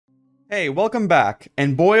Hey, welcome back,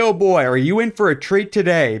 and boy oh boy are you in for a treat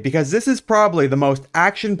today, because this is probably the most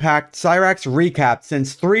action-packed Cyraxx recap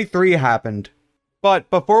since 3.3 happened. But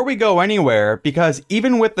before we go anywhere, because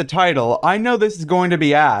even with the title, I know this is going to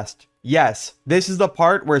be asked, yes, this is the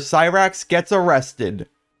part where Cyraxx gets arrested.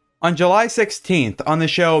 On July 16th, on the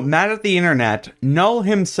show Mad at the Internet, Null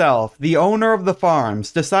himself, the owner of the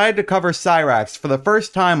farms, decided to cover Cyraxx for the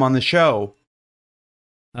first time on the show.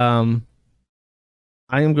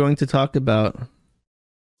 I am going to talk about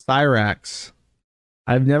Cyraxx.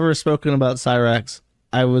 I've never spoken about Cyraxx.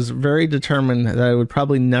 I was very determined that I would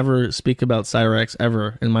probably never speak about Cyraxx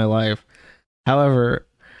ever in my life. However,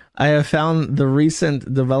 I have found the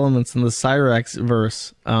recent developments in the Cyraxx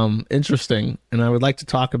verse interesting, and I would like to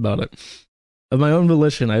talk about it. Of my own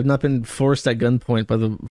volition, I have not been forced at gunpoint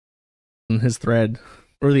by his thread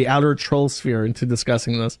or the outer troll sphere into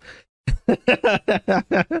discussing this.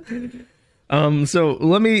 So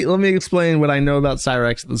let me explain what I know about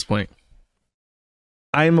Cyraxx at this point.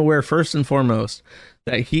 I am aware first and foremost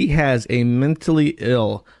that he has a mentally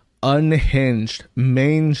ill, unhinged,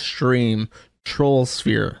 mainstream troll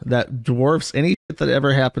sphere that dwarfs any shit that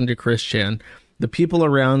ever happened to Chris Chan. The people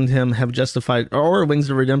around him have justified, or Wings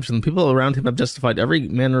of Redemption, the people around him have justified every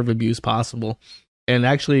manner of abuse possible and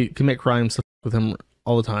actually commit crimes with him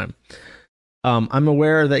all the time. I'm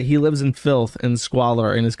aware that he lives in filth and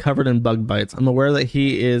squalor and is covered in bug bites. I'm aware that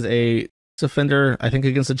he is a offender, I think,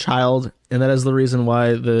 against a child, and that is the reason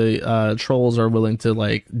why the trolls are willing to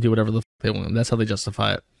like do whatever the fuck they want. That's how they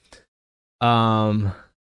justify it.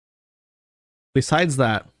 Besides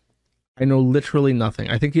that, I know literally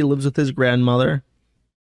nothing. I think he lives with his grandmother,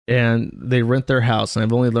 and they rent their house, and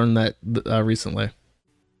I've only learned that recently.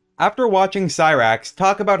 After watching Cyraxx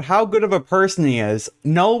talk about how good of a person he is,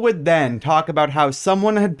 Null would then talk about how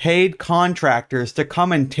someone had paid contractors to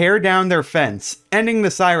come and tear down their fence, ending the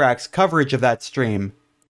Cyraxx coverage of that stream.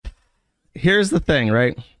 Here's the thing,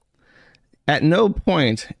 right? At no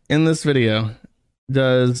point in this video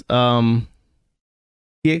does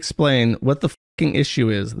he explain what the fucking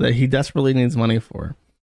issue is that he desperately needs money for.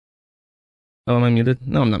 Oh, am I muted?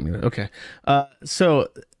 No, I'm not muted. Okay. So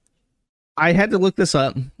I had to look this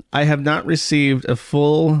up. I have not received a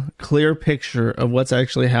full, clear picture of what's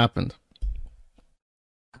actually happened.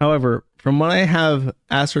 However, from what I have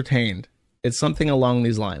ascertained, it's something along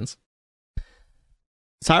these lines.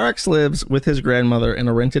 Cyraxx lives with his grandmother in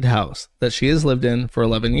a rented house that she has lived in for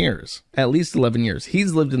 11 years. At least 11 years.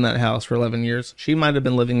 He's lived in that house for 11 years. She might have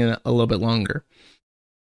been living in it a little bit longer.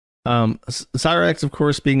 Cyraxx, of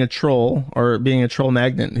course, being a troll, or being a troll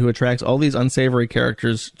magnet who attracts all these unsavory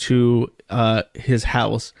characters to his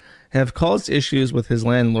house, have caused issues with his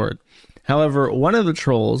landlord. However, one of the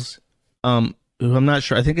trolls, who I'm not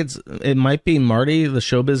sure, I think it might be Marty, the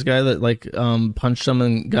showbiz guy that like punched him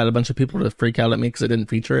and got a bunch of people to freak out at me because I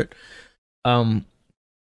didn't feature it.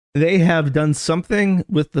 They have done something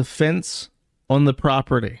with the fence on the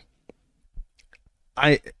property.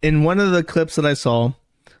 In one of the clips that I saw,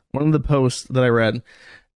 one of the posts that I read,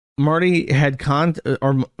 Marty had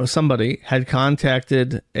somebody had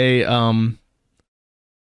contacted a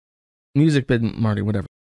music bid, Marty, whatever.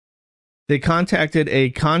 They contacted a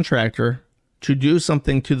contractor to do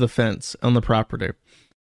something to the fence on the property,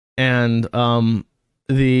 and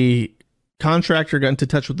the contractor got into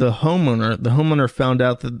touch with the homeowner. The homeowner found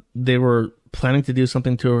out that they were planning to do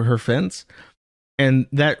something to her fence, and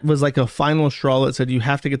that was like a final straw that said, you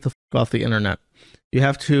have to get the fuck off the internet. You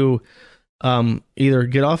have to either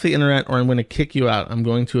get off the internet or I'm going to kick you out. I'm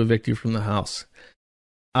going to evict you from the house.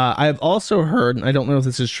 I've also heard, and I don't know if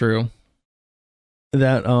this is true,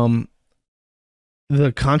 that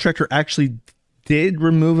the contractor actually did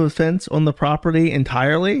remove a fence on the property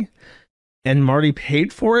entirely, and Marty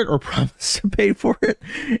paid for it or promised to pay for it,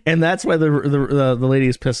 and that's why the lady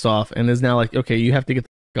is pissed off and is now like, okay, you have to get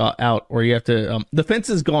out, or you have to the fence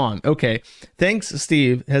is gone. Okay, thanks.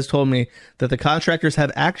 Steve has told me that the contractors have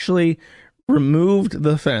actually removed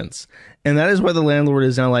the fence, and that is why the landlord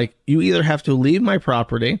is now like, you either have to leave my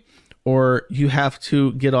property or you have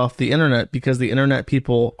to get off the internet because the internet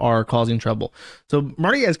people are causing trouble. So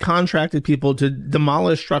Marty has contracted people to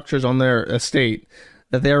demolish structures on their estate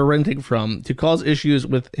that they are renting from to cause issues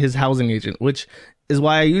with his housing agent, which is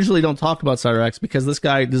why I usually don't talk about Cyraxx, because this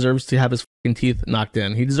guy deserves to have his fucking teeth knocked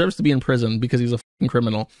in. He deserves to be in prison because he's a fucking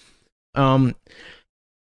criminal.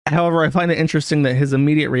 However, I find it interesting that his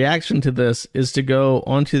immediate reaction to this is to go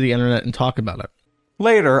onto the internet and talk about it.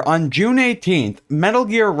 Later, on June 18th, Metal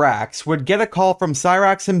Gear Rax would get a call from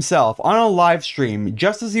Cyraxx himself on a live stream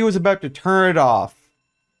just as he was about to turn it off.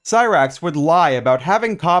 Cyraxx would lie about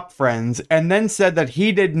having cop friends and then said that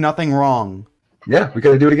he did nothing wrong. Yeah, we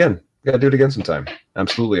gotta do it again. Gotta do it again sometime.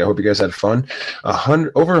 Absolutely. I hope you guys had fun.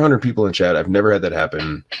 Over 100 people in chat. I've never had that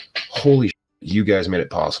happen. Holy shit, you guys made it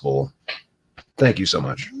possible. Thank you so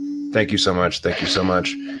much. Thank you so much. Thank you so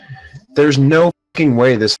much. There's no fucking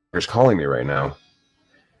way this fucker's calling me right now.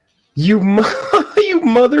 You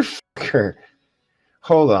motherfucker.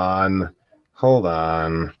 Hold on. Hold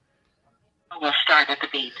on. We'll start at the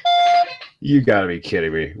beat. You gotta be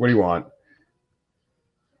kidding me. What do you want?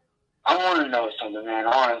 I want to know something, man.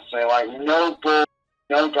 Honestly, like, no bull,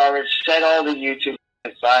 no garbage. Set all the YouTube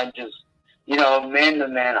aside. Just, you know, man to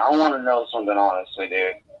man. I want to know something, honestly,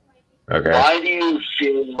 dude. Okay. Why do you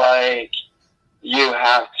feel like you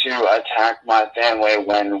have to attack my family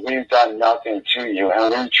when we've done nothing to you and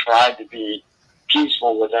we tried to be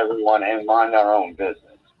peaceful with everyone and mind our own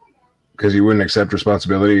business? Because you wouldn't accept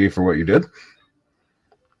responsibility for what you did?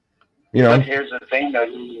 You know. But here's the thing, though.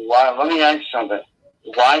 Let me ask you something.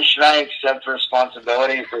 Why should I accept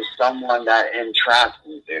responsibility for someone that entrapped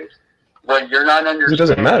me, dude? What you're not understanding. It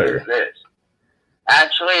doesn't matter. Is this.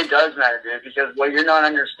 Actually, it does matter, dude, because what you're not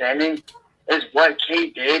understanding is what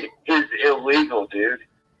Kate did is illegal, dude.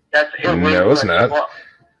 That's illegal. No, it's not.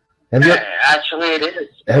 Actually, it is.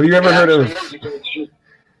 Have you ever heard of?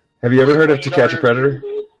 Have you ever heard of To Catch a Predator?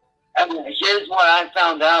 And here's what I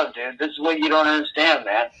found out, dude. This is what you don't understand,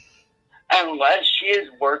 man. Unless she is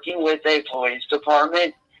working with a police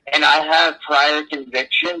department and I have prior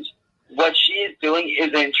convictions, what she is doing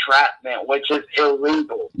is entrapment, which is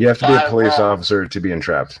illegal. You have to be a police officer to be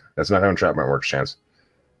entrapped. That's not how entrapment works, Chance.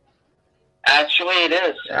 Actually, it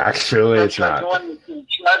is. Actually, it's not. Trust me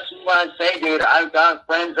when I say, dude, I've got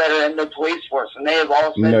friends that are in the police force, and they have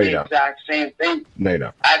all said the exact same thing. No, you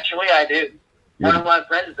don't. Actually, I do. One of my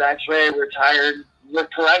friends is actually a retired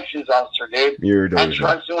corrections officer, dude. You're delusional. And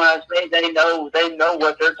trust me when I say they know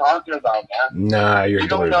what they're talking about, man. Nah, you're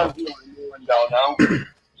delusional. You don't know who I know and don't know.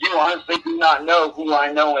 You honestly do not know who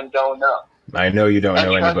I know and don't know. I know you don't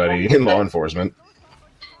know anybody in law enforcement.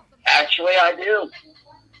 Actually, I do.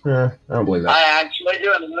 I don't believe that. I actually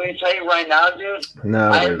do. And let me tell you right now, dude. No,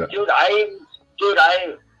 I don't believe that. Dude,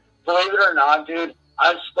 I believe it or not, dude,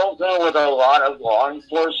 I've spoken with a lot of law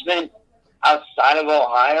enforcement outside of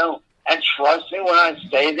Ohio. And trust me when I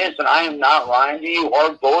say this, and I am not lying to you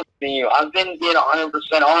or bullshitting you. I've been being 100%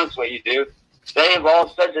 honest with you, dude. They have all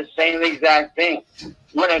said the same exact thing.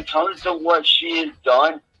 When it comes to what she has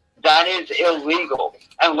done, that is illegal.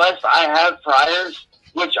 Unless I have priors,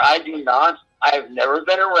 which I do not. I have never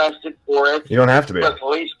been arrested for it. You don't have to be. The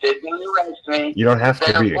police did not arrest me. You don't have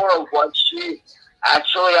to be. What she...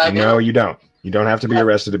 Actually, I do. No, you don't. You don't have to be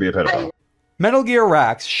arrested to be a pedophile. Metal Gear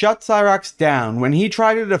Rax shut Cyraxx down when he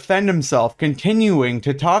tried to defend himself, continuing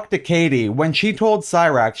to talk to Katie when she told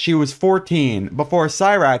Cyraxx she was 14, before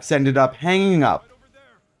Cyraxx ended up hanging up.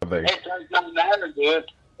 It does not matter, dude.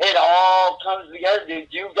 It all comes together, dude.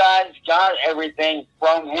 You guys got everything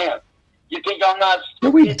from him. You think I'm not stupid?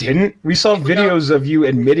 No, we didn't. We saw videos of you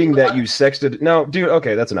admitting that you sexted. No, dude,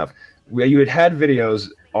 okay, that's enough. You had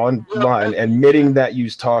videos online admitting that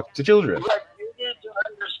you talked to children. What you need to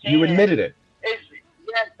understand. You admitted it.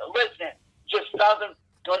 Listen, just stop and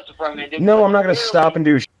listen for a minute. No, I'm not going to stop and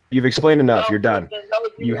do shit. You've explained enough. You're done.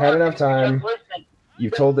 You had enough time.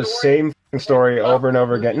 You've told the same story over and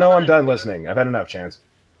over again. No, I'm done listening. I've had enough, Chance.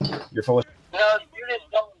 You're full of shit. No, you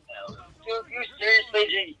just don't know.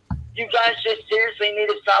 Dude, you guys just seriously need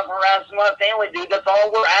to stop harassing my family, dude. That's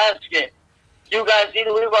all we're asking. You guys need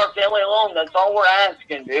to leave our family alone. That's all we're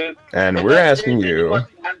asking, dude. And we're asking you.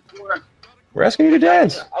 We're asking you to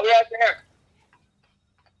dance. I'll be out there.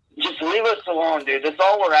 Just leave us alone, dude. That's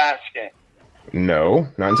all we're asking. No,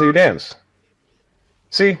 not until you dance.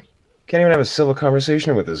 See? Can't even have a civil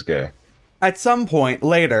conversation with this guy. At some point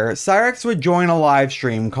later, Cyraxx would join a live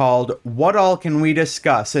stream called What All Can We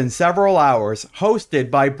Discuss in several hours,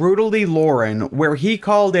 hosted by Brutally Lauren, where he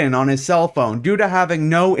called in on his cell phone due to having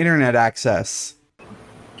no internet access.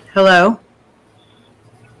 Hello?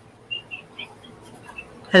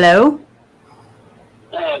 Hello?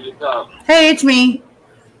 Hey, what's up? Hey, it's me.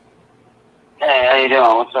 Hey, how you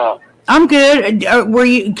doing? What's up? I'm good. Were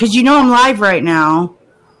you? Because you know I'm live right now.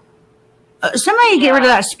 Somebody get rid of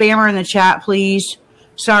that spammer in the chat, please.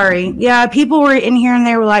 Sorry. Yeah, people were in here and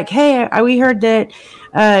they were like, "Hey, we heard that,"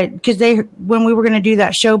 because when we were going to do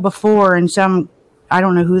that show before, and I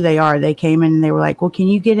don't know who they are. They came in and they were like, "Well, can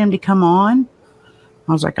you get him to come on?"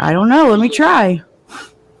 I was like, "I don't know. Let me try."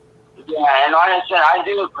 Yeah, and like I said, I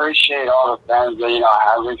do appreciate all the fans that,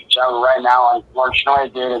 have with each other right now. Unfortunately,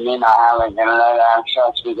 due to me not having internet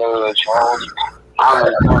access because of the trolls, I'm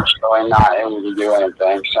unfortunately not able to do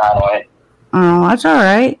anything, sadly. Oh, that's all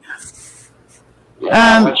right.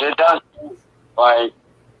 Yeah, which it does,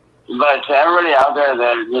 But to everybody out there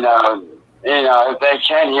that, if they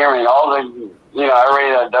can't hear me, all the,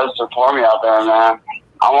 everybody that does support me out there, man,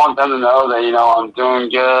 I want them to know that, I'm doing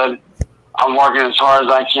good. I'm working as hard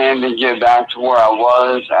as I can to get back to where I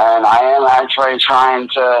was, and I am actually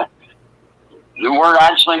we're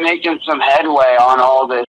actually making some headway on all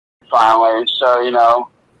this finally. So,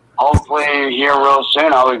 hopefully here real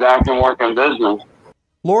soon I'll be back in working business.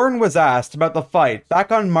 Lauren was asked about the fight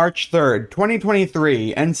back on March 3rd,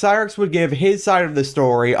 2023, and Cyraxx would give his side of the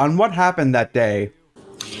story on what happened that day.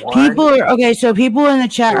 People in the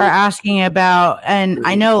chat are asking about, and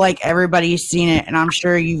I know like everybody's seen it, and I'm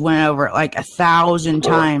sure you went over it like 1,000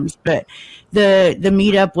 times, but the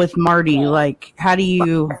meetup with Marty, like how did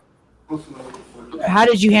you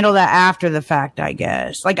handle that after the fact, I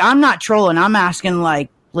guess? Like, I'm not trolling, I'm asking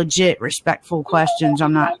like legit respectful questions.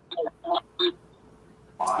 I'm not.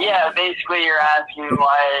 Yeah, basically you're asking,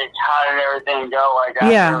 like, how did everything go, like,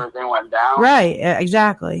 after everything went down? Right,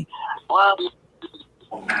 exactly. Well,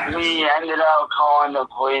 we ended up calling the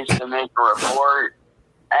police to make a report,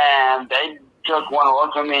 and they took one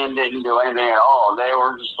look at me and didn't do anything at all. They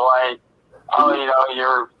were just like, oh, they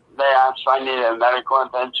asked if I needed medical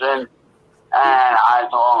attention, and I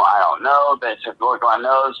told them I don't know. They took a look at my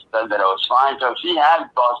nose, said that it was fine, so he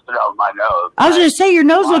had busted up my nose. I was going to say, your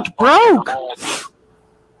nose looked broke.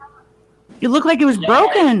 You look like it was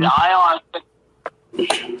broken. Yeah,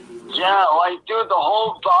 like, dude, the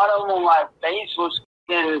whole bottom of my face was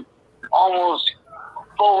almost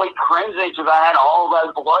fully crimson because I had all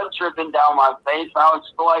that blood dripping down my face. And I was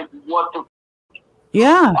like, what the?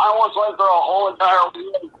 Yeah. I almost went through a whole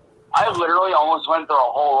I literally almost went through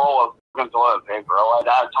a whole roll of toilet paper. Like,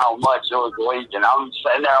 that's how much it was leaking. I'm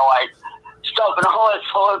sitting there, like, stuffing all this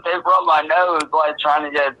toilet paper up my nose, like, trying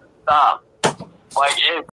to get it stopped. Like,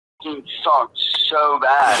 it sucked so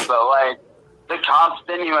bad, but like the cops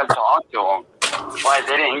didn't even talk to them. Like,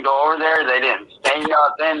 they didn't go over there, they didn't say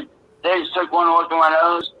nothing. They just took one look at my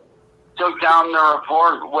nose, took down the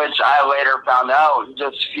report, which I later found out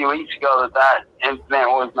just a few weeks ago that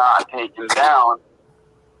incident was not taken down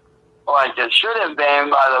like it should have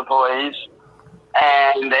been by the police,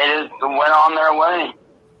 and they just went on their way.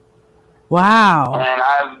 Wow. And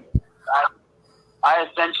I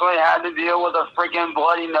essentially had to deal with a freaking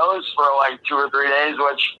bloody nose for like 2 or 3 days,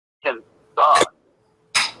 which can suck.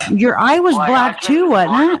 Your eye was like, black too,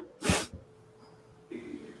 wasn't it?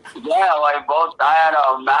 Yeah, like both. I had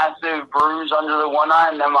a massive bruise under the one eye,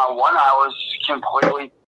 and then my one eye was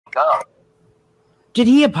completely up. Did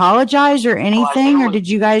he apologize or anything, or did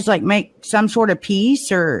you guys like make some sort of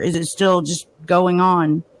peace, or is it still just going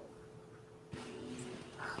on?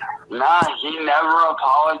 Nah, he never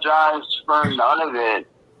apologized for none of it.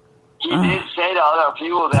 He did say to other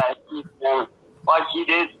people that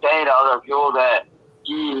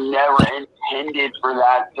he never intended for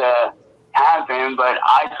that to happen, but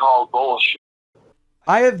I call bullshit.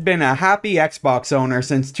 I have been a happy Xbox owner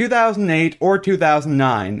since 2008 or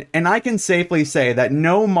 2009, and I can safely say that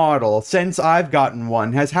no model since I've gotten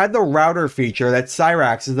one has had the router feature that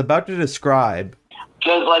Cyraxx is about to describe.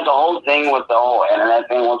 Because, like, the whole thing with the whole internet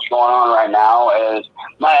thing, what's going on right now is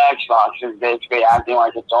my Xbox is basically acting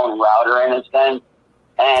like its own router in a sense,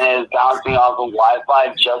 and is bouncing off of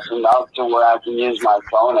Wi-Fi just enough to where I can use my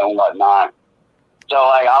phone and whatnot. So,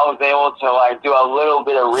 like, I was able to, like, do a little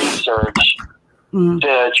bit of research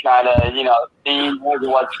to try to, see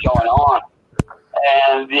what's going on.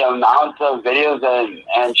 And the amount of videos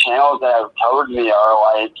and channels that have covered me are,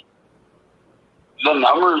 like, the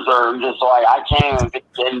numbers are just like, I can't even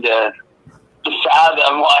begin to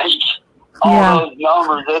fathom, like, all those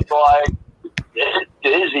numbers. It's like, it's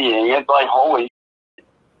dizzying. It's like, holy.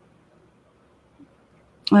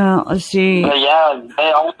 Well, let's see. But yeah,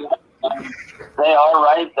 they are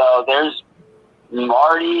right, though. There's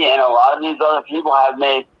Marty and a lot of these other people have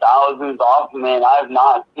made thousands off of me, and I've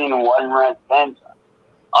not seen 1 red cent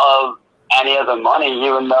of any of the money,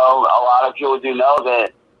 even though a lot of people do know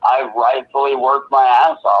that I've rightfully worked my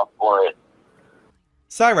ass off for it.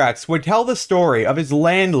 Cyraxx would tell the story of his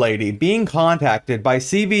landlady being contacted by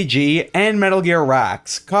CVG and Metal Gear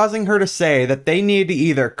Rax, causing her to say that they need to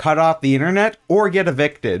either cut off the internet or get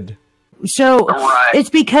evicted. So it's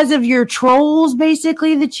because of your trolls,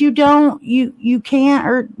 basically, that you can't,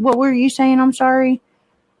 or what were you saying? I'm sorry.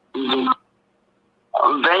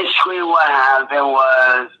 Basically, what happened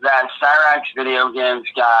was that Cyraxx video games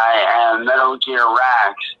guy and Metal Gear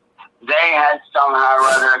Rax, they had somehow or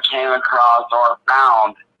other came across or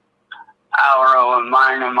found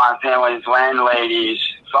mine and my family's landlady's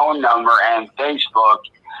phone number and Facebook,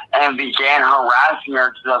 and began harassing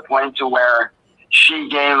her to the point to where she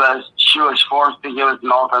gave us she was forced to give us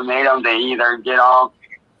an ultimatum to either get off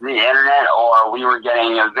the internet or we were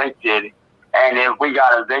getting evicted. And if we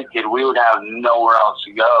got evicted, we would have nowhere else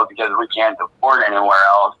to go because we can't afford anywhere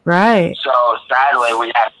else. Right. So sadly,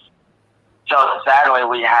 we had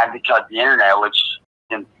to cut the internet, which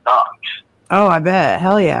sucks. Oh, I bet.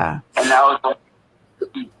 Hell yeah. And that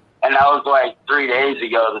was like 3 days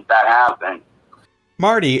ago that happened.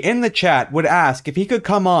 Marty in the chat would ask if he could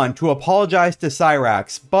come on to apologize to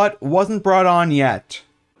Cyraxx, but wasn't brought on yet.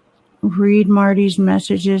 Read Marty's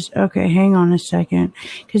messages. Okay, hang on a second,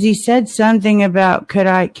 because he said something about can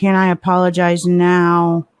I apologize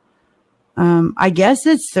now? I guess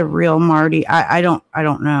it's the real Marty. I don't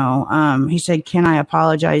know. He said, can I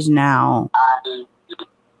apologize now?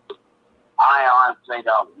 I honestly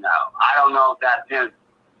don't know. I don't know if that's him.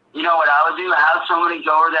 You know what I would do? Have somebody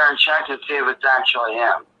go over there and check to see if it's actually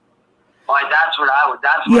him. Like, that's what I would.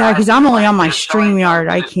 That's what yeah, because I'm only on my StreamYard.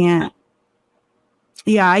 I can't.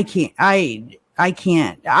 Yeah, I can't. I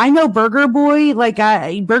can't. I know Burger Boy. Like,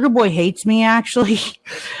 Burger Boy hates me, actually.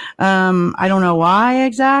 I don't know why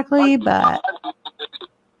exactly, but.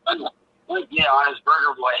 Let's be honest,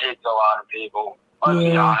 Burger Boy hates a lot of people. Let's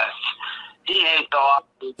be honest. He hates a lot of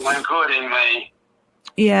people, including me.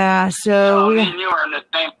 Yeah, so me and you are in the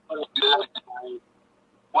same place.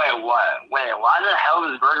 Wait, what? Wait, why the hell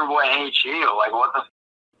does Burger Boy hate you? Like, what the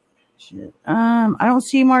shit. I don't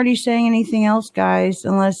see Marty saying anything else, guys,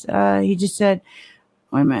 unless he just said,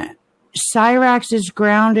 wait a minute. Cyraxx is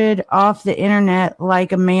grounded off the internet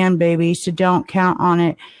like a man baby, so don't count on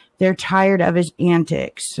it. They're tired of his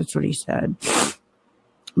antics. That's what he said.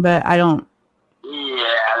 But I don't.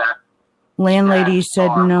 Yeah. Landlady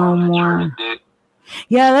said no more.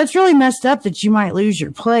 Yeah, that's really messed up that you might lose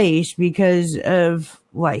your place because of,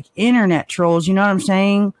 like, internet trolls. You know what I'm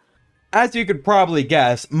saying? As you could probably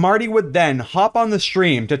guess, Marty would then hop on the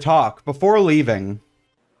stream to talk before leaving.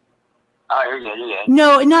 Oh, you're good, you're good.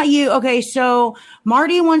 No, not you. Okay, so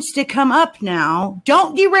Marty wants to come up now.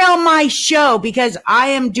 Don't derail my show because I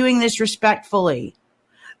am doing this respectfully.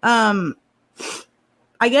 I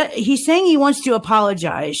get he's saying he wants to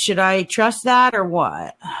apologize. Should I trust that or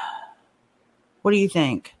what? What do you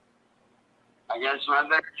think? I guess my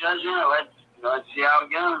better judgment. Let's see how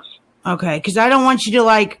it goes. Okay, because I don't want you to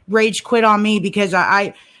like rage quit on me because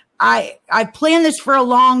I planned this for a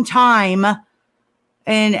long time,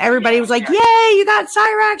 and everybody was like, "Yay, you got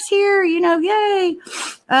Cyraxx here!" You know, yay.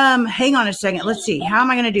 Hang on a second. Let's see. How am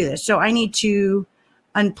I going to do this? So I need to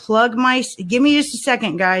unplug my. Give me just a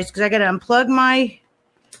second, guys, because I got to unplug my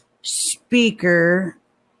speaker.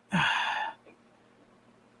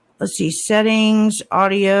 Let's see, settings,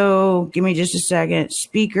 audio. Give me just a second.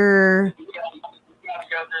 Speaker. You gotta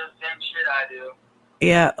go through the same shit I do.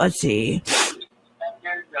 Yeah, let's see.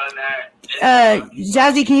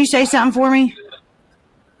 Zazzy, can you say something for me?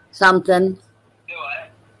 Something. Do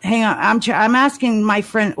what? Hang on, I'm asking my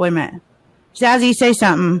friend. Wait a minute. Zazzy, say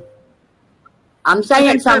something. I'm saying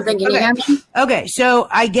okay, something. Can you hear me? Okay, so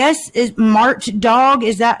I guess is Mart Dog,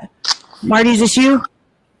 is that Marty, is this you?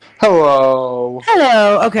 Hello.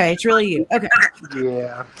 Hello. Okay, it's really you. Okay.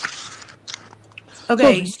 Yeah.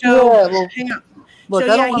 Okay, so yeah, well, hang on. Look,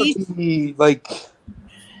 so, I don't want to be like.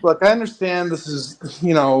 Look, I understand this is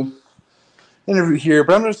interview here,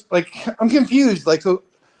 but I'm just like I'm confused. Like, so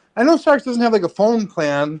I know Cyraxx doesn't have like a phone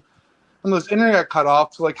plan, and this internet got cut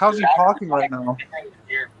off. So like, how's he talking right now?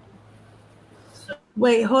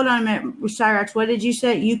 Wait, hold on a minute, Cyraxx. What did you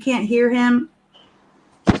say? You can't hear him?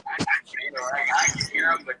 I can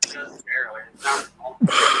hear him, but just barely.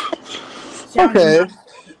 Okay.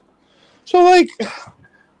 So like,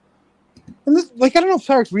 and this, like, I don't know if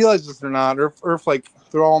Cyraxx realizes this or not, or if like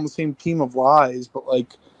they're all on the same team of lies, but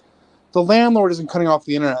like, the landlord isn't cutting off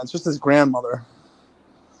the internet; it's just his grandmother.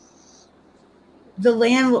 The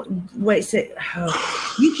landlord. Wait, so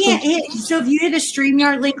you can't hit. So if you hit a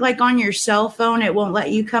StreamYard link like on your cell phone, it won't let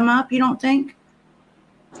you come up. You don't think?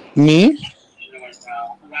 Me?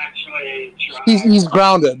 He's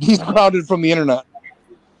grounded. He's grounded from the internet.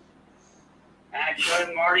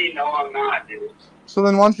 Actually, Marty, no, I'm not, dude. So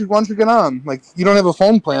then why don't you get on? Like, you don't have a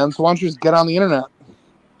phone plan, so why don't you just get on the internet?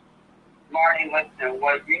 Marty, listen,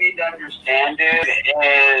 what you need to understand, dude,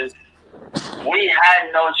 is we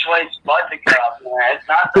had no choice but to get up there. It's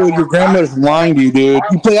not Dude, your grandmother's lying to you, dude.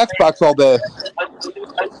 You play Xbox all day.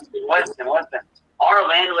 Listen. Our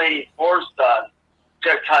landlady forced us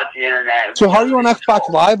to cut the internet. So how are you on Xbox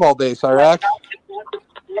Live all day, Cyraxx?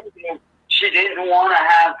 She didn't want to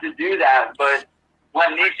have to do that, but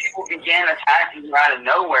when these people began attacking you out of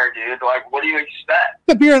nowhere, dude, like, what do you expect?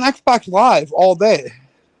 To be on Xbox Live all day.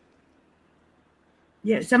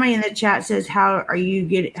 Yeah, somebody in the chat says, how are you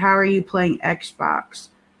playing Xbox?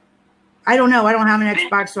 I don't know. I don't have an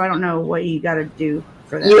Xbox, so I don't know what you got to do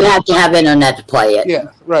for that. You have to have internet to play it.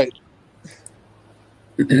 Yeah, right.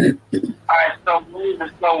 All right, so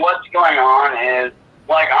what's going on is,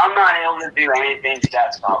 like, I'm not able to do anything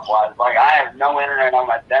desktop-wise. Like, I have no internet on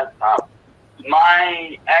my desktop.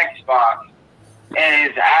 My Xbox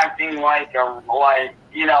is acting like a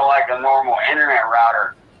normal internet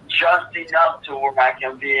router, just enough to where I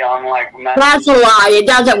can be on, like, That's a lie. It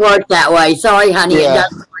doesn't work that way. Sorry, honey. Yeah. It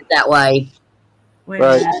doesn't work that way. Wait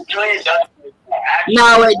Right. a minute. Actually, it does.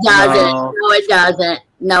 No, it doesn't. No. No, it doesn't.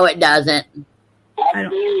 No, it doesn't.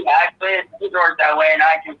 Actually, it does work that way, and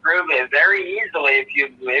I can prove it very easily if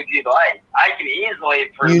you'd like. I can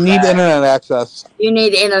easily prove You need that. internet access. You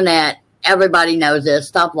need internet. Everybody knows this.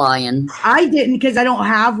 Stop lying. I didn't because I don't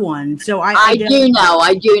have one. So I do know.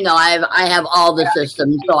 I do know. I have all the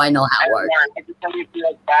systems, so I know how it works. I can tell you for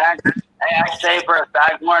a fact. I say for a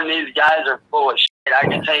fact, one of these guys are full of shit. I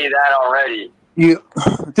can tell you that already. Dude,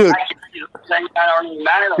 I can tell you that already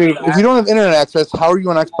matters. if you don't have internet access, how are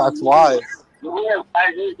you on Xbox Live?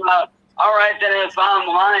 All right, then if I'm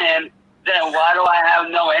lying, then why do I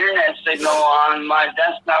have no internet signal on my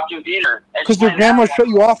desktop computer? Because your grandma shut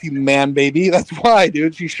you off, you man baby. That's why,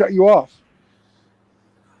 dude. She shut you off.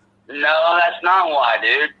 No, that's not why,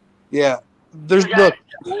 dude. Yeah. There's You look. guys,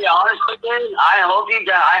 to be honest with you, I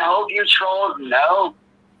hope you trolls know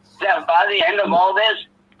that by the end of all this,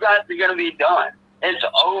 you guys are gonna be done. It's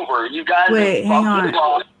over. You guys. Wait, hang on.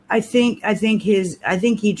 Lost. I think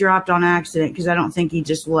he dropped on accident because I don't think he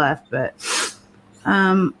just left. But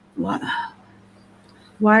what?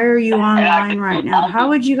 Why are you online right now? How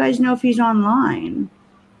would you guys know if he's online?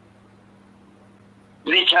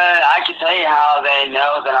 Because I can tell you how they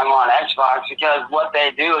know that I'm on Xbox, because what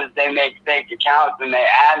they do is they make fake accounts and they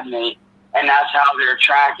add me, and that's how they're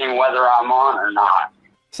tracking whether I'm on or not.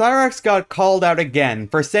 Cyraxx got called out again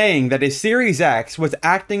for saying that his Series X was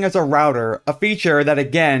acting as a router, a feature that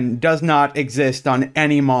again does not exist on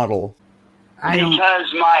any model.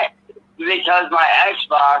 Because my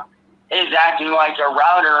Xbox is acting like a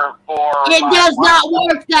router for. It does not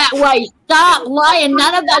work that way. Stop lying.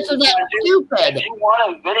 None of us are that stupid. If you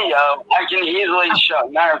want a video, I can easily show.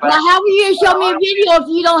 Matter of fact, Now, how are you going to show me a video if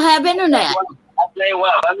you don't have internet? I'll tell you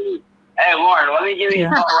what. Hey, Lauren, let me give you a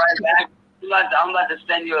call right back. I'm about to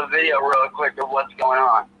send you a video real quick of what's going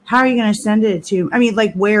on. How are you going to send it to? I mean,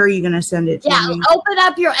 like, where are you going to send it to? Yeah, me? open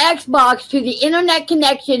up your Xbox to the internet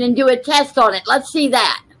connection and do a test on it. Let's see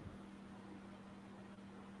that.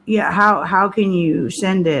 Yeah, how can you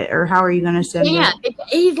send it, or how are you going to send it?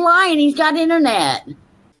 He's lying. He's got internet.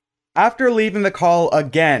 After leaving the call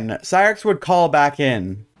again, Cyraxx would call back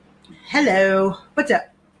in. Hello, what's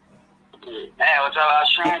up? Hey, what's up? I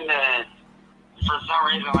was trying to, for some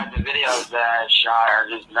reason, like the videos that I shot are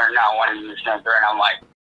just, they're not wanting to send through, and I'm like,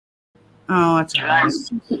 Oh, that's I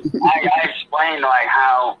explained like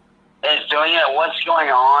how it's doing it. What's going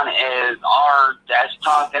on is our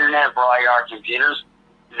desktop internet for like our computers,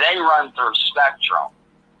 they run through Spectrum.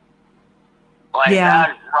 Like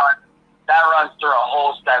that runs through a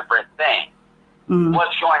whole separate thing. Mm.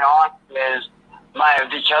 What's going on is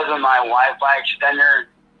because of my Wi-Fi extender,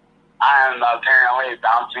 I'm apparently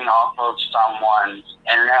bouncing off of someone's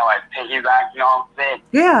internet, like piggybacking off of it.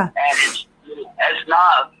 Yeah. And it's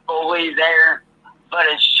not fully there, but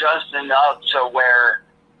it's just enough to where,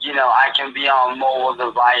 I can be on a mobile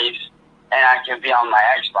device and I can be on my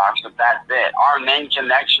Xbox, but that's it. Our main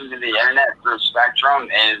connection to the internet through Spectrum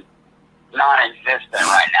is non-existent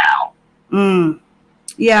right now. Mm.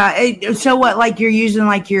 Yeah. So what? Like you're using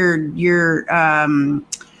like your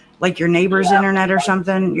neighbor's internet or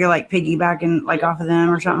something? You're like piggybacking like off of them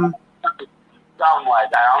or something? Something like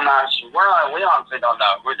that. I'm not sure. We honestly don't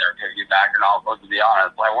know who they're piggybacking off of, to be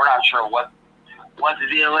honest. Like, we're not sure what the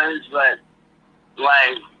deal is, but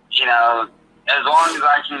like, as long as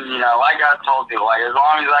I can, like I told you, like, as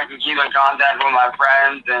long as I can keep in contact with my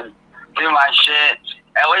friends and do my shit,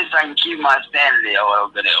 at least I can keep my sanity a little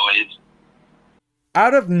bit, at least.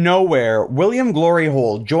 Out of nowhere, William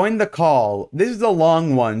Gloryhole joined the call. This is a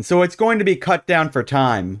long one, so it's going to be cut down for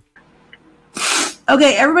time.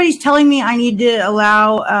 Okay, everybody's telling me I need to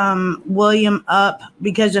allow William up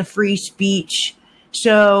because of free speech.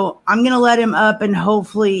 So I'm going to let him up, and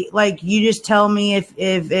hopefully, like, you just tell me if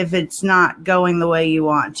it's not going the way you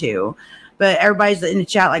want to. But everybody's in the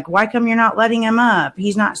chat like, why come you're not letting him up?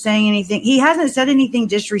 He's not saying anything. He hasn't said anything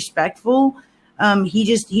disrespectful.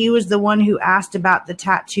 He was the one who asked about the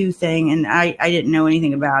tattoo thing, and I didn't know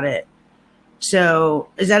anything about it. So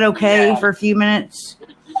is that okay for a few minutes?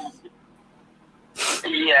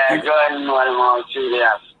 Yeah, go ahead and let him on too.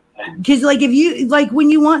 Yeah. Because like if you like when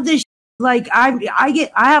you want this, like I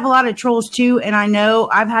have a lot of trolls too, and I know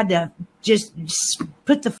I've had to just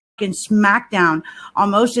put the fucking smack down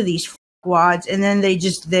on most of these wads, and then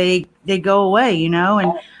they go away, you know,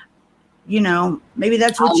 and you know maybe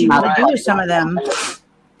that's what you want to do with some of them.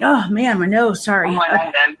 Oh man, my nose. Sorry.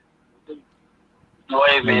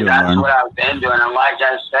 Believe me, that's what I've been doing. And like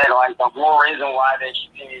I said, like the whole reason why they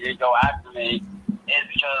continue to go after me is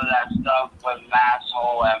because of that stuff with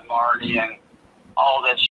Masshole and Marty and all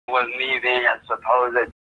this shit with me being a supposed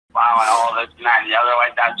wow and all this and that and the other.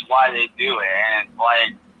 Like that's why they do it. And it's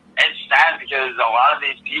like it's sad because a lot of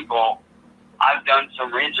these people I've done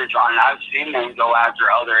some research on and I've seen them go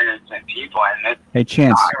after other innocent people. And hey,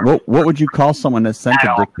 Chance, what would you call someone that sent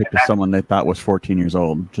a dick pic to someone they thought was 14 years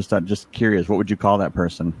old? Just curious, what would you call that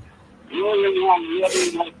person?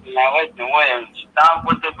 Listen, William, stop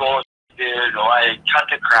with the bullshit, dude. Like, cut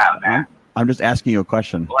the crap, man. I'm just asking you a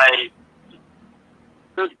question. Like,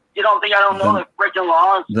 you don't think I don't know the freaking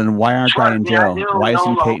laws? Then why aren't I in jail? Why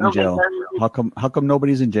isn't Kate in jail? How come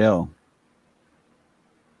nobody's in jail?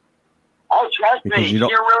 Oh, trust me. Because you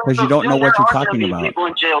don't know what you're talking about. People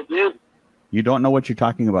in jail, dude. You don't know what you're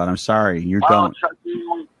talking about. I'm sorry. You don't. Trust me.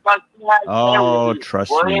 Trust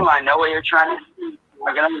William, me. I know what you're trying to do. It's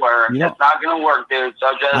not going to work. It's not going to work, dude. So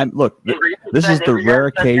just... Look, this is the rare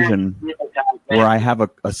occasion where I have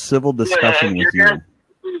a civil discussion with you.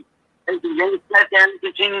 If you're going to sit there and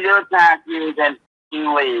continue to attack you, then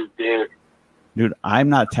you leave, dude. Dude, I'm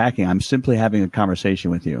not attacking. I'm simply having a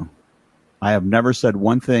conversation with you. I have never said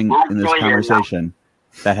one thing in this conversation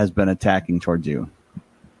that has been attacking towards you.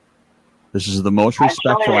 This is the most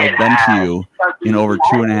respectful I've been to you in over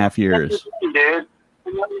 2.5 years. Dude, I'm better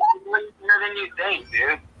than you think,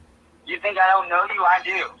 dude. You think I don't know you? I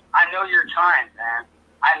do. I know your time, man.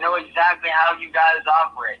 I know exactly how you guys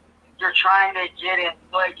operate. You're trying to get in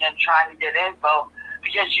slick and trying to get info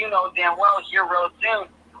because you know damn well here real soon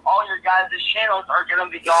all your guys' channels are going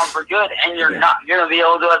to be gone for good, and you're not going to be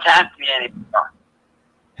able to attack me anymore.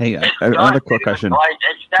 Hey, another quick question.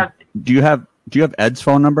 Like, do you have Ed's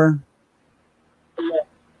phone number?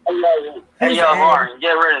 Hey, Lauren,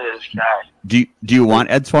 get rid of this guy. Do you want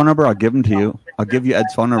Ed's phone number? I'll give him to you. I'll give you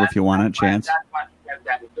Ed's phone number if you want it, Chance.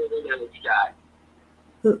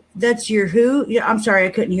 That's your who? Yeah, I'm sorry, I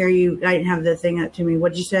couldn't hear you. I didn't have the thing up to me.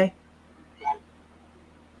 What'd you say?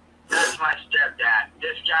 That's my stepdad.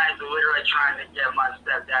 This guy's literally trying to get my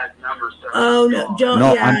stepdad's number. So no, don't.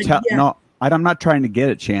 No, no, I'm not trying to get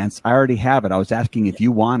it, Chance. I already have it. I was asking if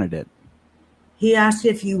you wanted it. He asked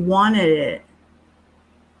if you wanted it.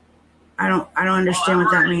 I don't understand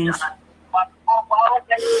what that means. Why would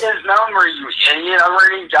I need his number, you idiot? I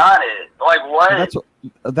already got it. Like what?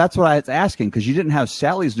 That's what I was asking because you didn't have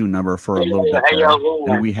Sally's new number for a little bit there,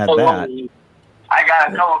 and we had that. I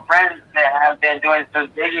got a couple friends that have been doing some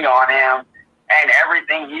digging on him, and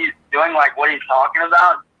everything he's doing, like what he's talking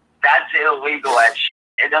about, that's illegal as shit.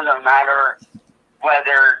 It doesn't matter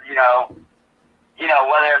whether,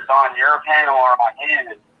 whether it's on your panel or on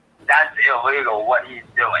his. That's illegal what he's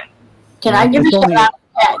doing. Can I give a shout out?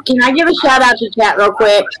 Can I give a shout out to chat real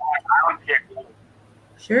quick?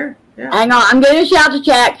 Sure. Yeah. Hang on, I'm going to shout to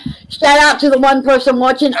chat. Shout out to the one person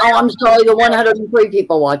watching. Oh, I'm sorry, the 103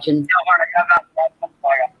 people watching.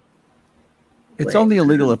 It's only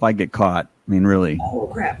illegal if I get caught. I mean, really. Oh,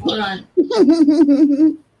 crap. Hold on.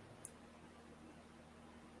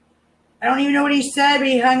 I don't even know what he said, but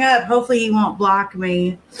he hung up. Hopefully he won't block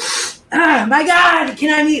me. My God.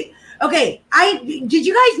 Can I mute? Okay. Did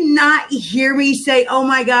you guys not hear me say, oh,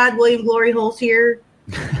 my God, William Glory Hole's here?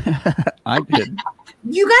 I did.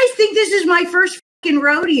 You guys think this is my first fucking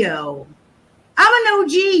rodeo. I'm an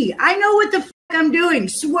OG. I know what the fuck I'm doing.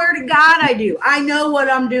 Swear to God I do. I know what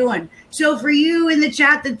I'm doing. So for you in the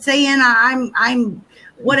chat that's saying I'm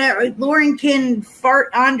whatever, Lauren can fart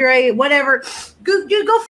Andre, whatever, go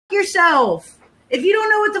fuck yourself. If you don't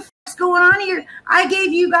know what the fuck's going on here, I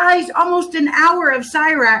gave you guys almost an hour of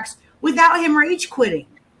Cyraxx without him rage quitting.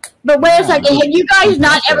 But wait a second, have you guys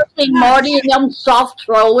not ever seen Marty and them soft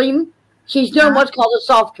trolling? She's doing what's called a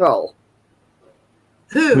soft troll.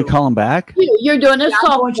 Who? We call him back? You're doing a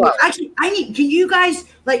soft troll. Actually, can you guys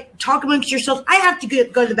talk amongst yourselves? I have to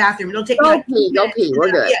go to the bathroom. It'll take me go pee.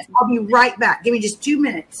 We're good. Yes, I'll be right back. Give me just 2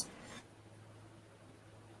 minutes.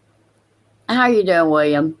 How are you doing,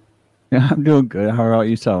 William? Yeah, I'm doing good. How about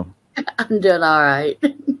yourself? I'm doing all right.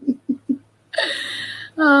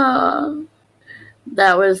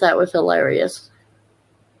 That was hilarious.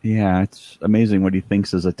 Yeah, it's amazing what he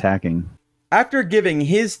thinks is attacking. After giving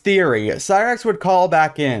his theory, Cyraxx would call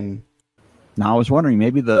back in. Now I was wondering,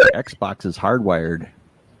 maybe the Xbox is hardwired,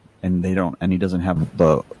 and he doesn't have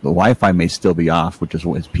the Wi-Fi may still be off, which is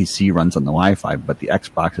what his PC runs on the Wi-Fi, but the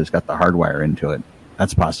Xbox has got the hardwire into it.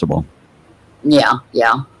 That's possible. Yeah,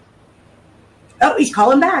 yeah. Oh, he's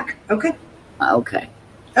calling back. Okay. Okay.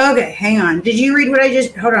 Okay, hang on. Did you read what I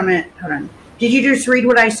just... Hold on a minute. Hold on. Did you just read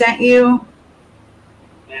what I sent you?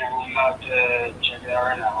 Yeah, I'm about to check it out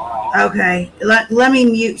right now. Okay. Let me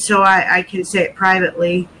mute so I can say it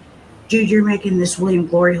privately. Dude, you're making this William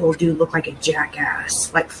Glory Hole dude look like a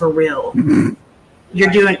jackass. Like, for real. You're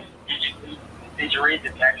doing... Did you read the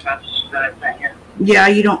text message that I sent you? Yeah,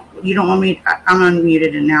 you don't want me... I'm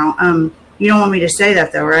unmuted and now. You don't want me to say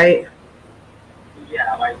that, though, right?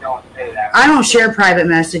 Yeah, like, don't say that. I don't share private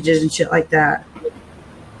messages and shit like that.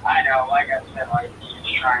 I know, like I said, like,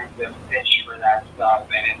 he's trying to fish for that stuff,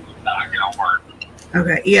 and it's not gonna work.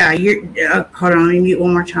 Okay, yeah, you're... hold on, let me mute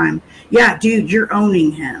one more time. Yeah, dude, you're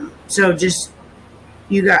owning him. So just...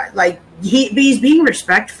 You got, like... He's being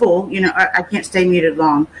respectful. You know, I can't stay muted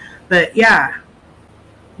long. But, yeah.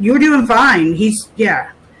 You're doing fine. He's...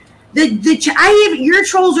 Yeah. Your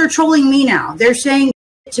trolls are trolling me now. They're saying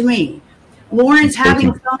to me... Lauren's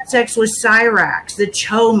having phone sex with Cyraxx, the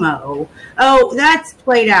Chomo. Oh, that's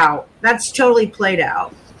played out. That's totally played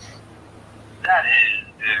out. That is,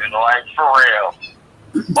 dude. Like, for real.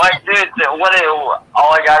 Like, dude,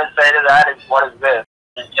 all I gotta say to that is, what is this?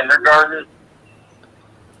 In kindergarten?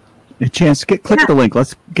 A chance, click the link.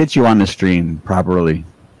 Let's get you on the stream properly.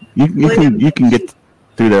 You can get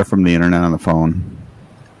through there from the internet on the phone.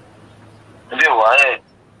 Do what?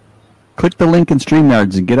 Click the link in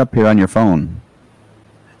StreamYards and get up here on your phone.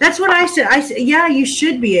 That's what I said. I said, yeah, you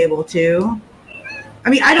should be able to. I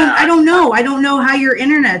mean, I don't know. I don't know how your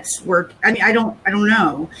internets work. I mean, I don't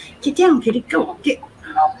know. Get down, kitty. Go. Get.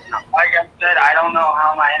 Like I said, I don't know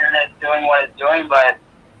how my internet's doing what it's doing, but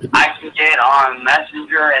I can get on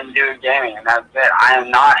Messenger and do gaming, and that's it. I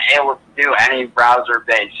am not able to do any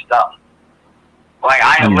browser-based stuff. Like,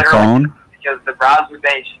 I am literally, phone? Because the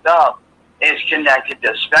browser-based stuff is connected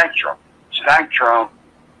to Spectrum. Spectrum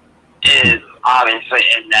is obviously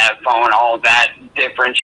in that phone, all that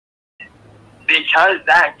different shit. Because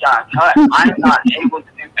that got cut, I'm not able to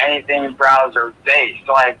do anything browser-based.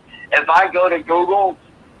 Like, if I go to Google,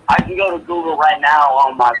 I can go to Google right now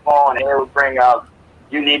on my phone, and it will bring up,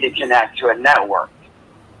 you need to connect to a network.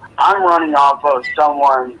 I'm running off of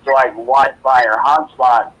someone's, like, Wi-Fi or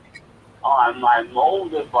hotspot on my mobile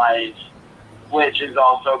device, which is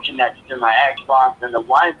also connected to my Xbox and the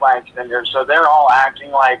Wi-Fi extender. So they're all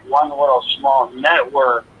acting like one little small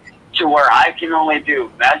network to where I can only do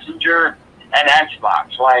Messenger and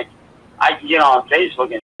Xbox. Like, I can get on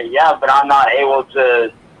Facebook and say, yeah, but I'm not able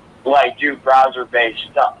to, like, do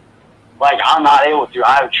browser-based stuff. Like, I'm not able to.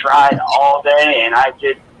 I've tried all day, and I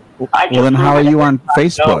could. Well, then how are you on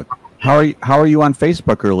Facebook? How are you on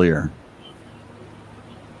Facebook earlier?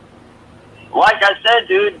 Like I said,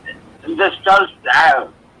 dude, this does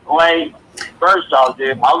have, like, first off,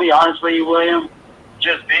 dude, I'll be honest with you, William,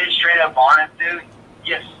 just being straight up honest, dude,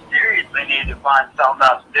 you seriously need to find something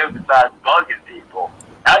else to do besides bugging people.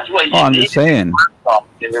 That's what you need. I'm just saying,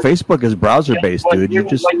 Facebook is browser-based, dude. You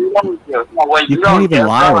can't even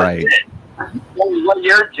lie right. What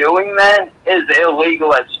you're doing, man, is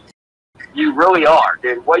illegal as you really are,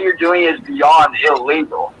 dude. What you're doing is beyond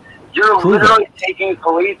illegal. You're literally taking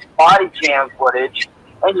police body cam footage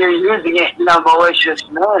and you're using it in a malicious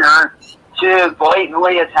manner to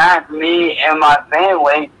blatantly attack me and my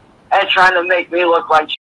family and trying to make me look like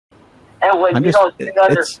shit. And when you don't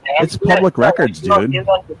understand, it's public records, dude.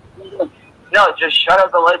 No, just shut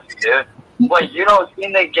up and listen, dude. What you don't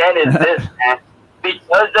seem to get is this, man.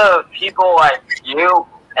 Because of people like you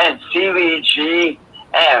and CVG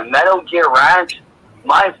and Metal Gear Rax,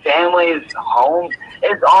 my family's home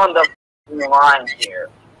is on the line here.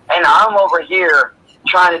 And I'm over here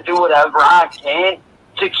trying to do whatever I can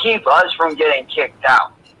to keep us from getting kicked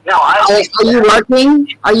out. Now, are you working?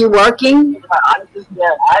 Are you working?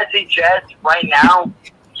 I suggest right now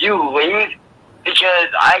you leave because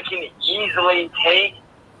I can easily take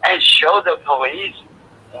and show the police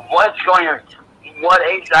what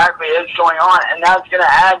exactly is going on, and that's going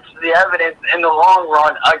to add to the evidence in the long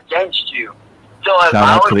run against you. So if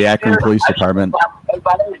shout out to the Akron Police Department.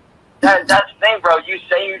 That's the thing, bro. You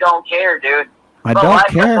say you don't care, dude. I don't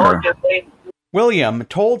care. William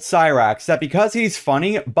told Cyraxx that because he's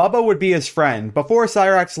funny, Bubba would be his friend before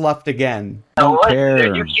Cyraxx left again. Don't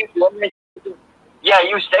care. You keep doing it. Yeah,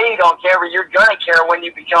 you say you don't care, but you're gonna care when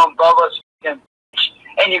you become Bubba's and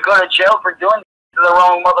you go to jail for doing it to the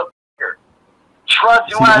wrong motherfucker.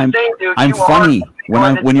 Trust me when I say, dude. I'm funny.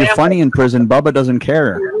 when you're funny in prison, Bubba doesn't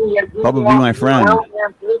care. Bubba be my friend.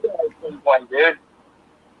 Dude.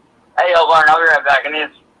 Hey, yo, Lauren, I'll be right back. Hey,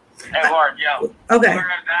 Lauren, yo. Okay. I'll be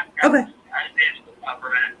right back. Okay.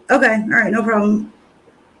 Okay. All right. No problem.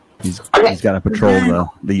 He's got to patrol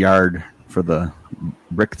the yard for the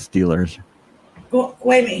brick stealers. Well,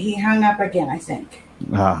 wait a minute. He hung up again, I think.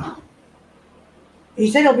 Ah. He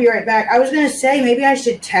said he'll be right back. I was going to say maybe I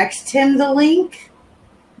should text him the link.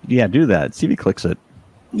 Yeah, do that. See if he clicks it.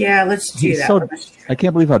 Yeah, let's do that. I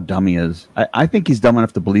can't believe how dumb he is. I think he's dumb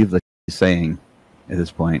enough to believe that he's saying at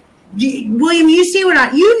this point. William, you see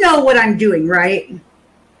you know what I'm doing, right?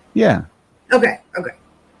 Yeah. Okay.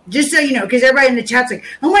 Just so you know, because everybody in the chat's like,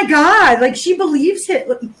 "Oh my God!" Like she believes it.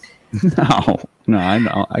 No, I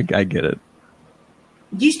know. I get it.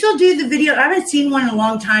 Do you still do the video? I haven't seen one in a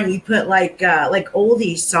long time. You put like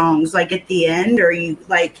oldies songs like at the end, or you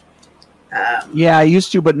like. Yeah, I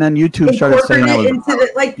used to, but then YouTube started saying I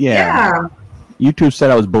was yeah. YouTube said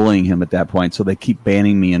I was bullying him at that point, so they keep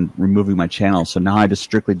banning me and removing my channel. So now I just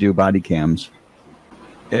strictly do body cams.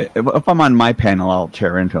 If I'm on my panel, I'll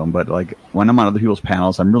tear into him. But like when I'm on other people's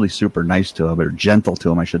panels, I'm really super nice to him, or gentle to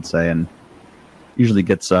him, I should say, and usually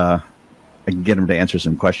gets I can get him to answer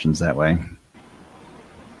some questions that way.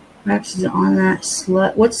 Max is on that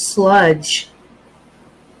sludge. What's sludge?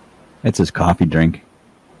 It's his coffee drink.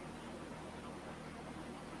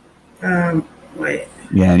 Wait.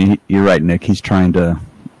 Yeah, and you're right, Nick. He's trying to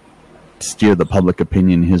steer the public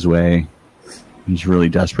opinion his way. He's really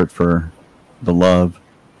desperate for the love.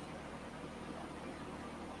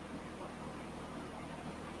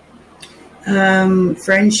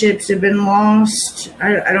 Friendships have been lost.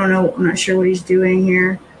 I don't know. I'm not sure what he's doing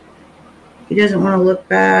here. He doesn't want to look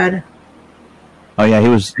bad. Oh yeah, he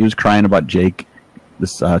was crying about Jake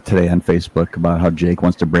this today on Facebook about how Jake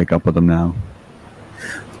wants to break up with him now.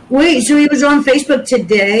 Wait, so he was on Facebook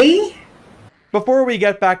today? Before we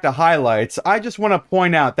get back to highlights, I just want to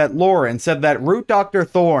point out that Lauren said that Root Dr.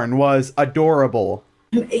 Thorne was adorable.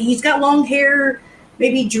 He's got long hair,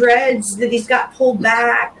 maybe dreads that he's got pulled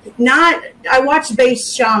back. I watched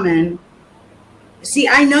Base Shaman. See,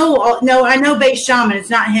 I know Base Shaman. It's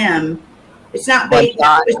not him. It's not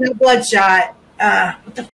Bloodshot. It's not Bloodshot.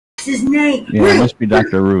 What the f is his name? Yeah, Root. It must be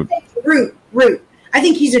Dr. Root. Root. I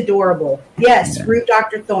think he's adorable. Yes, yeah. Root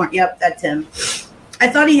Dr. Thorne. Yep, that's him. I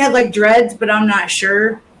thought he had like dreads, but I'm not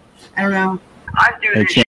sure. I don't know. I do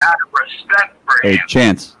this out of respect for him. Hey,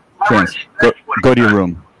 Chance. Go to your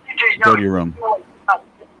room. Go to your room.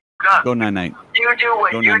 Go night-night. You do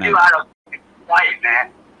what you do out of quiet,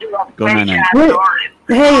 man. Go night-night.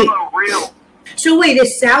 Hey. So wait,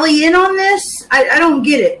 is Sally in on this? I don't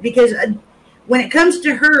get it, because when it comes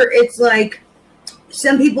to her, it's like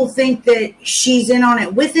some people think that she's in on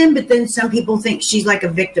it with him, but then some people think she's like a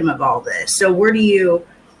victim of all this. So where do you?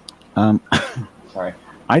 Sorry.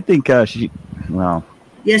 I think she. Well.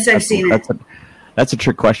 Yes, I've seen it. That's a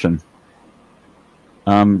trick question.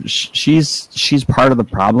 She's part of the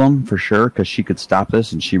problem for sure, because she could stop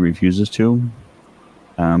this and she refuses to.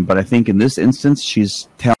 But I think in this instance, she's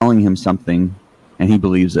telling him something, and he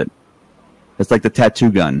believes it. It's like the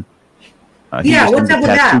tattoo gun. Yeah, what's up with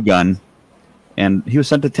that? Tattoo gun. And he was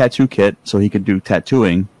sent a tattoo kit so he could do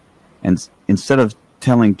tattooing. And instead of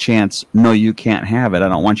telling Chance, no, you can't have it, I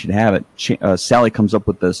don't want you to have it, Sally comes up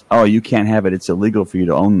with this, oh, you can't have it, it's illegal for you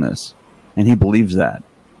to own this. And he believes that.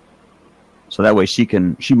 So that way she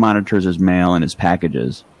monitors his mail and his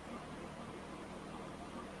packages.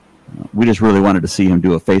 We just really wanted to see him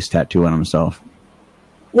do a face tattoo on himself.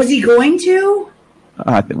 Was he going to?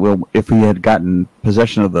 Well, if he had gotten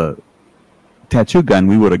possession of the tattoo gun,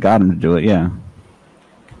 we would have got him to do it, yeah.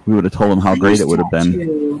 We would have told him how great it would have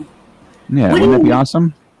been. Yeah, wouldn't that be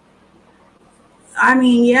awesome? I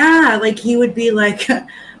mean, yeah, like he would be like,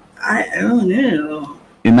 I don't know.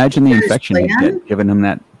 Imagine the infection he'd get, giving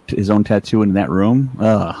him his own tattoo in that room.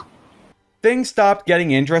 Ugh. Things stopped getting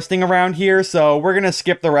interesting around here, so we're gonna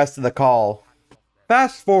skip the rest of the call.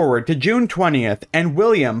 Fast forward to June 20th, and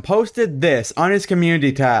William posted this on his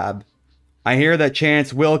community tab. I hear that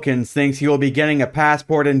Chance Wilkins thinks he will be getting a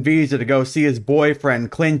passport and visa to go see his boyfriend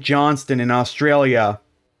Clint Johnston in Australia.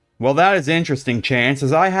 Well, that is interesting, Chance,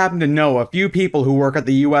 as I happen to know a few people who work at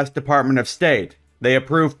the US Department of State. They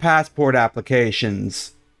approve passport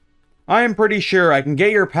applications. I am pretty sure I can get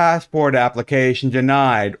your passport application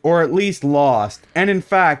denied, or at least lost, and in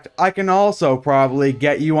fact, I can also probably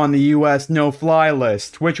get you on the US no-fly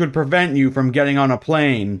list, which would prevent you from getting on a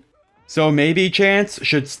plane. So maybe Chance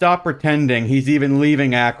should stop pretending he's even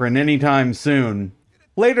leaving Akron anytime soon.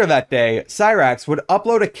 Later that day, Cyraxx would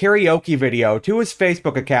upload a karaoke video to his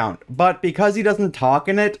Facebook account, but because he doesn't talk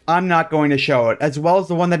in it, I'm not going to show it, as well as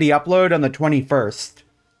the one that he uploaded on the 21st.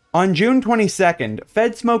 On June 22nd,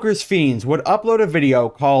 Fed Smokers Fiends would upload a video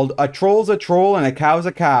called A Troll's a Troll and a Cow's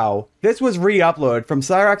a Cow. This was re-uploaded from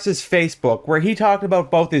Cyraxx's Facebook, where he talked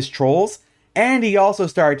about both his trolls, and he also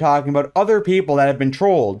started talking about other people that have been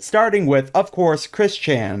trolled, starting with, of course, Chris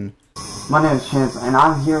Chan. My name is Chance, and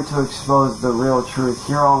I'm here to expose the real truth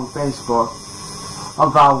here on Facebook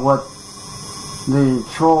about what the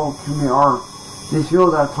troll community, or these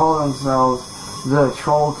people that call themselves the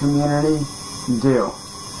troll community, do.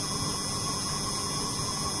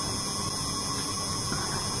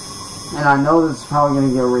 And I know this is probably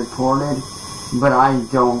going to get reported, but I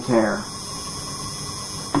don't care.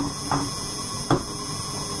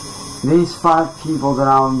 These 5 people that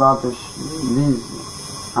I'm about to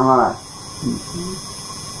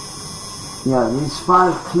these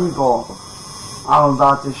 5 people I'm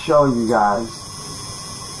about to show you guys,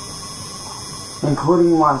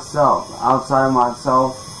 including myself. Outside of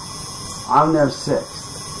myself, I'm their 6th.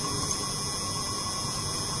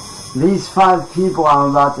 These 5 people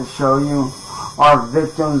I'm about to show you are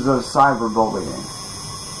victims of cyberbullying.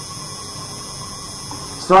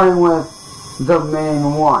 Starting with the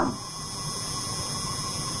main one.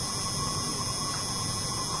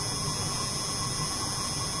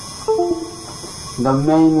 The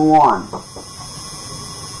main one,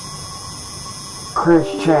 Chris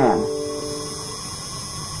Chan.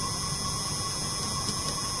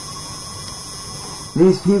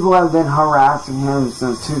 These people have been harassing him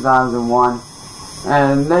since 2001,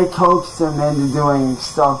 and they coaxed him into doing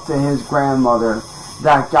stuff to his grandmother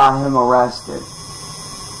that got him arrested.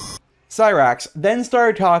 Cyraxx then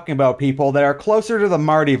started talking about people that are closer to the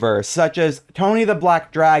Martyverse, such as Tony the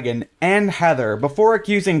Black Dragon and Heather, before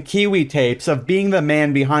accusing Kiwi Tapes of being the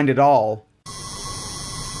man behind it all.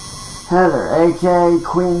 Heather, aka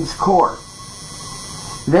Queen's Court.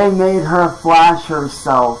 They made her flash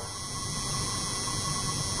herself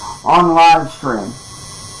on livestream,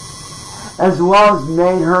 as well as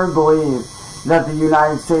made her believe that the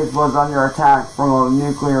United States was under attack from a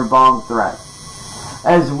nuclear bomb threat,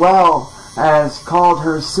 as well as called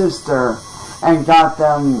her sister and got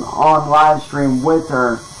them on live stream with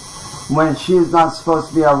her when she is not supposed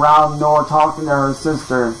to be around nor talking to her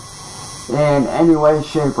sister in any way,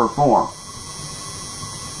 shape, or form.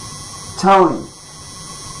 Tony,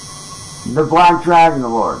 the Black Dragon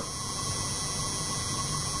Lord.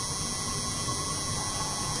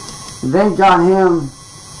 They got him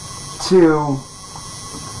to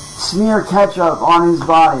smear ketchup on his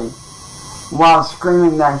body while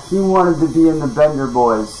screaming that he wanted to be in the Bender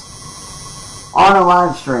Boys on a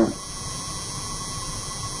live stream.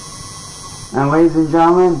 And ladies and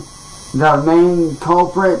gentlemen, the main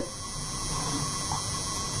culprit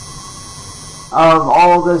of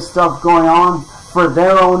all this stuff going on for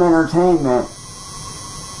their own entertainment,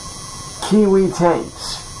 Kiwi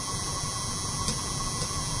Tapes.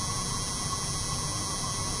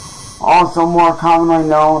 Also more commonly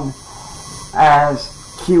known as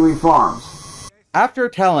Kiwi Farms. After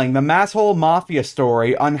telling the Masshole Mafia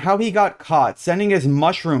story on how he got caught sending his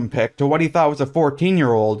mushroom pic to what he thought was a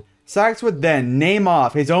 14-year-old, Cyraxx would then name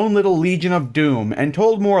off his own little Legion of Doom and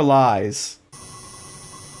told more lies.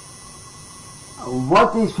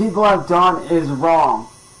 What these people have done is wrong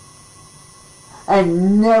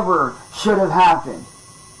and never should have happened.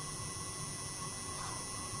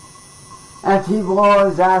 And people are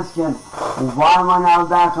always asking, why am I not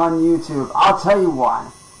back on YouTube? I'll tell you why.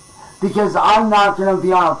 Because I'm not going to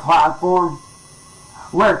be on a platform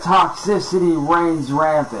where toxicity reigns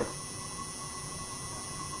rampant.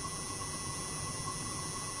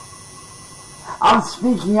 I'm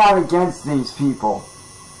speaking out against these people.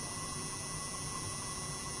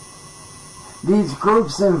 These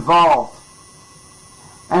groups involve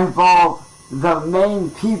the main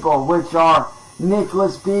people, which are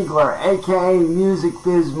Nicholas Beagler, aka Music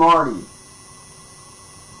Biz Marty,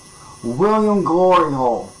 William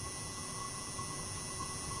Gloryhole,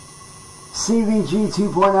 CVG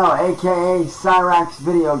 2.0, aka Cyrax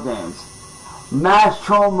Video Games, Mash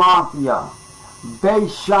Troll Mafia,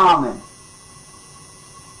 Bass Shaman,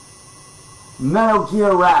 Metal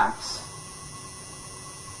Gear Rax,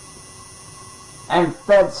 and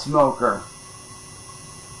Fed Smoker.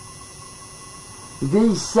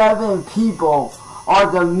 These 7 people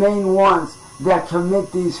are the main ones that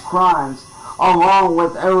commit these crimes, along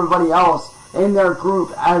with everybody else in their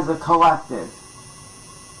group as a collective.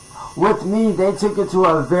 With me, they took it to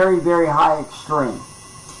a very, very high extreme.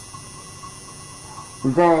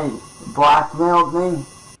 They blackmailed me.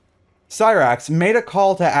 Cyraxx made a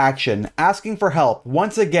call to action, asking for help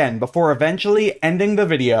once again before eventually ending the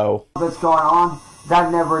video. That's going on,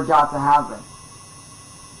 that never got to happen.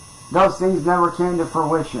 Those things never came to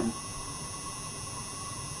fruition.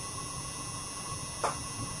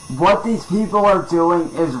 What these people are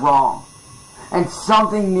doing is wrong, and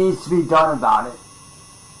something needs to be done about it.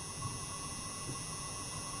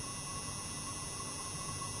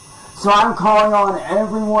 So I'm calling on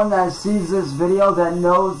everyone that sees this video that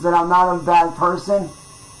knows that I'm not a bad person.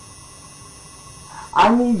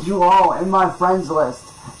 I need you all in my friends list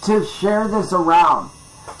to share this around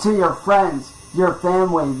to your friends, your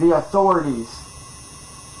family, the authorities.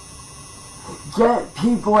 Get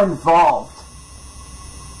people involved.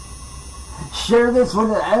 Share this with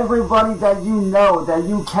everybody that you know that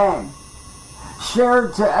you can. Share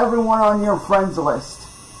it to everyone on your friends list.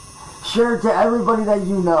 Share it to everybody that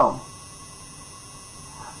you know.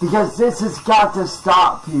 Because this has got to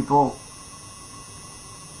stop, people.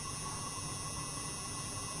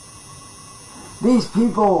 These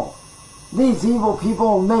people, these evil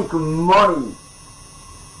people make money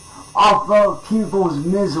off of people's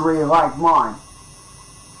misery like mine.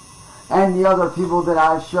 And the other people that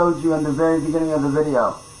I showed you in the very beginning of the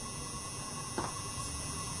video.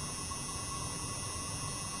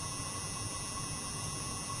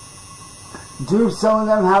 Do some of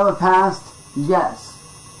them have a past? Yes.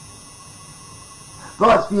 But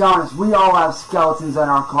let's be honest, we all have skeletons in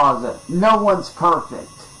our closet. No one's perfect.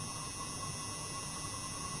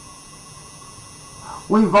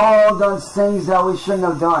 We've all done things that we shouldn't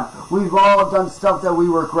have done. We've all done stuff that we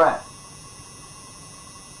regret.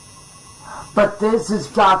 But this has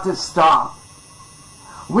got to stop.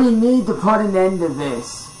 We need to put an end to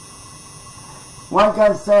this. Like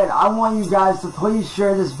I said, I want you guys to please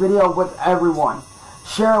share this video with everyone.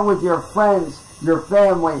 Share it with your friends, your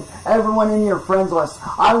family, everyone in your friends list.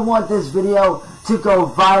 I want this video to go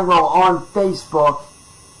viral on Facebook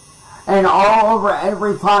and all over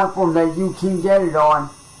every platform that you can get it on,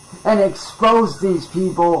 and expose these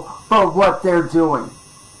people for what they're doing.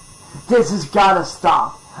 This has got to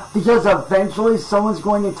stop, because eventually someone's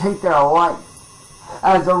going to take their life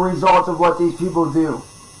as a result of what these people do.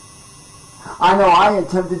 I know I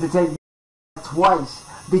attempted to take twice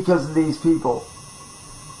because of these people.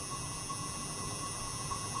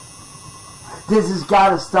 This has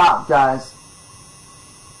got to stop, guys.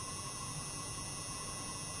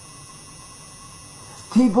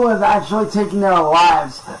 People have actually taken their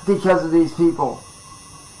lives because of these people.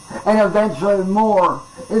 And eventually more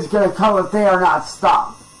is going to come if they are not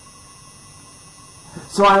stopped.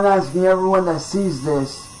 So I'm asking everyone that sees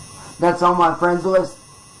this, that's on my friends list,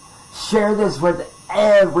 share this with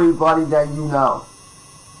everybody that you know.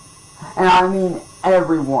 And I mean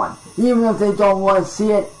everyone. Even if they don't want to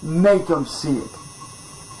see it, make them see it.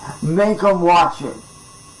 Make them watch it.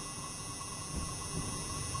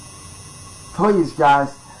 Please,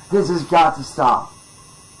 guys, this has got to stop.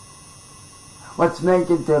 Let's make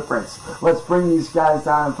a difference. Let's bring these guys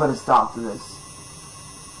down and put a stop to this.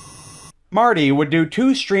 Marty would do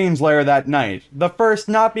 2 streams later that night, the first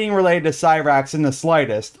not being related to Cyraxx in the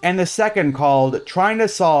slightest, and the second called Trying to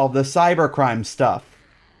Solve the Cybercrime Stuff.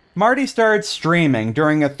 Marty started streaming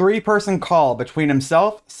during a 3-person call between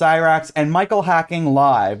himself, Cyraxx, and Michael Hacking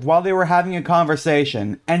live while they were having a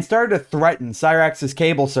conversation, and started to threaten Cyraxx's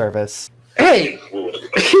cable service. Hey,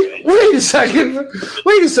 wait a second.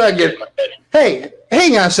 Wait a second. Hey,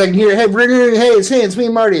 hang on a second here. Hey, it's me,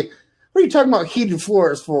 Marty. What are you talking about heated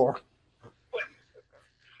floors for?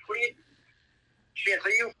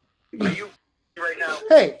 Are you right now?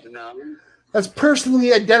 Hey, that's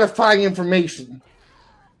personally identifying information.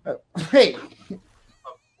 Hey,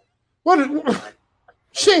 what?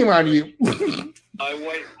 Shame on you.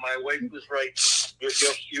 My wife was right.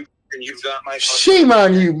 You've got my. Shame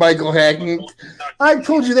on you, Michael Hacking. I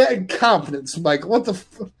told you that in confidence, Michael. What the?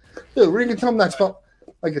 Dude, we're gonna tell him that's about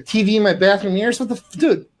like a TV in my bathroom mirrors. What the?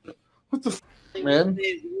 Dude, what the? Man,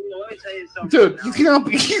 dude, you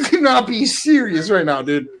cannot be serious right now,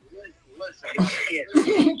 dude.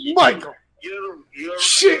 Michael.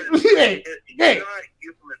 Shit. Hey.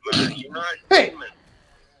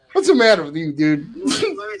 What's the matter with you, dude? Let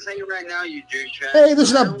me tell you right now, you douchebag. Hey,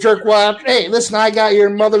 listen up, jerkwad. Hey, listen, I got your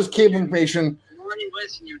mother's cable information.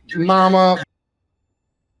 Mama.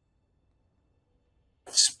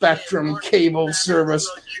 Spectrum cable service.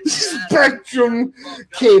 Spectrum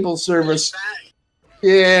cable service.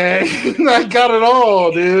 Yeah, I got it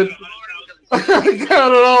all, dude. I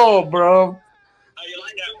got it all, bro.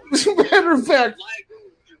 As a matter of fact,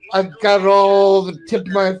 I've got it all the tip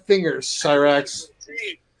of my fingers, Cyraxx.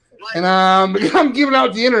 And I'm giving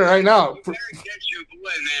out the internet right now.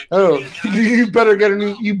 Oh, you better get a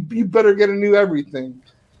new you better get a new everything,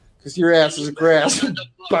 because your ass is grass,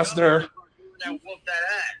 Buster.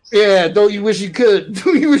 Yeah, don't you wish you could?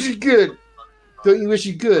 Don't you wish you could? Don't you wish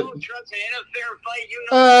you could? What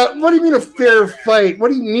do you mean a fair fight? What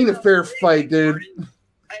do you mean a fair fight, dude?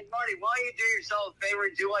 Hey, Marty, why don't you do yourself a favor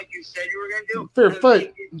and do like you said you were going to do? Fair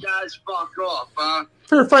fight. You guys fuck off, huh?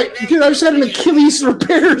 Fair fight. Dude, I just had an Achilles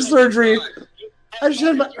repair surgery. I just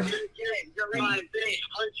had my... You're my big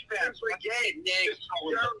hunchback brigade, Nick.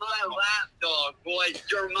 You're my lapdog, boys.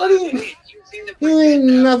 You're my bitch. You ain't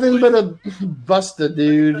nothing but a buster,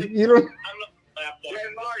 dude. You don't... Hey,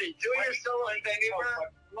 Marty, do yourself a favor.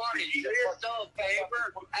 Marty, do yourself a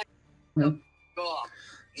favor. Fuck off.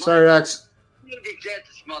 Cyraxx. Get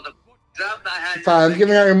this mother. Fine, I'm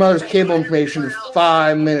giving out your mother's cable information in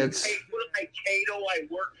 5 minutes. Hey, what am I, Cato? I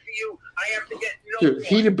work for you. I have to get Dude,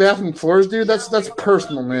 heated bathroom floors, dude. That's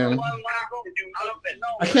personal, man.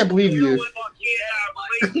 I can't believe you.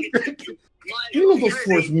 You know what those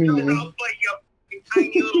floors mean, man. I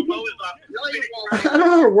don't know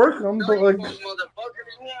how to work them, but like.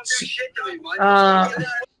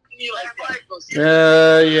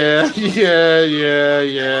 Yeah.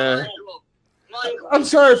 I'm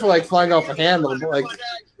sorry for like flying off the handle, but like,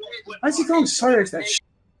 I just don't sorry that shit.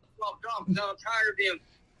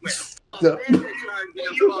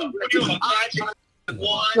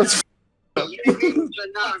 Let's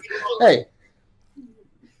hey.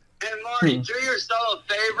 And Marty, do yourself a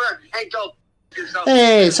favor and go.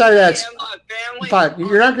 Hey, Cyraxx. Fine,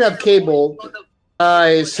 you're not gonna have cable.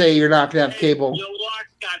 I say you're not gonna have cable. Your watch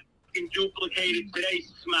got duplicated today,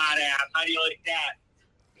 smart ass. How do you like that?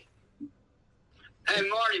 Hey,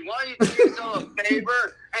 Marty, why don't you do yourself a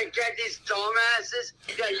favor and get these dumbasses?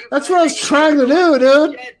 That's what I was trying to do,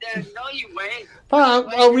 dude. No, you ain't. Fine,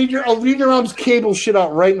 I'll read your mom's cable shit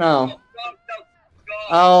out right now.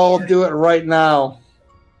 I'll do it right now.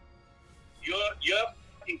 Yep.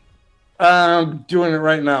 I'm doing it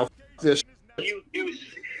right now. This.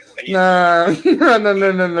 No. Dude.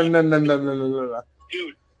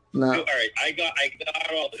 No. All right, I got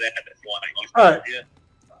all of that. All right.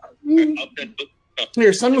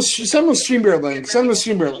 Here, send us StreamYard link. Send us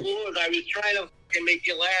StreamYard link. I was trying to make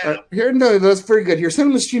you laugh. Right, here, no, that's very good. Here,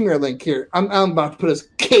 send him a StreamYard link. Here, I'm about to put his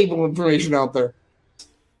cable information out there.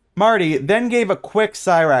 Marty then gave a quick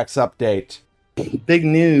Cyraxx update. Big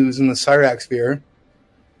news in the Cyraxx sphere.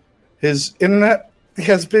 His internet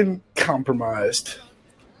has been compromised.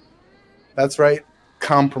 That's right,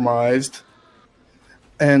 compromised.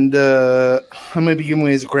 And I'm going to be giving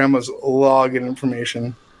away his grandma's login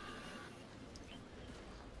information.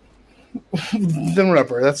 Then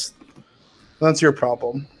whatever. That's your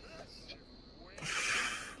problem.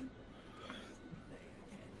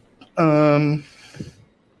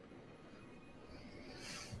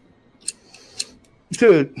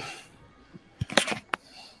 Dude,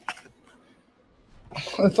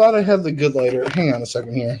 I thought I had the good lighter. Hang on a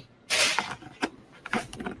second here.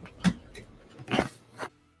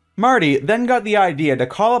 Marty then got the idea to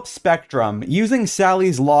call up Spectrum using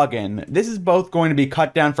Sally's login. This is both going to be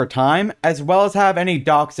cut down for time, as well as have any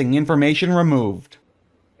doxing information removed.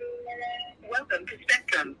 Welcome to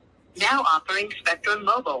Spectrum. Now offering Spectrum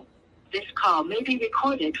Mobile. This call may be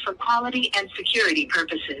recorded for quality and security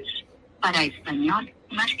purposes. Para español,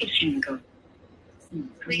 marque 5.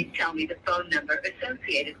 Please tell me the phone number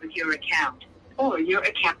associated with your account or your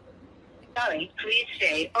account. Sorry, please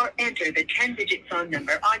say or enter the 10-digit phone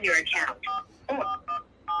number on your account. Or...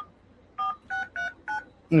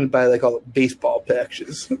 I'm going to buy like all the baseball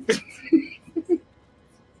packages.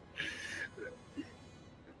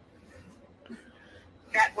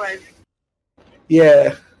 That was...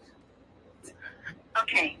 Yeah.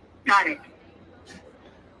 Okay, got it.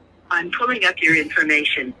 I'm pulling up your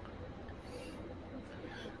information.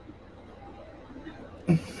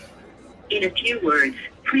 In a few words,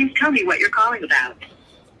 please tell me what you're calling about.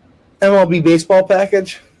 MLB baseball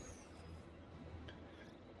package?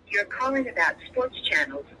 You're calling about sports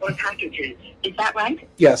channels or packages. Is that right?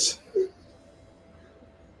 Yes.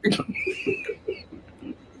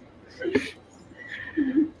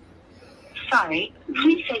 Sorry,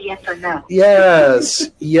 please say yes or no. Yes.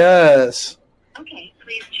 Yes. Okay,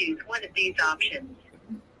 please choose one of these options.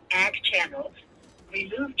 Add channels,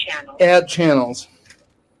 remove channels. Add channels.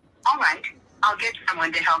 All right, I'll get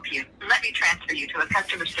someone to help you. Let me transfer you to a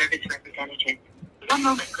customer service representative. One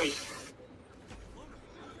moment, please.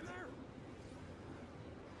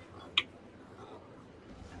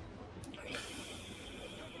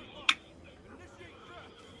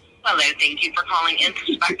 Hello, thank you for calling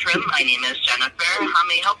into Spectrum. My name is Jennifer. How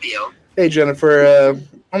may I help you? Hey, Jennifer.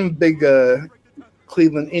 I'm a big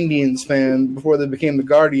Cleveland Indians fan before they became the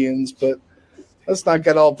Guardians, but let's not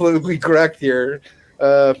get all politically correct here.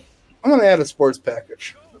 I'm going to add a sports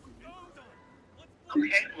package. Okay,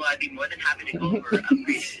 well, I'd be more than happy to go over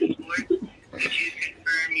upgraded sports. Could you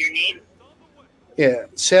confirm your name Yeah,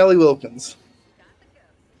 Sally Wilkins,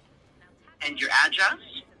 and your address?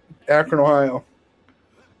 Akron, Ohio.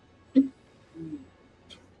 Do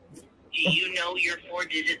you know your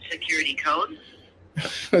 4-digit security code?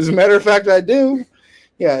 As a matter of fact, I do.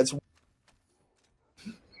 Yeah, it's...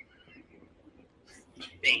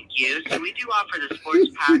 Thank you. So we do offer the sports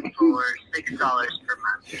pack for $6 per month.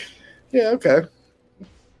 Yeah, okay.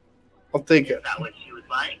 I'll take Is it. that what you would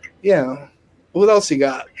like? Yeah. What else you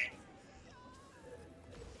got?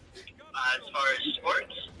 As far as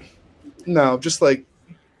sports? No, just like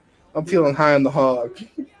I'm feeling high on the hog.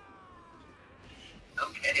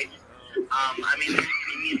 Okay. I mean, there's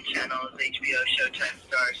premium channels, HBO, Showtime,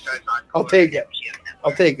 Stars on. I'll take it.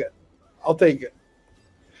 I'll take it. I'll take it.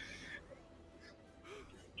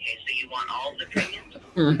 Okay, so you want all the premiums?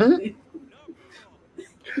 Mm-hmm.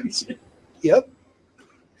 Yep.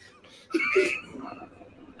 Okay. So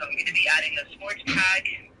I'm going to be adding the sports pack,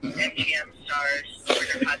 MGM Stars,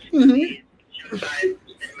 Warner Possibilities, Showtime,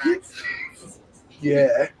 Cinemax.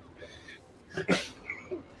 Yeah.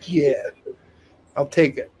 Yeah. I'll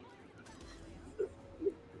take it.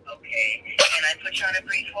 Okay. Can I put you on a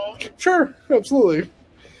brief hold? Sure, absolutely.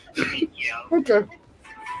 Thank you. Okay.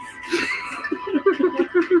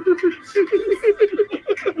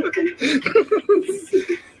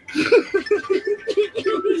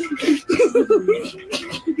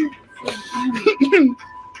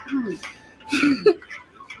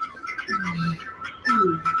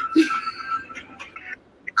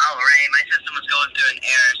 All right, my system was going through an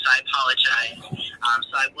error, so I apologize.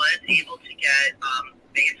 So I was able to get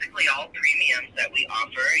basically all premiums that we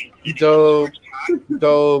offer. Dope.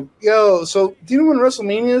 Dope. Yo, so do you know when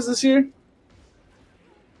WrestleMania is this year?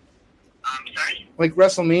 Sorry? Like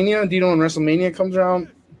WrestleMania? Do you know when WrestleMania comes around?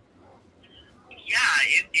 Yeah,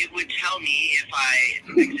 it would tell me if I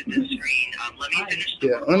exited the screen. Let me finish the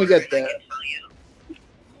Yeah, let me get that.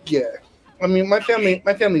 Yeah. I mean, my family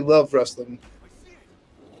loves wrestling.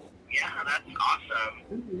 Yeah, that's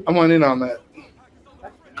awesome. I want in on that.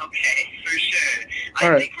 Okay, for sure. All I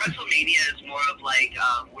right. think WrestleMania is more of like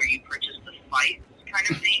where you purchase the fights kind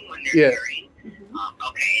of thing when they're Yeah. airing.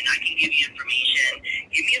 Okay, and I can give you information.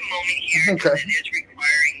 Give me a moment here Okay. because it is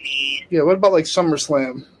requiring me. Yeah, what about like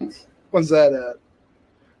SummerSlam? When's that at?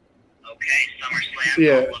 Okay, SummerSlam.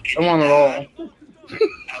 Yeah, I'll look I want it into all. that.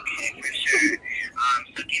 Okay, for sure.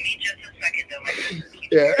 So give me just a second though. My system keeps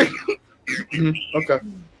Yeah. bear with me. Okay.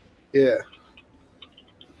 Yeah.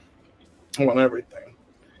 I want everything.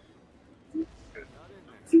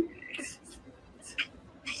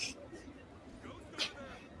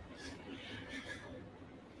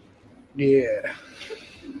 Yeah.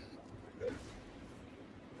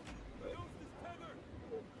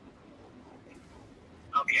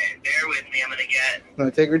 Okay, bear with me. I'm gonna get. No,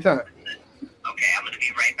 take your time. Okay, I'm gonna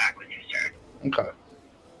be right back with you, sir. Okay.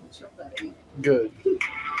 Good.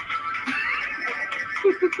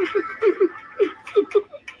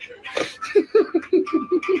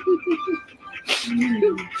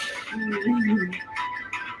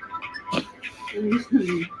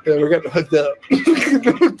 Yeah, we're getting hooked up.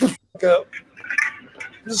 Hooked the fuck up.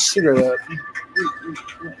 Just cigarette.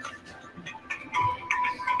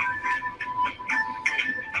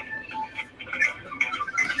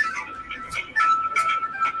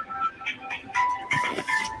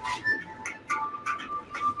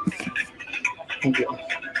 Okay.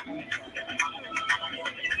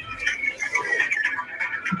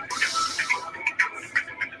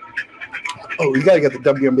 Oh, we gotta get the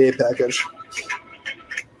WNBA package.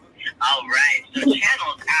 All right, so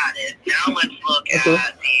channels added. Now let's look at the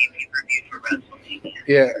pay-per-view for WrestleMania.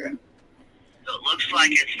 Yeah. So it looks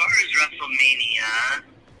like as far as WrestleMania,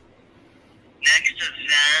 next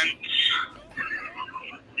event,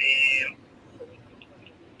 let's see.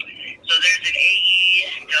 So there's an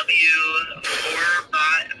AEW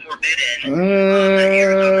Forbidden.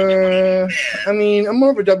 I mean, I'm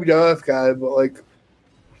more of a WWF guy, but like,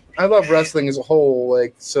 I love wrestling as a whole.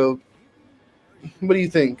 Like, so, what do you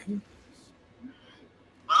think? Well,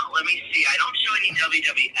 let me see. I don't show any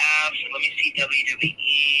WWF. Let me see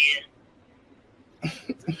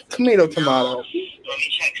WWE. Tomato, tomato. Let me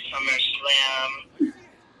check SummerSlam.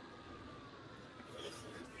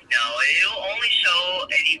 No, it'll only show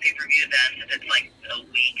any pay-per-view events if it's like a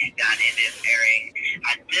week that it is airing.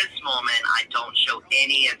 At this moment, I don't show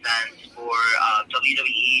any events for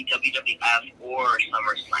WWE, WWF, or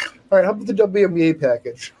SummerSlam. All right, how about the WNBA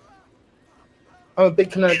package? I'm a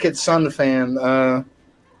big Connecticut Sun fan. I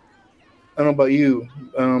don't know about you.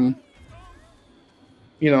 I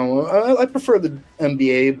prefer the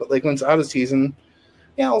NBA, but like when it's out of season,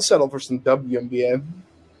 yeah, I'll settle for some WNBA.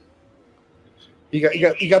 You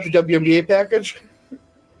got the WNBA package?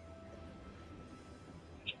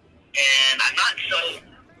 And I'm not so.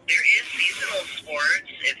 There is seasonal sports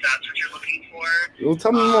if that's what you're looking for. Well,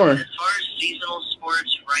 tell me more. As far as seasonal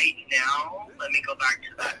sports right now, let me go back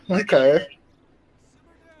to that. Okay.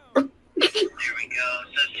 There we go.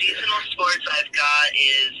 So seasonal sports I've got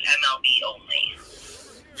is MLB only.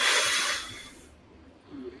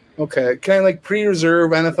 Okay. Can I like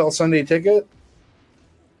pre-reserve NFL Sunday ticket?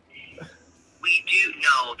 We do.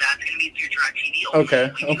 No, that's going to be through DirecTV only.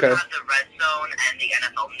 Okay. We do have the Red Zone and the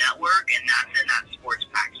NFL Network, and that's in that sports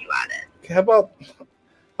pack you added. Okay, how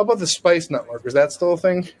about the Spice Network? Is that still a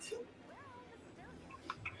thing?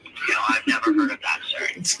 No, I've never heard of that, sir.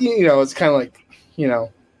 It's it's kind of like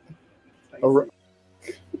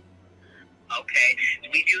Okay,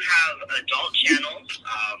 we do have adult channels.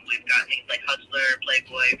 We've got things like Hustler,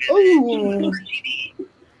 Playboy, Oh. TV.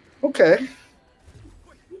 Okay.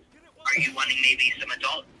 Are you wanting maybe some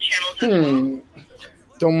adult channels as well?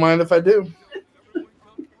 Don't mind if I do.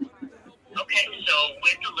 Okay, so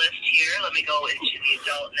with the list here, let me go into the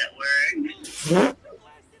adult networks.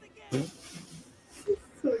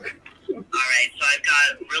 Alright, so I've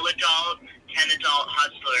got Real Adult, 10 Adult,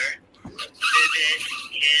 Hustler, Vivid,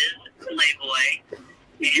 Kids, Playboy,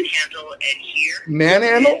 Manhandle, and Here.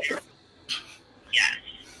 Manhandle?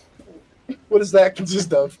 Yes. What does that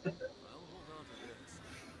consist of?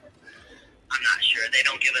 I'm not sure. They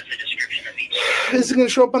don't give us a description of each. Is it going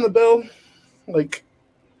to show up on the bill? Like.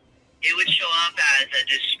 It would show up as a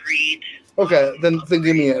discrete. Okay, then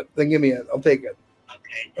give me it. Then give me it. I'll take it.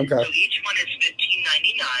 Okay. So each one is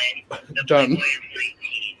 $15.99. The Done. Playboy is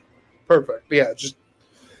 $19. Perfect. Yeah, just.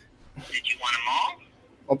 Did you want them all?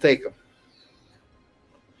 I'll take them.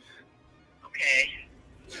 Okay.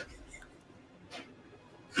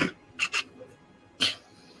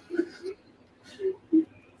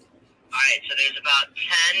 Alright, so there's about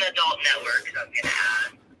 10 adult networks I'm going to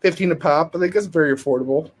add. 15 a pop. I think that's very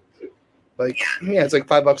affordable. Like, yeah, it's like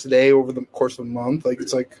 $5 a day over the course of a month. Like,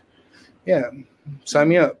 it's like, yeah, sign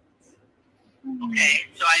me up. Okay,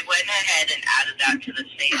 so I went ahead and added that to the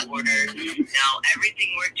same order. Now,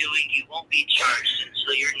 everything we're doing, you won't be charged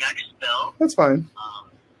until your next bill. That's fine.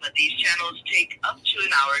 But these channels take up to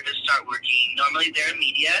an hour to start working. Normally, they're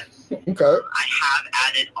immediate. Okay. I have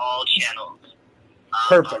added all channels.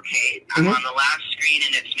 Perfect. Okay, I'm on the last screen,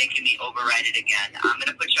 and it's making me override it again. I'm going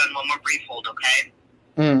to put you on one more brief hold, okay?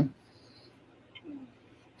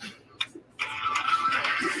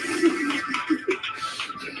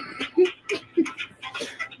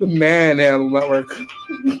 The Manhandle Network.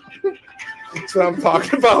 That's what I'm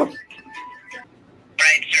talking about.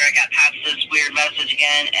 Right, sir, I got past this weird message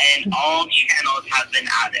again, and all channels have been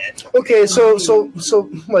added. Okay, so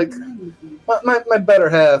like my better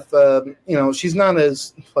half, she's not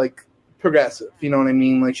as like progressive. You know what I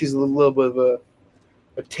mean? Like she's a little bit of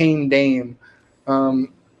a tame dame.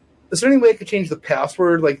 Is there any way I could change the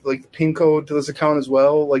password, like the PIN code to this account as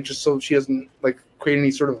well, like just so she doesn't like create any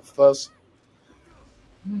sort of a fuss?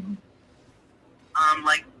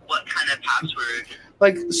 Like what kind of password?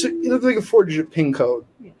 Like so it looks like a 4-digit PIN code.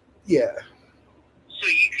 Yeah. So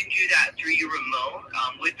you can do that through your remote.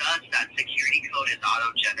 With us, that security code is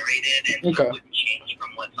auto-generated, and so it wouldn't change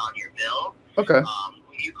from what's on your bill. Okay.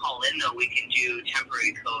 When you call in, though, we can do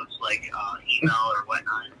temporary codes like email or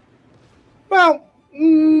whatnot. Well,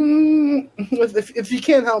 if you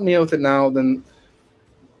can't help me out with it now, then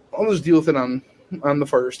I'll just deal with it on the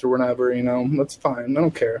first or whenever. That's fine. I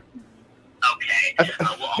don't care. Okay.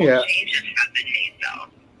 Well, all changes have been made, though.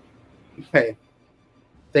 Hey,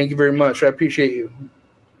 thank you very much. I appreciate you.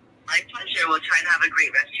 My pleasure. We'll try and have a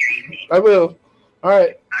great rest of your evening. I will. All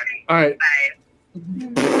right. All right.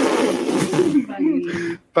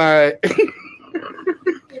 Bye. Bye.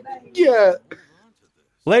 Yeah.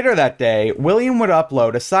 Later that day, William would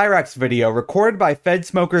upload a Cyraxx video recorded by Fed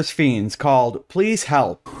Smokers Fiends called Please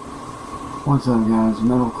Help. What's up, guys?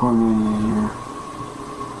 Metalcore Mania here.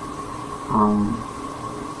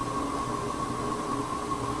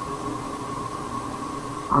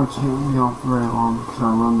 I can't be off very long because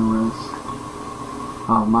I run the risk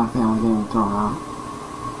of my family getting thrown out.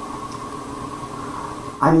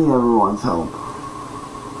 I need everyone's help.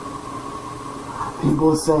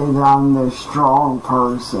 People say that I'm the strong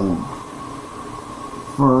person,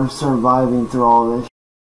 for surviving through all this,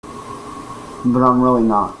 but I'm really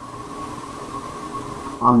not.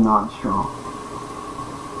 I'm not strong.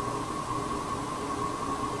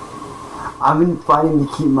 I've been fighting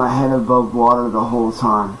to keep my head above water the whole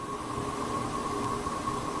time.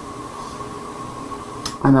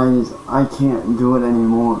 And I can't do it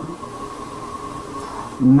anymore.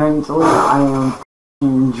 Mentally, I am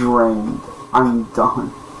f***ing drained. I'm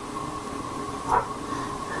done.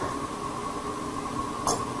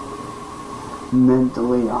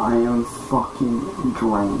 Mentally, I am fucking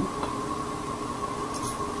drained.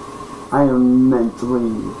 I am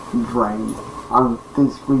mentally drained. I'm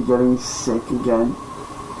physically getting sick again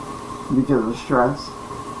because of stress.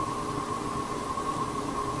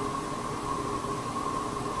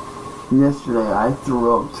 Yesterday, I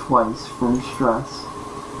threw up twice from stress.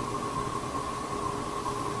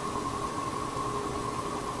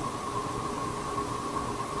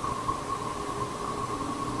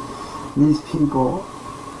 These people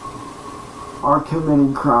are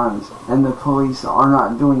committing crimes, and the police are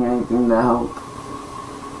not doing anything to help.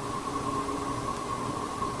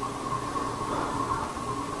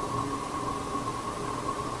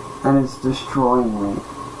 And it's destroying me.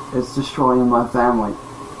 It's destroying my family.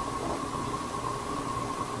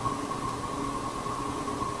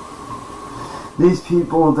 These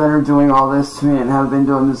people that are doing all this to me and have been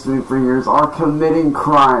doing this to me for years are committing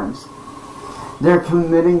crimes. They're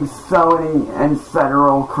committing felony and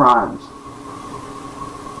federal crimes.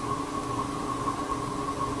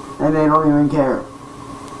 And they don't even care.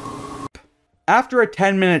 After a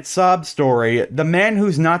 10-minute sob story, the man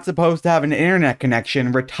who's not supposed to have an internet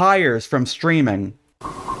connection retires from streaming.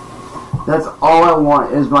 That's all I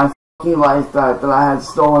want is my fucking life back that I had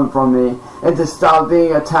stolen from me, and to stop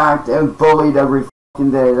being attacked and bullied every fucking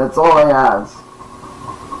day. That's all I ask.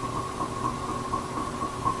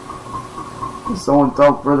 So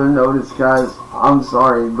without further notice, guys, I'm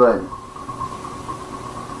sorry, but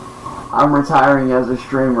I'm retiring as a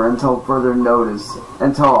streamer until further notice.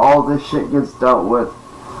 Until all this shit gets dealt with,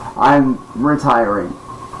 I'm retiring.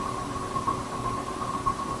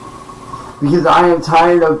 Because I am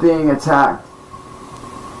tired of being attacked.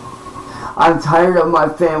 I'm tired of my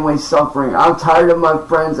family suffering. I'm tired of my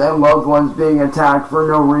friends and loved ones being attacked for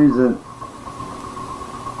no reason.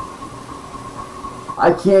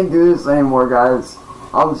 I can't do this anymore, guys.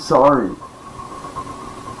 I'm sorry.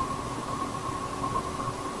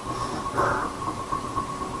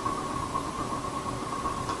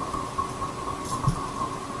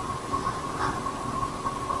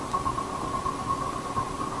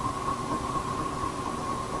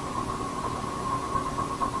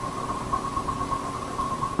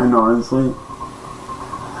 And honestly,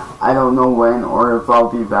 I don't know when or if I'll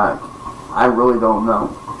be back. I really don't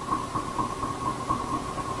know.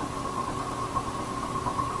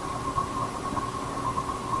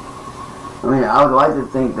 I mean, I would like to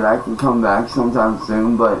think that I can come back sometime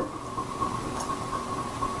soon, but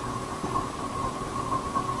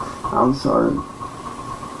I'm sorry.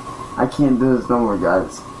 I can't do this no more,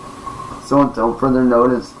 guys. So until further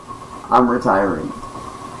notice, I'm retiring.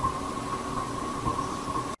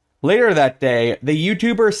 Later that day, the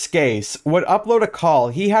YouTuber Skase would upload a call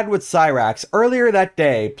he had with Cyraxx earlier that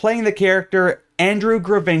day, playing the character Andrew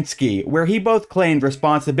Gravinsky, where he both claimed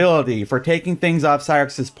responsibility for taking things off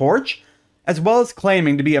Cyraxx's porch, as well as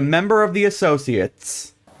claiming to be a member of the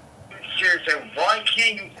Associates. Why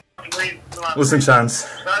can't you leave? Listen, Chance.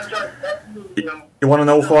 You want to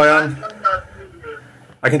know who I am?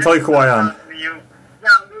 I can tell you who I am.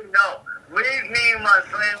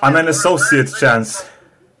 I'm an associate, Chance.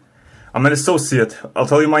 I'm an associate. I'll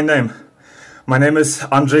tell you my name. My name is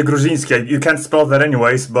Andrzej Gruziński. You can't spell that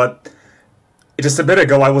anyways, but just a bit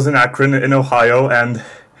ago I was in Akron in Ohio, and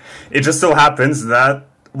it just so happens that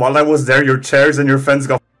while I was there, your chairs and your fence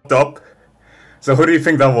got f***ed up. So who do you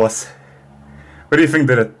think that was? Who do you think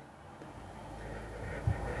did it?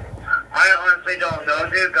 I honestly don't know,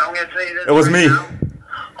 dude. I'm gonna tell you this. It was me.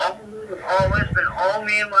 All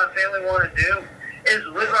me and my family want to do is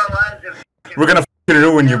live our lives. We're gonna f***ing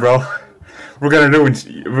ruin you, bro. We're gonna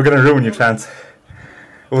ruin you, Chance.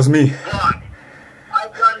 It was me. Look,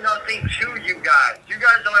 I've done nothing to you guys. You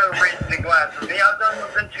guys don't have a raise in the glass with me. I've done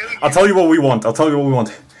nothing to you. I'll tell you what we want.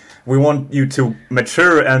 We want you to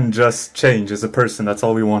mature and just change as a person. That's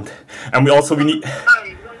all we want. And we need... Alright,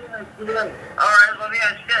 let me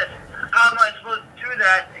ask this. How am I supposed to do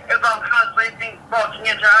that if I'm constantly being fucking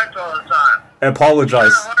attacked all the time?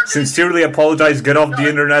 Apologize. Sincerely apologize, get off the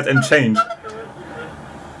internet and change.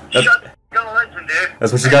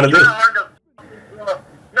 That's what you gotta do.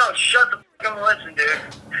 No, shut the fuck up and listen, dude.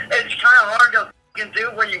 It's kind of hard to fucking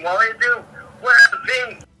do what you want me to do. When I'm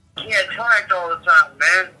being attacked all the time,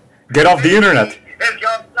 man. Get off the internet. If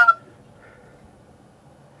y'all stop.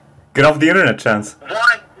 Get off the internet, Chance.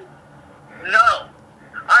 Why? No.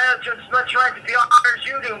 I have just as much right to be honest as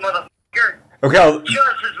you do, motherfucker. Okay, I'll... Just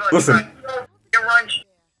as much Listen. right.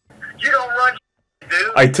 You don't run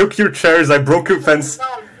dude. I took your chairs, I broke your fence. No,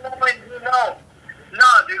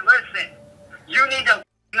 dude, listen. You need to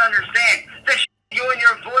understand. The shit you and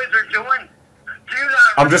your boys are doing, do you not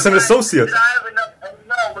I'm just an associate. that I have enough,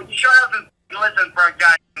 no, but shut up and listen for a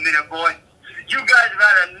goddamn minute, boy. You guys have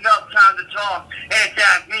had enough time to talk and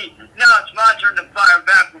attack me. Now it's my turn to fire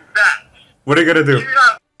back with that. What are you gonna do? Do you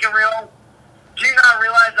not fucking real? Do you not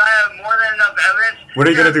realize I have more than enough evidence? What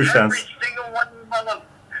are you gonna do, Every Chance? single one of you mother.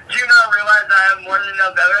 Do you not realize I have more than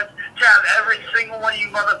enough evidence to have every single one of you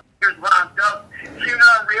motherfuckers locked up? Do you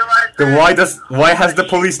not realize? Then why has the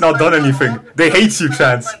police not done anything? They hate you,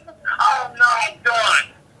 Chance. Oh no, I'm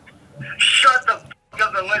done. Shut the fuck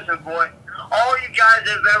up and listen, boy. All you guys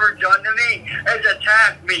have ever done to me is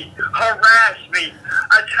attack me, harass me,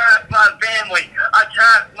 attack my family,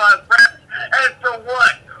 attack my friends, and for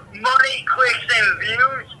what? Money, clicks, and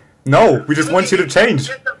views? No, we just want you to change.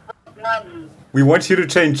 Get the fuck out of me. We want you to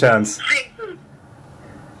change, Chance.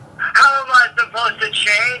 How am I supposed to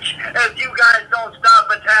change if you guys don't stop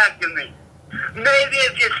attacking me? Maybe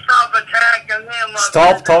if you stop attacking me and my Stop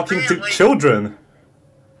friends and talking to family. children.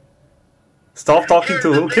 Stop talking Here's to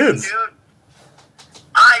the little thing, kids. Dude.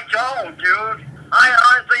 I don't, dude. I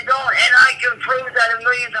honestly don't, and I can prove that a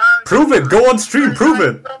million times. Prove it. Go on stream. Prove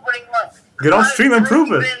it. Nobody wants. Get on stream and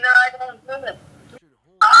prove it. That I don't do it.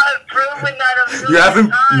 I've proven that a million You haven't.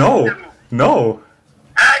 times, No. dude. No.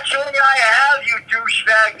 Actually, I have, you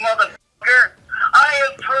douchebag motherfucker. I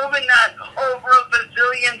have proven that over a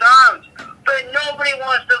bazillion times, but nobody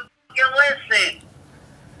wants to fucking listen.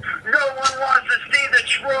 No one wants to see the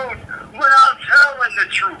truth when I'm telling the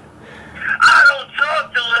truth. I don't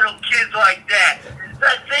talk to little kids like that.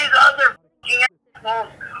 That's these other fucking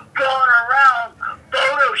assholes going around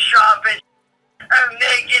photoshopping and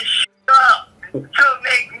making shit up to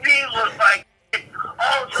make me look like shit.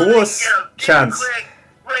 Also, Who was they get a big Chance? click.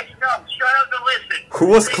 Wait, no, shut up and listen. Who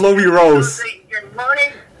was They Chloe get Rose? so they can get money.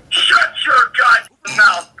 Shut your goddamn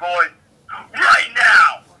mouth, boy. Right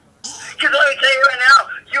now. Because let me tell you right now,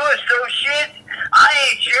 you associates, I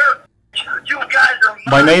ain't your. You guys are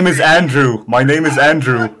My name is Andrew. My name is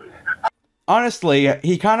Andrew. Honestly,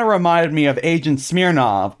 he kind of reminded me of Agent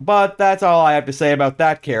Smirnov, but that's all I have to say about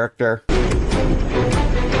that character.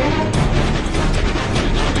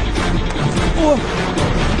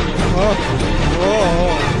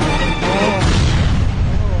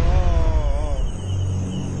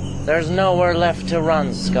 There's nowhere left to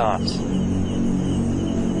run, Scott.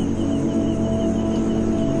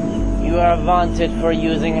 You are vaunted for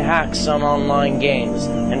using hacks on online games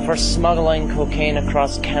and for smuggling cocaine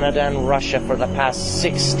across Canada and Russia for the past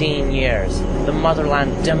 16 years. The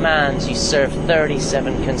motherland demands you serve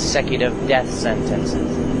 37 consecutive death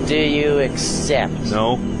sentences. Do you accept?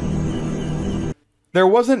 No. There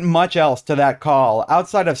wasn't much else to that call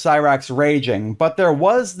outside of Cyraxx raging, but there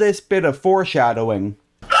was this bit of foreshadowing.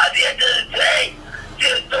 By the end of the day,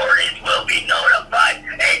 the authorities will be notified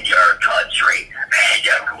in your country and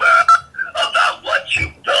everywhere about what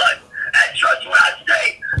you've done. And trust what I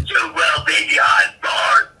say, you will be behind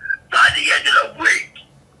bars by the end of the week.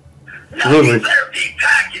 Now Really? you better be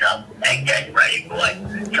packing up and getting ready, boy,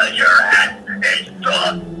 because your ass is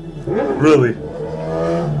done. Really?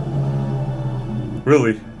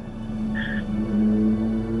 Really?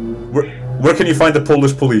 Where can you find the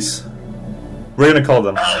Polish police? We're gonna call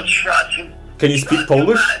them. Oh, trust me. Can you speak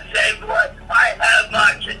Polish? Say what? I have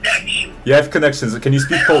my connection. You have connections. Can you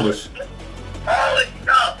speak Polish? Oh,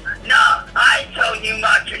 no, I told you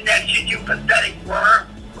my connection, you pathetic worm.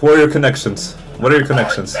 Who are your connections? What are your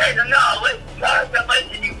connections?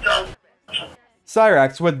 Listen, you dumb.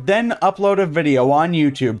 Cyraxx would then upload a video on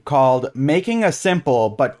YouTube called Making a Simple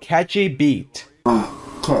But Catchy Beat.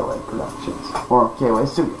 KY Productions, or KY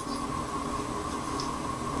Studios.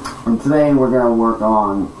 And today we're going to work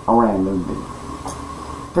on a random video.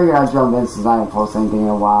 Figured I'd jump in since I haven't posted anything in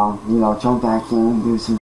a while. You know, jump back in and do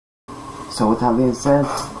some. So with that being said,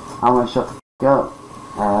 I'm going to shut the up.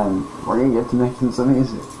 And we're going to get to making some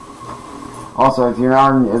music. Also, if you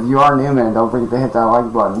are new, man, don't forget to hit that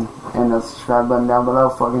like button and the subscribe button down below,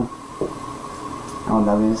 fucking. And with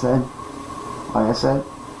that being said, like I said,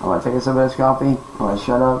 I'm going to take a sip of this coffee, I'm going to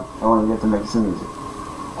shut up, I want to get to make some music.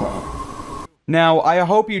 Now, I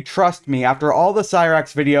hope you trust me after all the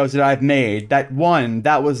Cyraxx videos that I've made that 1,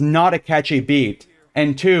 that was not a catchy beat,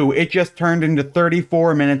 and 2, it just turned into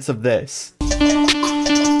 34 minutes of this.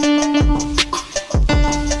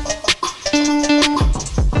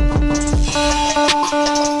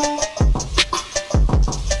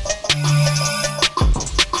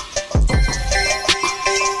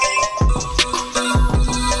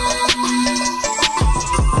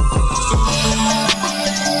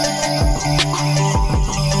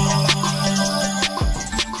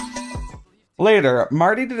 Later,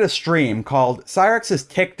 Marty did a stream called Cyraxx is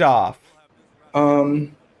Ticked Off.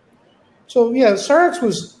 So yeah, Cyraxx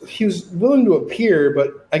was willing to appear,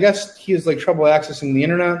 but I guess he has like trouble accessing the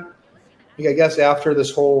internet. Like, I guess after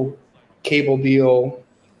this whole cable deal,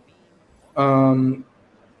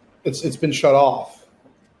 it's been shut off,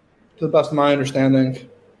 to the best of my understanding.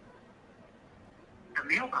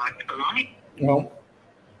 Well,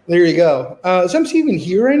 there you go. Is MC even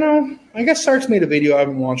here right now? I guess Cyraxx made a video. I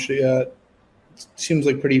haven't watched it yet. It seems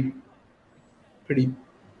like pretty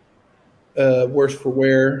worse for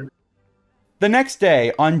wear. The next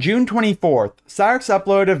day, on June 24th, Cyraxx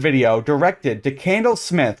uploaded a video directed to Candle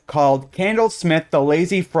Smith called Candle Smith the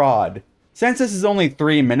Lazy Fraud. Since this is only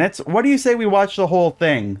 3 minutes, what do you say we watch the whole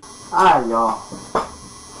thing? Hi y'all.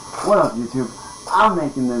 What up YouTube? I'm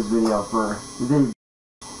making this video for the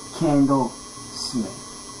Candle Smith.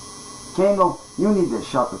 Candle, you need to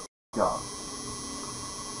shut the f*** up.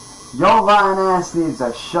 Your lying ass needs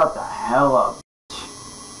to shut the hell up.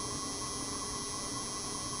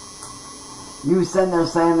 You sitting there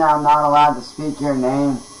saying that I'm not allowed to speak your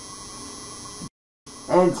name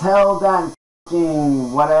until that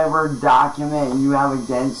fucking whatever document you have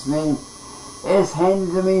against me is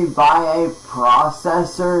handed to me by a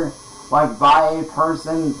processor, like by a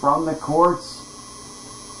person from the courts,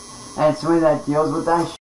 and somebody that deals with that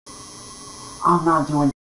shit. I'm not doing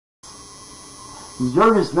shit.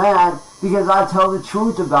 You're just mad because I tell the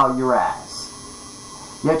truth about your ass.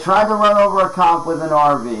 You tried to run over a cop with an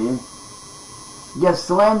RV. You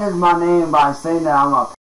slandered my name by saying that I'm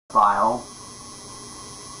a pedophile.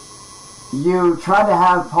 You tried to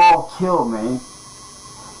have Paul kill me.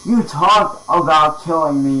 You talked about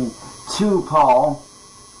killing me to Paul.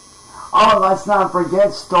 Oh, let's not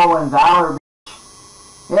forget stolen valor, bitch.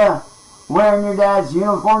 Yeah, wearing your dad's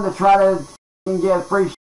uniform to try to get free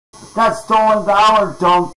shit. That's stolen valor,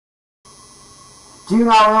 dumb. Do you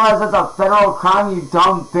not realize that's a federal crime, you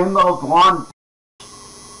dumb bimbo blonde?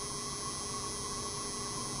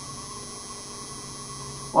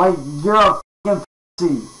 Like, you're a f***ing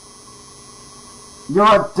pussy. You're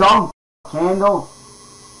a dumb Candle.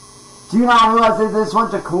 Do you not realize that this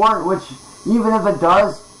went to court, which, even if it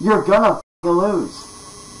does, you're gonna f***ing lose?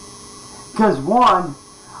 Because one,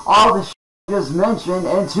 all the shit just mentioned,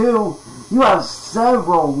 and two, you have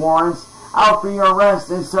several warrants out for your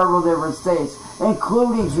arrest in several different states,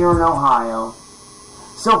 including here in Ohio.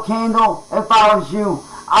 So, Candle, if I was you,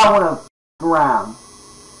 I would have f***ed around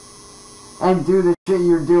and do the shit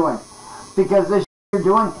you're doing. Because this shit you're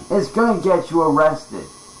doing is gonna get you arrested.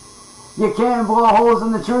 You can't blow holes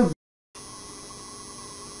in the truth.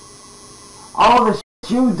 All the shit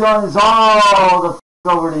you've done is all the f***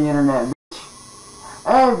 over the internet, bitch.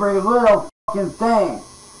 Every little fucking thing.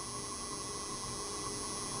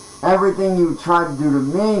 Everything you tried to do to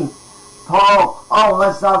me, Paul. Oh,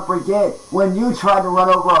 let's not forget when you tried to run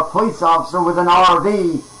over a police officer with an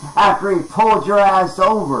RV after he pulled your ass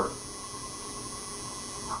over.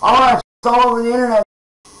 All that shit's all over the internet.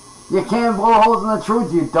 You can't blow holes in the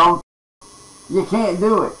truth, you dumb. You can't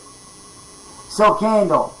do it. So,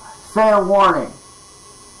 Candle, fair warning.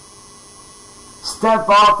 Step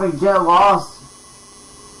off and get lost.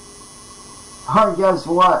 Or guess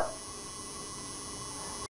what?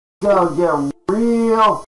 It's gonna get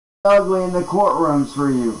real ugly in the courtrooms for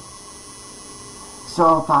you.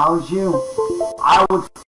 So if I was you, I would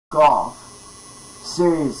f*** off.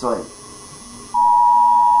 Seriously.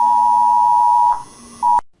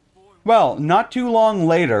 Well, not too long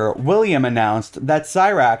later, William announced that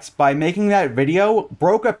Cyraxx, by making that video,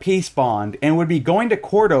 broke a peace bond and would be going to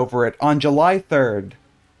court over it on July 3rd.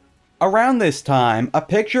 Around this time, a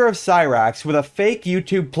picture of Cyraxx with a fake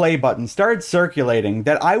YouTube play button started circulating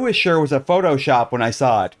that I was sure was a Photoshop when I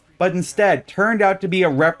saw it, but instead turned out to be a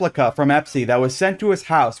replica from Epsi that was sent to his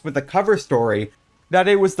house with the cover story that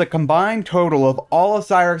it was the combined total of all of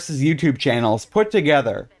Cyraxx's YouTube channels put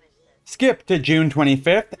together. Skip to June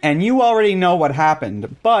 25th, and you already know what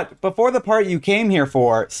happened, but before the part you came here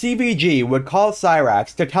for, CVG would call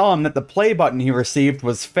Cyraxx to tell him that the play button he received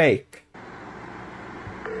was fake.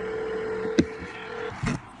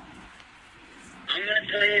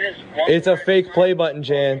 It's a fake play button,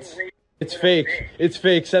 Chance. It's fake. It's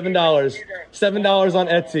fake. $7. $7 on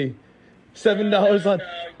Etsy. $7 on...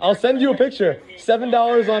 I'll send you a picture. $7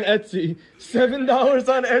 on Etsy. $7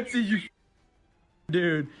 on Etsy, you...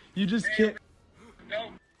 Dude, you just can't...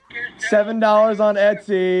 $7 on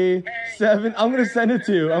Etsy. I'm gonna send it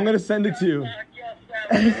to you. I'm gonna send it to you.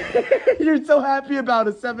 You're so happy about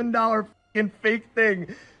a $7 fucking fake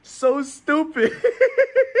thing. So stupid.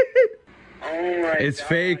 It's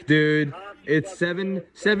fake, dude. It's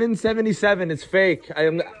 $7.77. It's fake.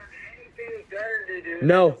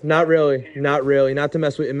 No, not really. Not really. Not to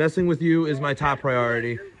mess with you. Messing with you is my top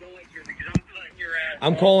priority.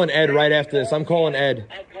 I'm calling Ed right after this. I'm calling Ed.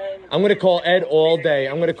 I'm going to call Ed all day.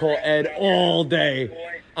 I'm going to call Ed all day.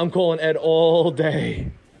 I'm calling Ed all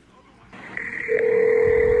day.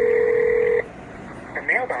 The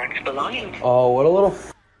mailbox belonging to... Oh, what a little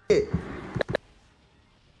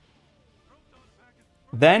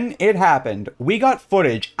Then it happened. We got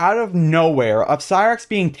footage out of nowhere of Cyraxx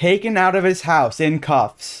being taken out of his house in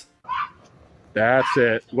cuffs. That's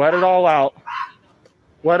it. Let it all out.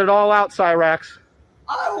 Let it all out, Cyraxx.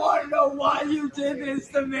 I want to know why you did this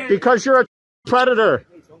to me. Because you're a predator.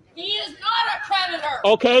 He is not a predator.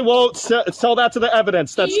 Okay, well, tell that to the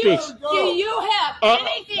evidence that speaks. Do you have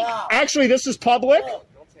anything? Actually, this is public.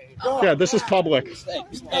 Yeah, this is public.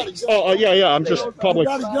 Yeah, I'm just public.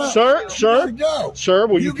 Sir,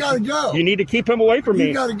 will you gotta go. You need to keep him away from me.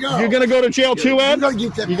 You gotta go. You're gonna go to jail too, Ed?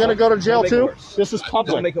 You're gonna go to jail too? This is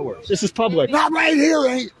public. Don't make it worse. This is public. Not right here,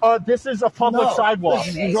 ain't. This is a public sidewalk. This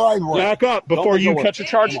is the driveway. Back up before you catch a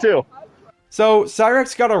charge too. So,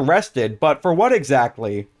 Cyraxx got arrested, but for what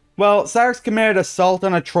exactly? Well, Cyraxx committed assault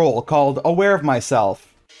on a troll called Awareofmyself.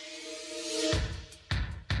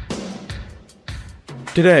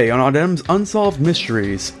 Today on Adem's Unsolved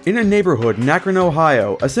Mysteries, in a neighborhood in Akron,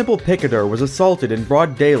 Ohio, a simple picketer was assaulted in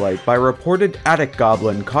broad daylight by a reported attic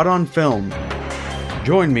goblin caught on film.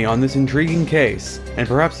 Join me on this intriguing case, and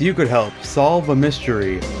perhaps you could help solve a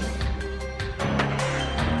mystery.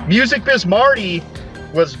 Music Biz Marty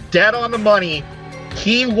was dead on the money.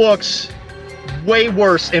 He looks way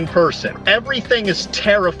worse in person. Everything is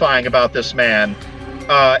terrifying about this man.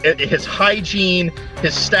 His hygiene,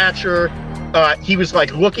 his stature. He was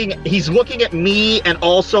like he's looking at me and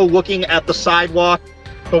also looking at the sidewalk.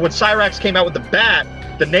 But when Cyraxx came out with the bat,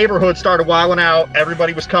 the neighborhood started wilding out.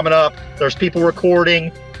 Everybody was coming up. There's people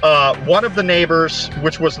recording. One of the neighbors,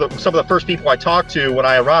 which was some of the first people I talked to when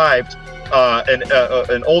I arrived,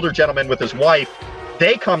 an older gentleman with his wife,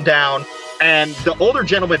 they come down, and the older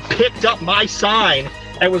gentleman picked up my sign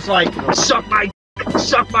and was like, suck my,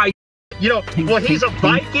 you know, well, he's a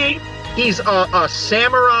Viking. He's a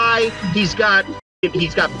samurai. He's got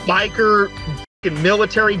biker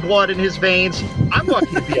military blood in his veins. I'm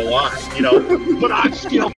lucky to be alive, you know, but I'm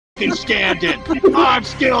still standing. I'm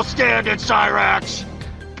still standing, Cyraxx.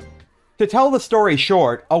 To tell the story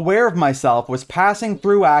short, Awareofmyself was passing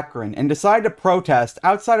through Akron and decided to protest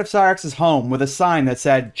outside of Cyraxx's home with a sign that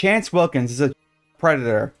said, Chance Wilkins is a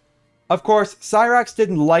predator. Of course, Cyraxx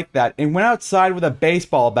didn't like that and went outside with a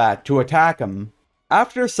baseball bat to attack him.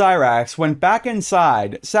 After Cyraxx went back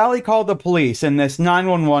inside, Sally called the police in this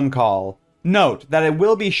 911 call. Note that it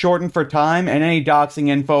will be shortened for time and any doxing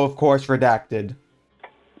info, of course, redacted.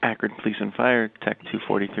 Akron Police and Fire, Tech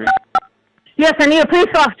 243. Yes, I need a police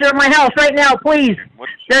officer at my house right now, please. What?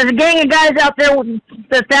 There's a gang of guys out there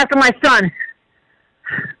that's after my son.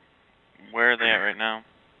 Where are they at right now?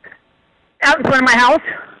 Out in front of my house.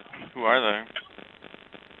 Who are they?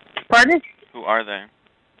 Pardon? Who are they?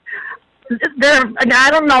 I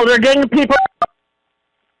don't know. They're a gang of people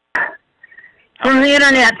from the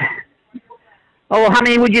internet. Oh, how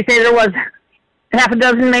many would you say there was? Half a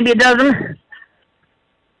dozen, maybe a dozen?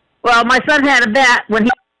 Well, my son had a bat when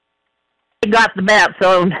he got the bat,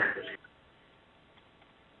 so...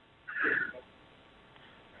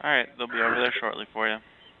 Alright, they'll be over there shortly for you.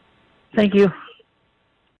 Thank you.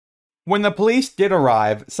 When the police did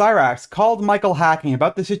arrive, Cyraxx called Michael Hacking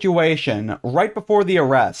about the situation right before the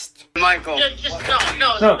arrest. Michael.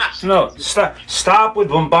 No, stop with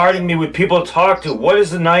bombarding me with people to talk to. What is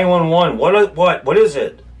the 911? What is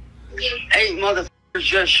it? 8 motherfuckers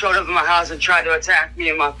just showed up at my house and tried to attack me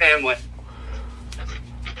and my family.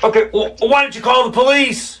 Okay, well, why don't you call the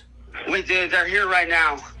police? We did. They're here right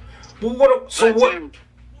now. Well,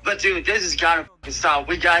 But dude, this has gotta stop.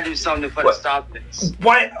 We gotta do something to put a stop to this.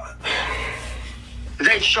 Why?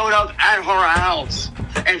 They showed up at her house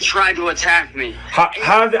and tried to attack me.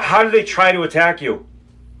 How did they try to attack you?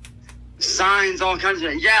 Signs, all kinds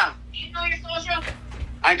of... Yeah. Do you know your social?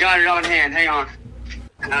 I got it on hand. Hang on.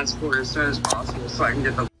 Ask for it as soon as possible so I can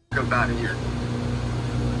get the up out of here.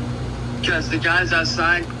 Because the guys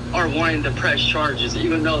outside are wanting to press charges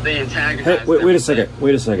even though they antagonized Hey, wait a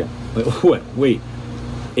second. Wait.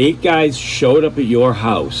 8 guys showed up at your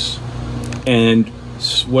house, and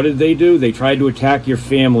what did they do? They tried to attack your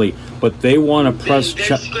family, but they want to press...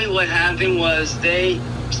 Basically what happened was they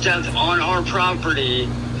stepped on our property,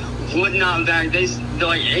 would not back.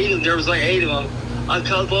 There was like 8 of them. A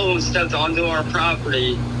couple of them stepped onto our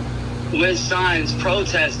property with signs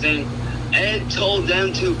protesting. Ed told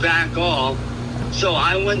them to back off. So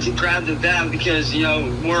I went to grab the bat because, you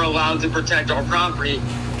know, we're allowed to protect our property.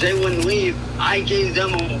 They wouldn't leave. I gave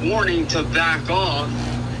them a warning to back off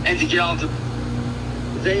and to get off the...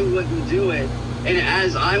 They wouldn't do it. And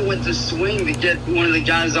as I went to swing to get one of the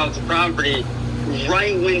guys off the property,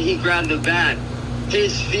 right when he grabbed the bat,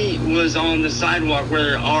 his feet was on the sidewalk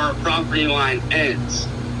where our property line ends.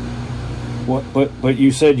 What? But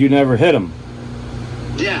you said you never hit him.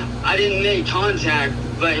 Yeah, I didn't make contact,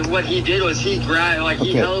 but what he did was he grabbed, like,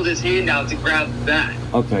 he held his hand out to grab the bat.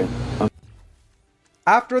 Okay.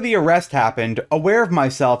 After the arrest happened, Aware of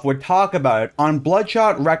Myself would talk about it on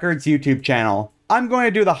Bloodshot Records' YouTube channel. I'm going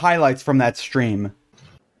to do the highlights from that stream.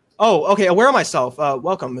 Oh, okay, Aware of Myself.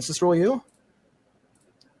 Welcome. Is this really you?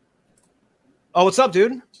 Oh, what's up,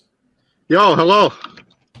 dude? Yo, hello.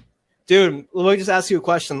 Dude, let me just ask you a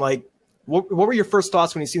question. Like, what were your first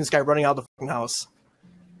thoughts when you seen this guy running out of the fucking house?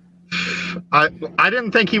 I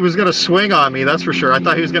didn't think he was going to swing on me, that's for sure. I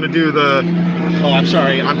thought he was going to do the... Oh, I'm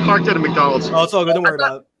sorry. I'm parked at a McDonald's. Oh, it's all good. Don't worry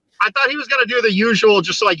about it. I thought he was going to do the usual,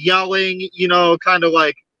 just like yelling, you know, kind of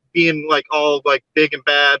like being like all like big and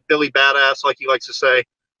bad, Billy Badass, like he likes to say.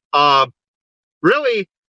 Really,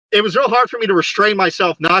 it was real hard for me to restrain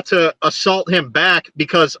myself not to assault him back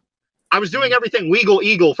because I was doing everything legal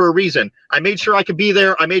eagle for a reason. I made sure I could be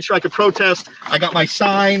there. I made sure I could protest. I got my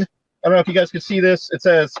sign. I don't know if you guys can see this. It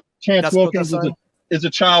says Chance Wilkins is a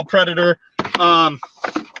child predator. I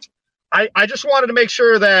just wanted to make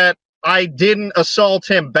sure that I didn't assault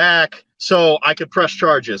him back so I could press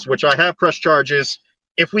charges, which I have pressed charges.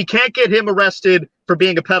 If we can't get him arrested for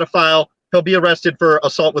being a pedophile, he'll be arrested for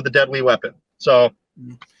assault with a deadly weapon. So,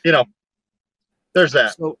 you know, there's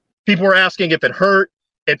that. So, people were asking if it hurt.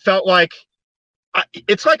 It felt like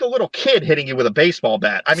it's like a little kid hitting you with a baseball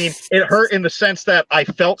bat. I mean, it hurt in the sense that I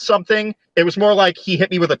felt something. It was more like he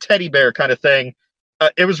hit me with a teddy bear kind of thing.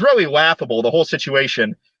 It was really laughable, the whole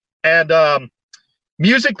situation. And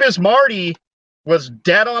Music Biz Marty was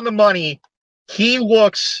dead on the money. He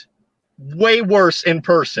looks way worse in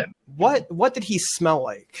person. What did he smell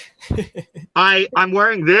like? I'm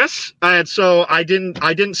wearing this, and so I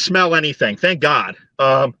didn't smell anything. Thank God.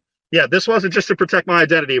 Yeah, this wasn't just to protect my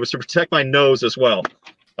identity; it was to protect my nose as well.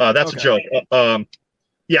 That's okay. A joke.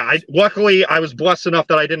 Yeah, luckily I was blessed enough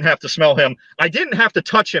that I didn't have to smell him. I didn't have to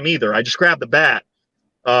touch him either. I just grabbed the bat.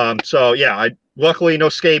 So yeah, luckily no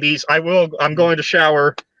scabies. I'm going to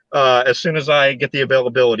shower as soon as I get the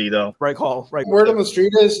availability, though. Right call. Right. Word on the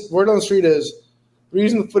street is the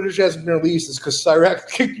reason the footage hasn't been released is because Cyraxx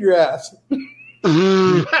kicked your ass.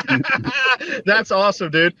 That's awesome,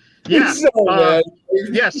 dude. Yeah,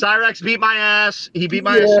 yeah. Cyraxx beat my ass. He beat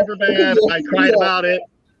my ass super bad. I cried about it.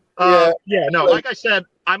 Yeah, no. Like I said,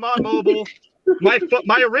 I'm on mobile.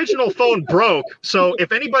 My original phone broke, so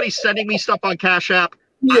if anybody's sending me stuff on Cash App,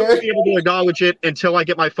 I won't be able to acknowledge it until I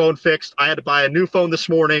get my phone fixed. I had to buy a new phone this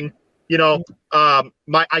morning. You know, I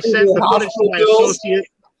sent the footage to my associate.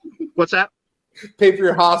 What's that? Pay for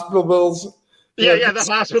your hospital bills. Yeah, the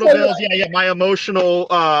hospital bills. Yeah, my emotional,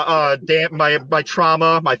 my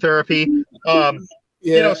trauma, my therapy.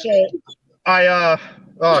 You know, so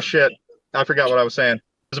oh shit, I forgot what I was saying. It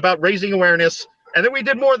was about raising awareness, and then we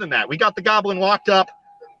did more than that. We got the goblin locked up.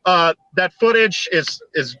 That footage it's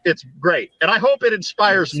great, and I hope it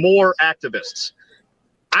inspires more activists.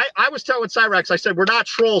 I was telling Cyraxx, I said, we're not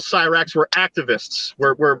trolls, Cyraxx, we're activists.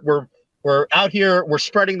 We're out here, we're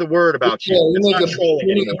spreading the word about you. We make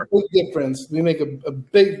a big difference. We make a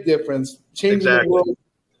big difference, changing the world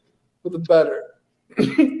for the better.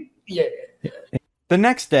 Yeah. The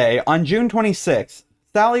next day, on June 26th,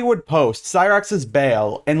 Sally would post Cyraxx's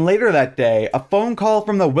bail, and later that day, a phone call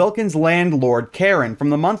from the Wilkins landlord, Karen, from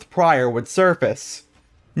the month prior would surface.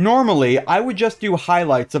 Normally, I would just do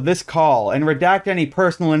highlights of this call and redact any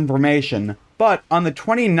personal information, but on the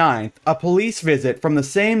 29th, a police visit from the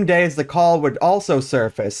same day as the call would also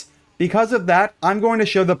surface. Because of that, I'm going to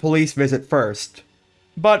show the police visit first.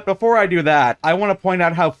 But before I do that, I want to point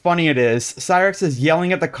out how funny it is Cyraxx is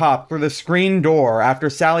yelling at the cop through the screen door after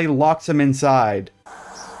Sally locks him inside.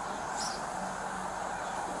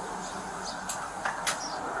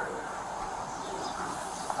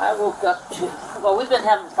 I woke up to, well, we've been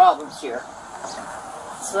having problems here.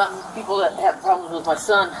 Some people that have problems with my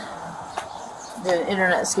son did an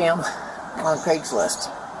internet scam on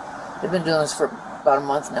Craigslist. They've been doing this for about a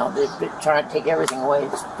month now. They've been trying to take everything away.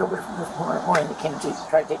 This morning they came to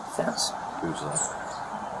try to take the fence. Who's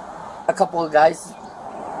that? A couple of guys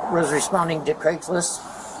was responding to Craigslist.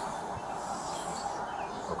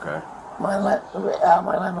 Okay. My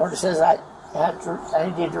landlord says I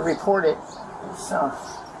needed to report it. So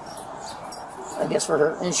I guess for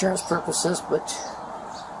her insurance purposes, but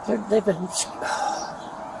they've been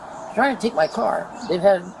trying to take my car. They've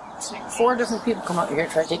had 4 different people come out here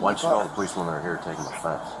trying to take my Why'd you call car. the police when they're here taking the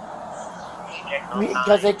fence?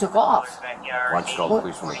 Because they took off. Why'd you call the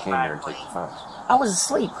police when they came here and take the fence? I was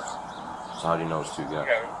asleep. So how do you know it's 2 guys?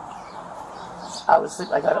 I was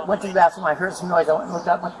asleep. Went to the bathroom. I heard some noise. I went and looked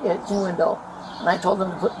out my kitchen window, and I told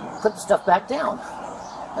them to put the stuff back down,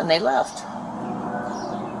 and they left.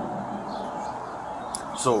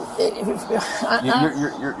 So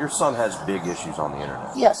your son has big issues on the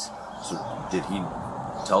internet. Yes. So did he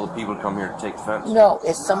tell the people to come here to take the fence? No,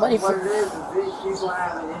 it's somebody What it is these people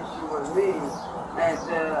have an issue with me, and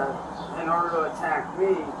in order to attack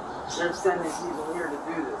me, they're sending people here to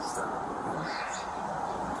do this stuff.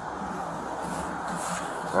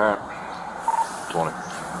 All right. 20.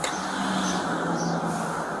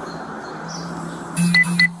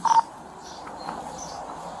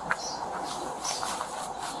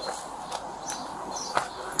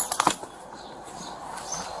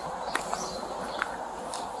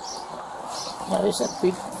 Now, they sent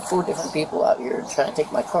 4 different people out here trying to take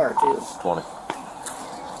my car, too. 20.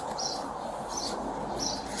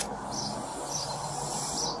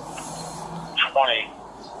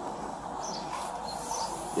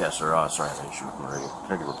 Yes, sir. Sorry, I have an issue with my radio.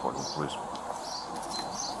 Can I get a report to the police?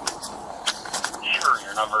 Sure,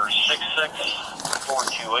 your number is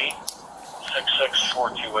 66428.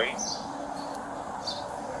 66428.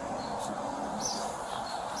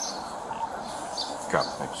 Copy,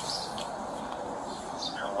 thanks, sir.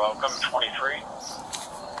 You're welcome, 23.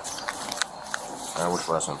 Which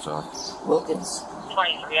last name, sir? Wilkins.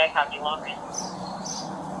 23, I copy Wilkins.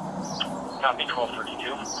 Copy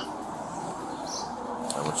 1232.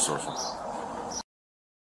 Which social?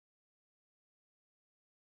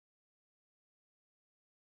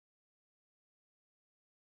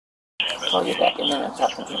 I'll get back in there and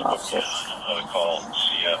talk to the officer. Call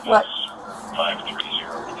CFS What?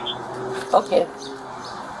 530. Okay.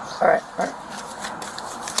 All right.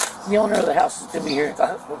 The owner of the house is going to be here.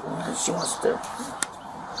 And she wants to...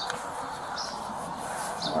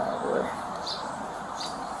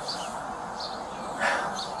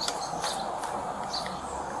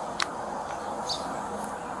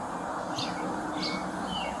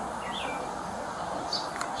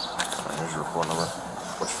 Here's your report number.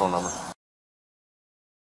 What's your phone number?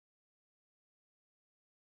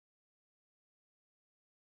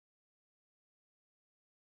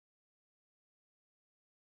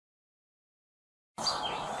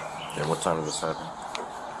 Okay, what time did this happen?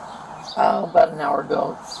 About an hour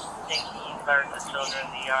ago. Thank you, Clark, the children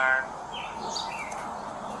of the yard.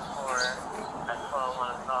 For at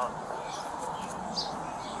 12 assault.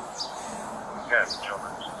 Good,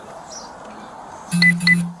 children.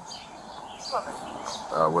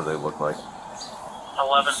 What do they look like?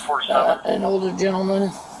 1147. An older gentleman.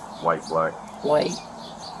 White, black. White.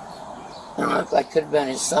 It looked like could have been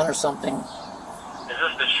his son or something. Is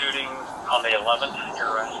this the shooting on the 11th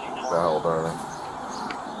you're arresting for? How old are they?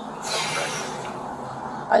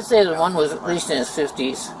 I'd say the one was at least in his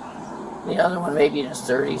 50s. The other one maybe in his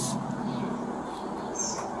 30s.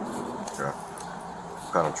 Okay.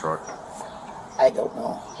 What kind of truck? I don't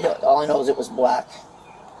know. Yeah, all I know is it was black.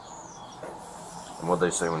 And what'd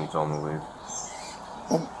they say when you told them to leave?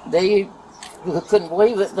 And they couldn't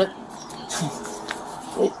believe it, but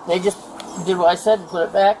they just did what I said and put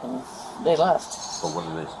it back, and they left. But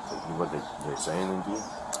what did they say anything to you?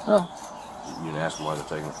 No. You didn't ask them why they're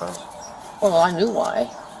taking the fence? Well, I knew why.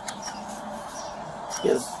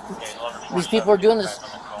 Because these people are doing this.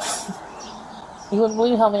 You wouldn't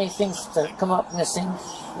believe how many things that come up missing.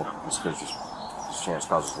 Well, it's because this chance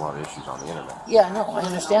causes a lot of issues on the internet. Yeah, I know. I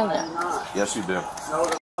understand that. Yes, you do. No,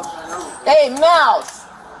 the fuck I don't. Hey, Mouse!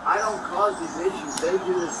 I don't cause these issues. They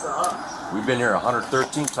do this to us. We've been here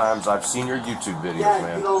 113 times. I've seen your YouTube videos, Yeah,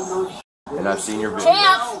 man. you don't know shit. And I've seen your videos.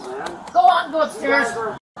 Champ! Go on, go upstairs. You guys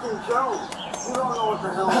are fucking Jones. You don't know what the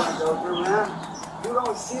hell I go through, man. You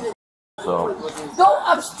don't see the So, Go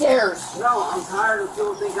upstairs. No, I'm tired of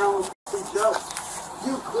people thinking I'm a fucking joke.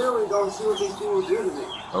 You clearly don't see what these people do to me.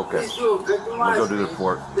 okay. These people I'm victimize going to go do the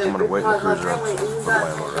report. I'm going to wait in the cruiser up for the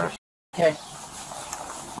landlord, right? Okay.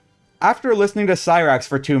 After listening to Cyraxx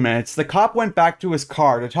for 2 minutes, the cop went back to his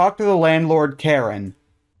car to talk to the landlord, Karen.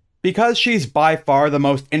 Because she's by far the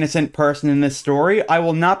most innocent person in this story, I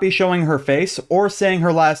will not be showing her face or saying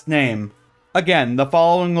her last name. Again, the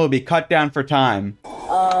following will be cut down for time.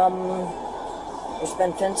 There's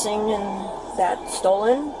been fencing and that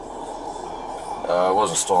stolen? It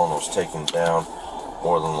wasn't stolen, it was taken down.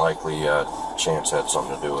 More than likely, Chance had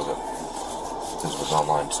something to do with it. This was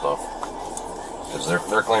online stuff. Because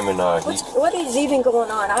they're claiming What is even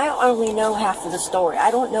going on? I only know half of the story.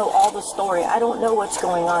 I don't know all the story. I don't know what's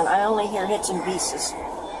going on. I only hear hits and pieces.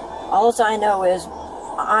 All I know is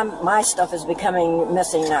my stuff is becoming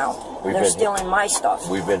missing now. They're stealing my stuff.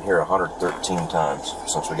 We've been here 113 times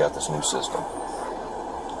since we got this new system.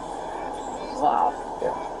 Wow.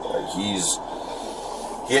 Yeah.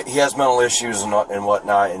 He has mental issues and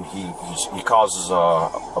whatnot, and he causes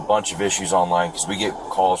a bunch of issues online because we get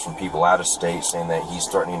calls from people out of state saying that he's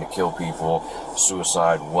threatening to kill people,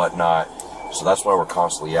 suicide, whatnot. So that's why we're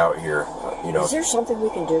constantly out here. Is there something we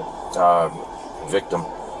can do? Victim,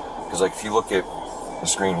 because like if you look at the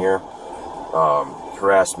screen here,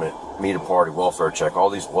 harassment, meet a party, welfare check. All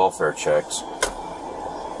these welfare checks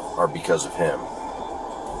are because of him.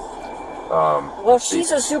 Well,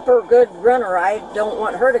 she's a super good runner. I don't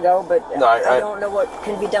want her to go, but no, I don't know what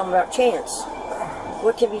can be done about Chance.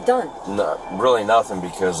 What can be done? No, really nothing,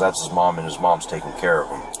 because that's his mom, and his mom's taking care of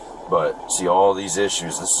him. But see, all these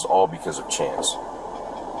issues, this is all because of Chance.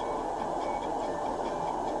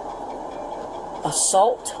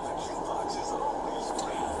 Assault?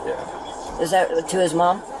 Yeah. Is that to his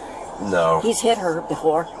mom? No. He's hit her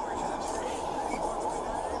before.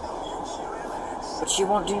 But she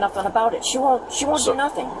won't do nothing about it. She won't do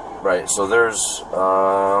nothing. Right, so there's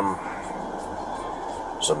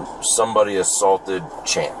somebody assaulted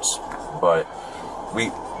Chance, but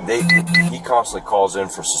he constantly calls in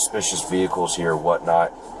for suspicious vehicles here,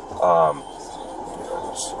 whatnot.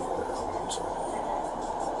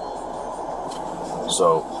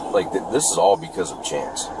 So like this is all because of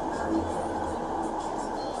Chance,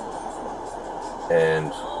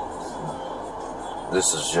 and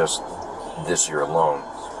this is just this year alone,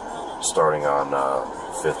 starting on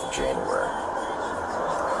 5th of January.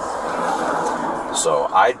 So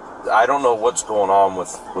I don't know what's going on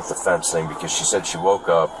with the fence thing, because she said she woke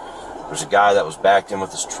up, there's a guy that was backed in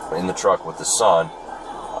with in the truck with his son,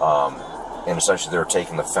 and essentially they were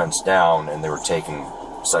taking the fence down, and they were taking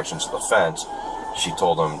sections of the fence. She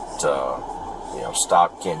told them to,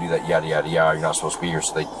 stop, can't do that, yada yada yada, you're not supposed to be here.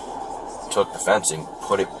 So they took the fencing,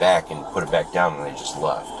 put it back down, and they just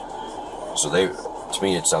left. So to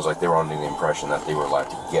me, it sounds like they were under the impression that they were allowed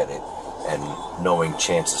to get it. And knowing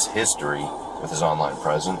Chance's history with his online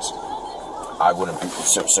presence, I wouldn't be.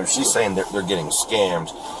 So she's saying they're getting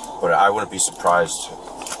scammed, but I wouldn't be surprised.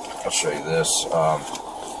 I'll show you this.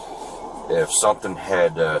 If something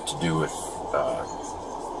had to do with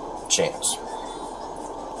Chance.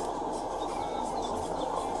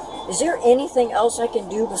 Is there anything else I can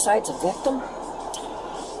do besides a victim?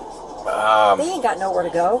 They ain't got nowhere to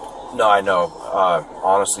go. No, I know.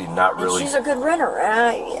 Honestly, not really. And she's a good runner.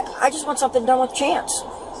 I just want something done with Chance.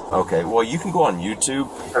 Okay, well, you can go on YouTube,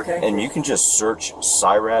 and you can just search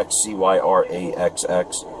Cyraxx,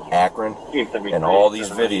 Cyraxx, Akron, and all these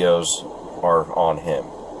videos are on him.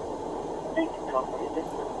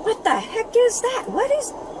 What the heck is that? What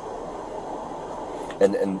is...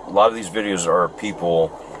 And a lot of these videos are people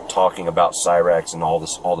talking about Cyraxx and all the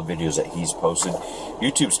videos that he's posted.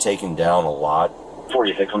 YouTube's taken down a lot,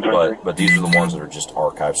 46, but these are the ones that are just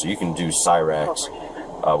archived. So you can do Cyraxx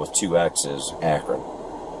with 2 X's, Akron.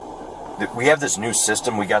 We have this new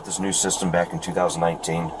system. We got this new system back in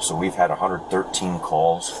 2019. So we've had 113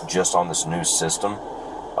 calls just on this new system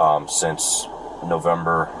since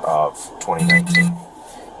November of 2019.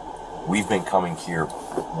 We've been coming here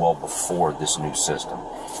well before this new system.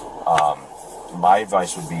 My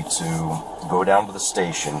advice would be to go down to the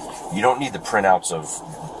station. You don't need the printouts of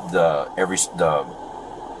the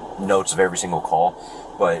notes of every single call,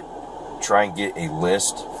 but try and get a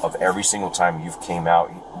list of every single time you've came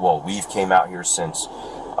out. Well, we've came out here since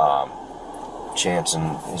Chance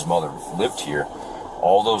and his mother lived here.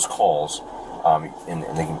 All those calls, and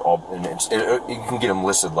they can all, and you can get them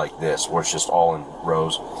listed like this, where it's just all in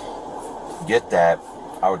rows. Get that.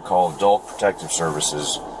 I would call Adult Protective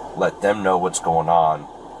Services. Let them know what's going on.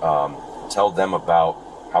 Tell them about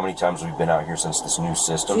how many times we've been out here since this new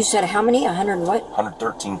system. You said how many? 100 and what?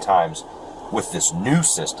 113 times with this new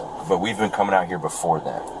system, but we've been coming out here before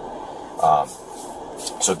that.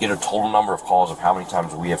 So get a total number of calls of how many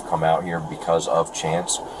times we have come out here because of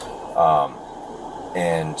Chance.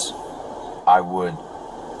 And I would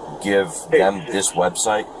give them this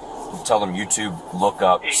website. Tell them YouTube, look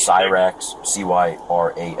up Cyraxx,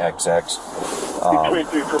 Cyraxx.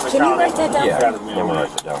 Can you write that down? Yeah, I'm going to write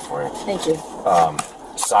that down for you. Thank you.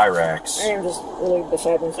 Cyraxx. I am just really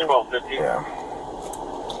beside myself. 1250. Yeah.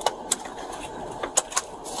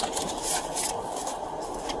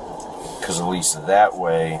 Because at least that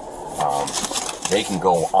way, they can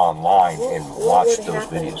go online and watch those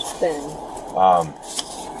videos.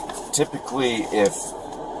 typically, if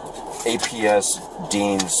APS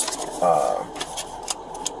deems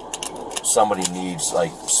somebody needs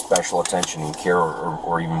like special attention and care,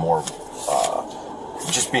 or even more,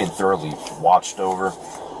 just being thoroughly watched over,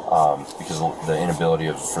 because of the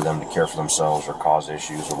inability for them to care for themselves or cause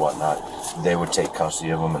issues or whatnot, they would take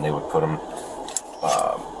custody of them and they would put them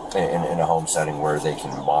in a home setting where they can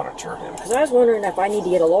monitor him. Because I was wondering if I need to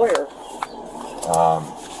get a lawyer.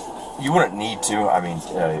 You wouldn't need to. I mean,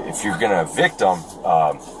 if you're going to evict them,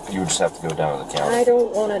 you would just have to go down to the county. I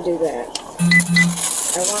don't want to do that.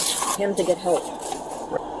 I want him to get help.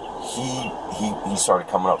 He started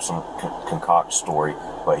coming up some concoct story,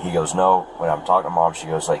 but he goes, no, when I'm talking to Mom, she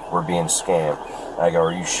goes, like, we're being scammed. And I go,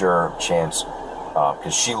 are you sure, Chance?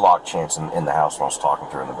 Because she locked Chance in the house when I was talking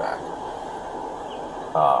to her in the back.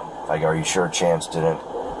 I go, are you sure Chance didn't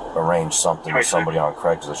arrange something with somebody on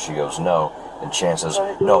Craigslist? She goes, no. And Chance says,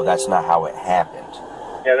 no, that's not how it happened.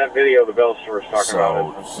 Yeah, that video the Bell store is talking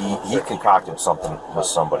about. So he concocted something with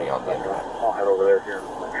somebody on the internet. I'll head over there here.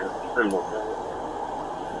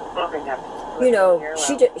 You know,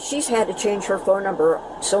 she's had to change her phone number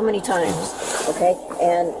so many times, okay?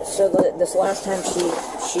 And so this last time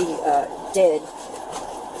she did,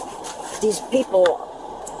 these people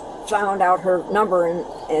found out her number and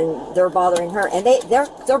they're bothering her, and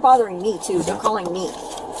they're bothering me too. They're calling me,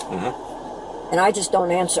 and I just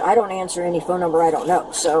don't answer. I don't answer any phone number I don't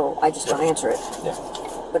know, so I just don't answer it. Yeah,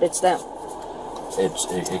 but it's them.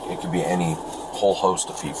 It could be any whole host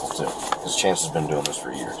of people too, because Chance has been doing this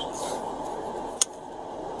for years.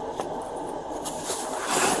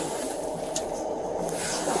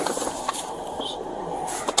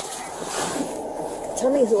 Tell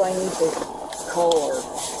me who I need to call or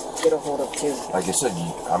get a hold of too. Like I said,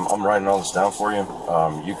 I'm writing all this down for you.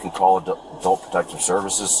 You can call Adult Protective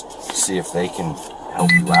Services, see if they can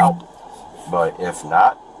help you out. But if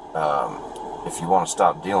not, if you want to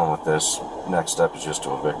stop dealing with this, next step is just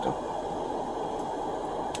to evict him.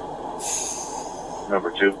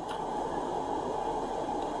 Number two.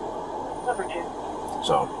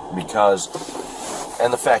 So, because,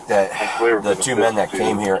 and the fact that the two men that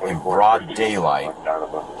came here in broad daylight,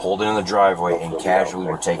 pulled in the driveway and casually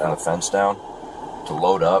were taking the fence down to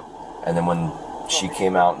load up, and then when she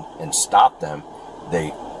came out and stopped them,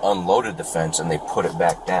 they unloaded the fence and they put it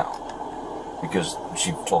back down because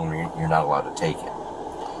she told them you're not allowed to take it.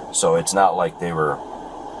 So it's not like they were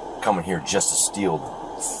coming here just to steal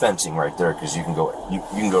fencing right there, because you can go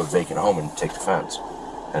to a vacant home and take the fence,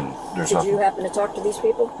 and there's nothing. Did you happen to talk to these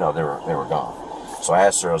people? No, they were gone. So I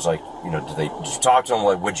asked her, I was like, you know, did you talk to them?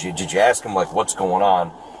 Like, did you ask them, like, what's going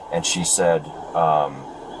on? And she said,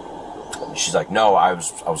 she's like, no, I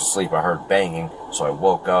was asleep. I heard banging, so I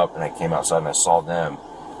woke up and I came outside and I saw them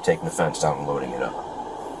taking the fence down and loading it up.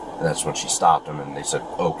 And that's when she stopped them, and they said,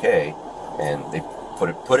 okay, and they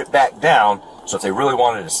put it back down. So if they really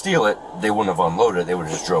wanted to steal it, they wouldn't have unloaded it. They would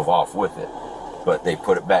have just drove off with it. But they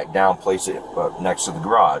put it back down, placed it next to the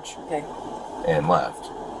garage, and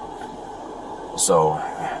left. So,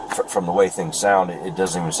 from the way things sound, it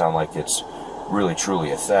doesn't even sound like it's really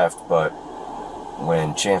truly a theft. But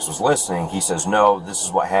when Chance was listening, he says, no, this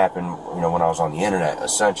is what happened, you know, when I was on the internet,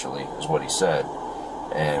 essentially, is what he said.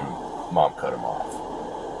 And Mom cut him off.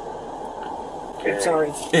 I'm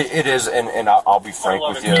sorry. It is, and I'll be frank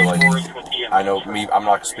with you. Like, I know me, I'm not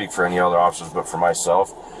going to speak for any other officers, but for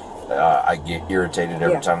myself, I get irritated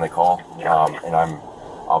every time they call. And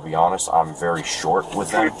I'll be honest, I'm very short with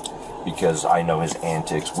them, because I know his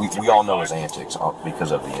antics. We all know his antics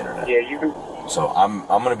because of the internet. Yeah, you can. So I'm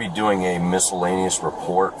going to be doing a miscellaneous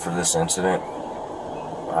report for this incident.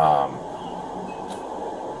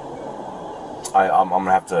 I'm going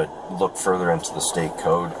to have to look further into the state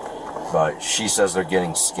code, but she says they're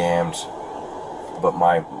getting scammed. But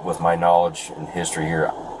with my knowledge and history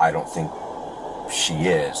here, I don't think she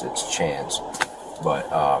is. It's Chance.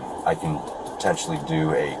 But I can potentially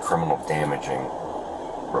do a criminal damaging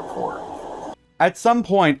report. At some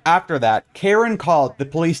point after that, Karen called the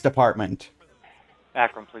police department.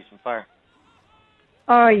 Akron Police and Fire.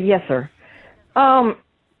 Yes, sir.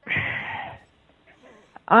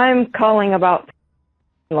 I'm calling about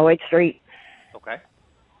Lloyd Street. Okay.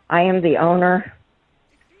 I am the owner.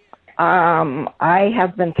 I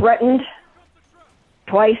have been threatened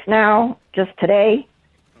twice now, just today.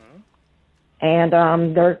 And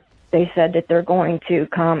they said that they're going to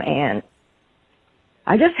come, and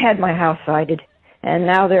I just had my house sided, and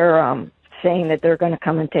now they're saying that they're going to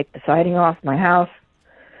come and take the siding off my house.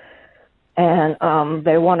 And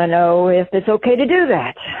they want to know if it's okay to do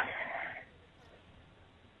that.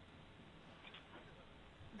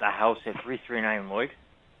 The house at 339 Lloyd?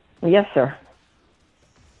 Yes, sir.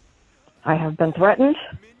 I have been threatened.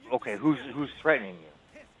 Okay, who's threatening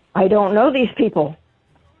you? I don't know these people.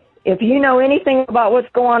 If you know anything about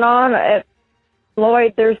what's going on at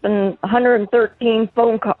Lloyd, there's been 113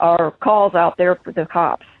 phone calls out there for the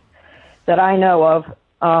cops that I know of.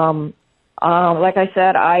 Like I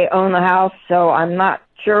said, I own the house, so I'm not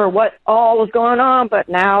sure what all was going on, but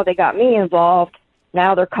now they got me involved.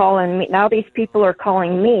 Now they're calling me. Now these people are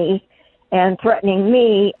calling me and threatening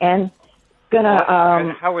me and gonna...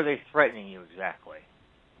 And how are they threatening you exactly?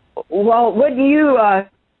 Well, wouldn't you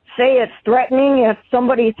say it's threatening if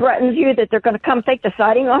somebody threatens you that they're going to come take the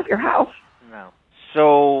siding off your house? No.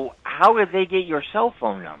 So how did they get your cell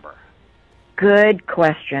phone number? Good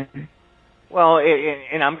question. Well,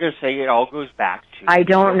 and I'm going to say it all goes back to... I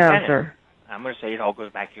don't know, tenant. sir. I'm going to say it all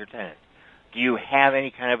goes back to your tenant. Do you have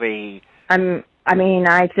any kind of a...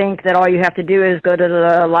 I think that all you have to do is go to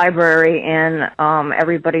the library, and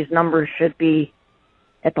everybody's numbers should be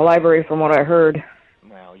at the library from what I heard.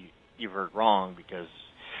 Well, you've heard wrong, because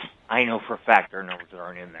I know for a fact there are numbers that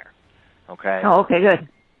aren't in there. Okay? Oh, okay, good.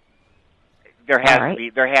 There has All right.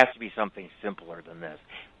 to be something simpler than this.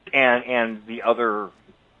 And the other...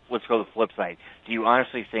 Let's go to the flip side. Do you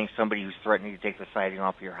honestly think somebody who's threatening to take the siding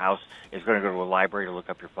off of your house is going to go to a library to look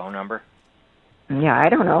up your phone number? Yeah, I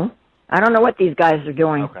don't know. I don't know what these guys are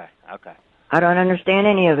doing. Okay. I don't understand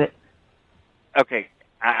any of it. Okay,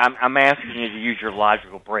 I'm asking you to use your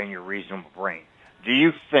logical brain, your reasonable brain. Do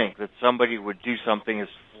you think that somebody would do something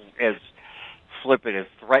as flippant as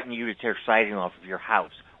threaten you to tear siding off of your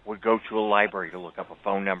house, would go to a library to look up a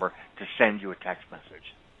phone number to send you a text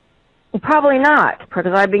message? Probably not,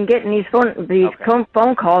 because I've been getting these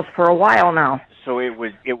phone calls for a while now. So it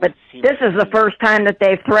would seem... This is the first time that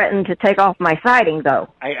they've threatened to take off my siding, though.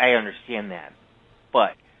 I understand that,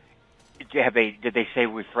 but did they say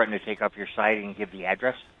we threatened to take off your siding and give the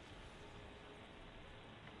address?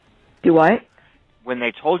 Do what? When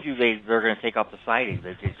they told you they're going to take off the siding,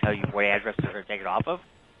 did they tell you what address they're going to take it off of?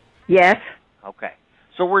 Yes. Okay.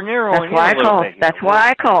 So we're narrowing That's why in a little bit here. That's why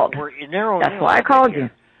I called. We're narrowing That's in a why I little bit called here. you.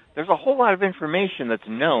 There's a whole lot of information that's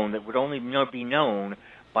known that would only be known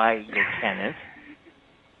by your tenant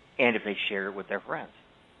and if they share it with their friends.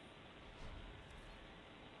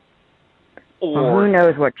 Well, who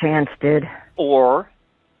knows what Chance did? Or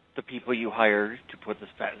the people you hired to put the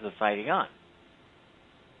siding on.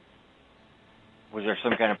 Was there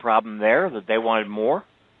some kind of problem there that they wanted more?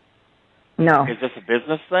 No. Is this a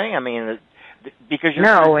business thing? I mean, because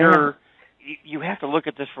you have to look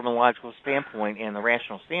at this from a logical standpoint, and the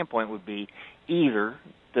rational standpoint would be either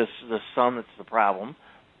the son that's the problem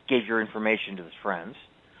gave your information to his friends.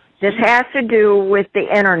 This has to do with the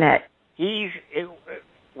internet.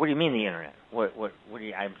 What do you mean the internet? What do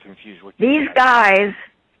you? I'm confused. These guys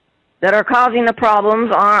that are causing the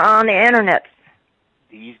problems are on the internet.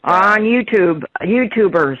 These guys on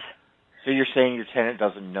YouTubers. So you're saying your tenant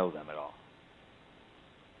doesn't know them at all?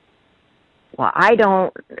 Well, I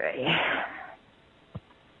don't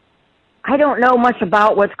know much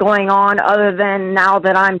about what's going on other than now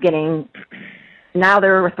they're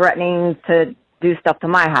threatening to do stuff to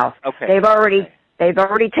my house. Okay. They've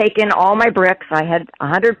already taken all my bricks. I had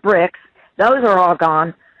 100 bricks. Those are all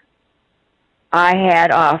gone. I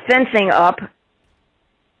had fencing up.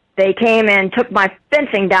 They came and took my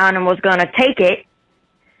fencing down and was going to take it.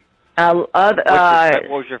 What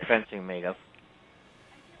was your fencing made of?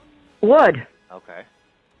 Wood. Okay.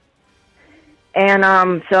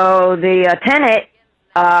 And so the tenant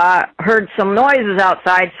heard some noises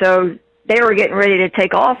outside, so they were getting ready to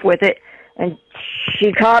take off with it, and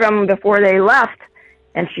she caught them before they left,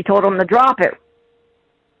 and she told them to drop it.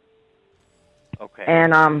 Okay.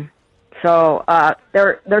 And so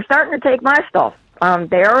they're starting to take my stuff.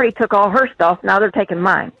 They already took all her stuff. Now they're taking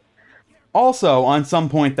mine. Also, on some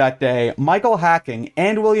point that day, Michael Hacking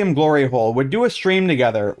and William Gloryhole would do a stream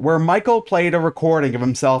together where Michael played a recording of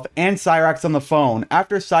himself and Cyraxx on the phone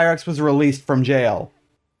after Cyraxx was released from jail.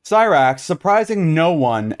 Cyraxx, surprising no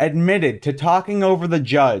one, admitted to talking over the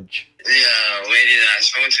judge. The lady that I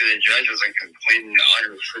spoke to, the judge, was a complete and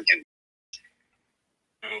utter freaking...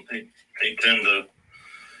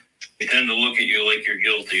 They tend to look at you like you're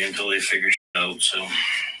guilty until they figure it out, so...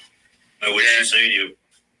 What would she say to you?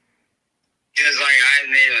 Because, I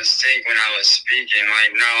made a mistake when I was speaking.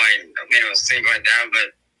 No, I made a mistake like that,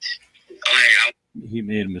 but, He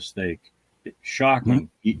made a mistake. Shocking.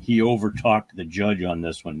 He overtalked the judge on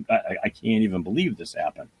this one. I can't even believe this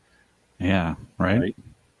happened. Yeah, right?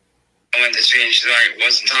 I went to speak and she's like,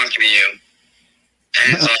 wasn't talking to you.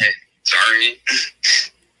 And it's like, sorry.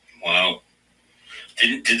 Wow.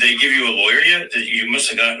 Did they give you a lawyer yet? You must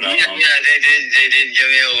have gotten a... Yeah, they did give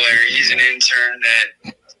me a lawyer. He's an intern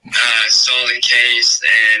that saw the case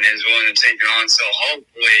and is willing to take it on. So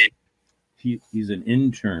hopefully, he's an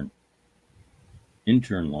intern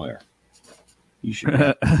lawyer. You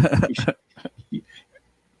should.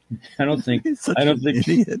 I don't think. I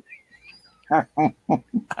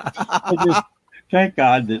just thank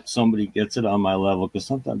God that somebody gets it on my level, because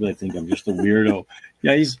sometimes I think I'm just a weirdo.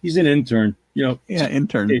 Yeah, he's an intern. You know. Yeah,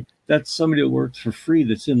 intern. Hey, that's somebody that works for free.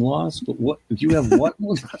 That's in law school. What you have? What?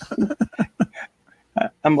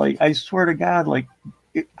 I'm like, I swear to God, like,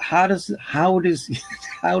 how does this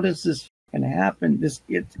fucking happen?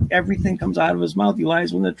 Everything comes out of his mouth. He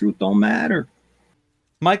lies when the truth don't matter.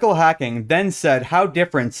 Michael Hacking then said how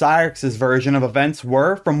different Cyraxx's version of events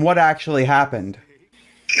were from what actually happened.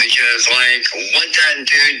 Because, like, what that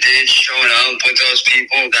dude did showing up with those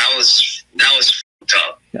people, that was fucked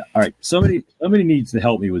up. Yeah, all right, somebody needs to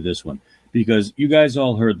help me with this one, because you guys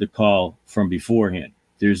all heard the call from beforehand.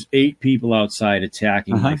 There's 8 people outside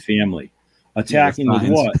attacking my family. Attacking with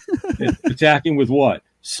what? Attacking with what?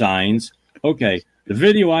 Signs. Okay, the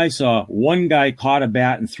video I saw, one guy caught a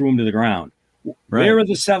bat and threw him to the ground. Right. Where are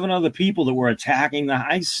the 7 other people that were attacking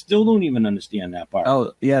I still don't even understand that part.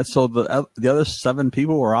 Oh, yeah, so the other 7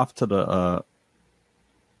 people were off to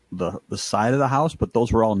the side of the house, but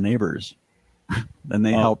those were all neighbors. And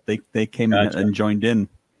they helped. They came in and joined in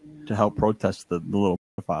to help protest the little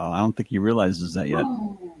profile. I don't think he realizes that yet.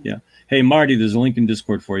 Yeah. Hey, Marty, there's a link in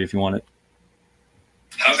Discord for you if you want it.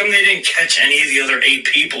 How come they didn't catch any of the other 8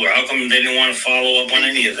 people, or how come they didn't want to follow up on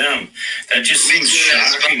any of them? That just seems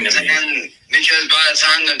shocking to me. Because by the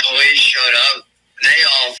time the police showed up, they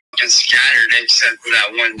all fucking scattered except for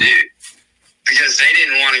that one dude. Because they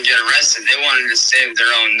didn't want to get arrested. They wanted to save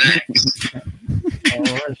their own necks.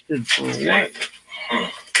 Arrested for what?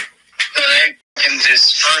 So they fucking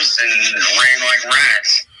dispersed and ran like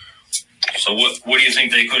rats. So what do you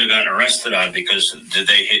think they could have gotten arrested on? Because did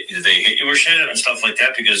they hit you or shit and stuff like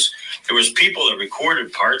that? Because there was people that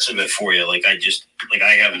recorded parts of it for you. I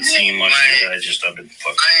haven't seen much of it. I've been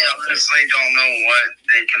fucking. I honestly don't know what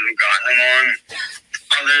they could have gotten him on,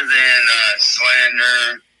 other than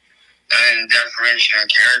slander and defamation of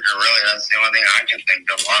character. Really, that's the only thing I can think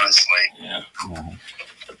of, honestly. Yeah.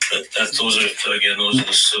 Those are the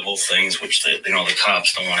civil things, which the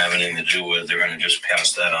cops don't want to have anything to do with. They're going to just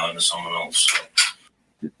pass that on to someone else. So.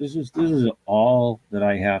 This is all that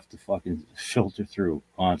I have to fucking filter through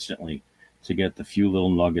constantly to get the few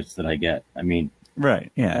little nuggets that I get. I mean,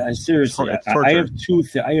 right? Yeah. I seriously, I have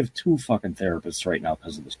two fucking therapists right now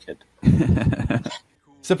because of this kid.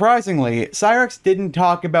 Surprisingly, Cyraxx didn't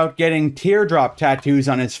talk about getting teardrop tattoos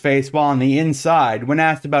on his face while on the inside when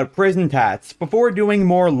asked about prison tats, before doing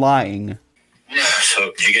more lying.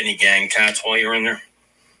 So, did you get any gang tats while you were in there? No.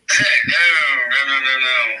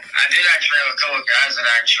 I did actually have a couple of guys that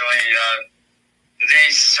actually,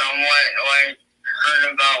 they somewhat,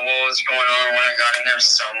 heard about what was going on when I got in there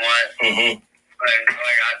somewhat. Mm-hmm. But I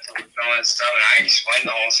got to film and stuff, and I explained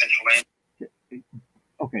the whole situation.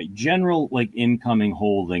 Okay, general incoming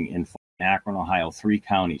holding in Akron, Ohio, 3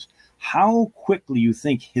 counties. How quickly you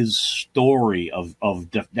think his story of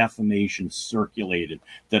defamation circulated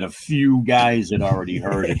that a few guys had already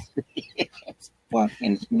heard it? It's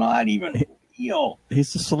fucking not even real.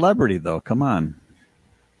 He's a celebrity, though. Come on.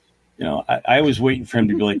 You know, I was waiting for him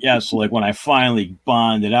to be like, yeah, so when I finally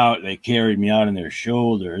bonded out, they carried me out on their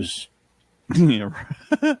shoulders. Yeah.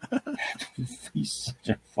 He's such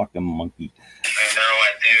a fucking monkey. They're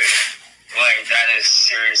like, dude, that is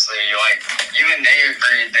seriously, even they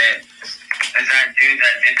agreed that dude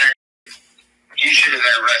that did that, he should have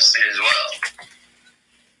been arrested as well.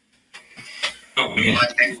 Oh, yeah.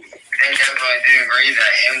 They definitely do agree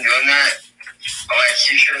that him doing that,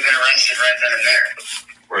 he should have been arrested right then and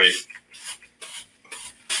there. Right.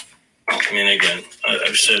 I mean, again,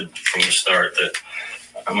 I've said from the start that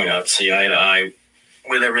I'm going to see eye to eye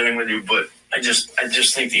with everything with you, but I just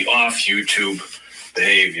think the off YouTube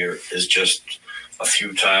behavior is just a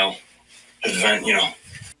futile event,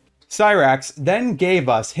 Cyraxx then gave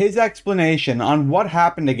us his explanation on what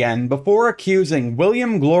happened again before accusing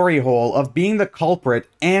William Gloryhole of being the culprit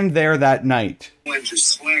and there that night. Went to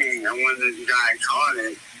swing, and when the guy caught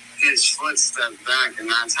it, his foot stepped back, and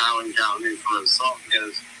that's how he got me for assault,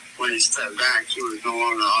 because when he stepped back, he was no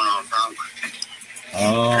longer on our property.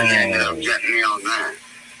 Oh. And they ended up getting me on that.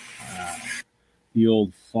 The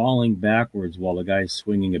old falling backwards while the guy's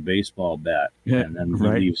swinging a baseball bat, and then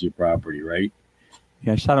he leaves your property, right?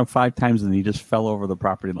 Yeah, I shot him 5 times and he just fell over the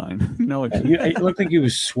property line. No, it looked like he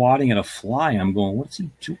was swatting at a fly. I'm going, what's he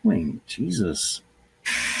doing? Jesus.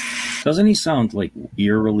 Doesn't he sound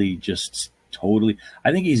eerily just totally?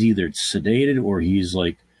 I think he's either sedated or he's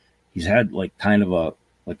had kind of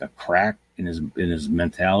like a crack in his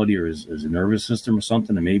mentality or his nervous system or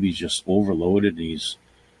something, and maybe he's just overloaded and he's,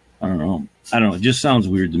 I don't know. It just sounds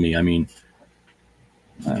weird to me. I mean,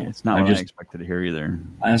 it's not what I expected to hear either.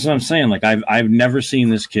 That's what I'm saying. Like I've never seen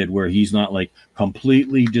this kid where he's not like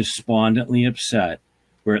completely despondently upset,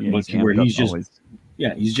 where he's just always.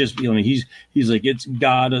 Yeah, he's just, you know, he's like, it's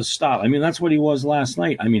gotta stop. I mean, that's what he was last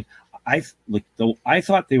night. I mean, I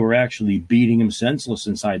thought they were actually beating him senseless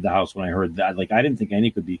inside the house when I heard that. Like, I didn't think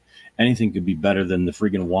anything could be better than the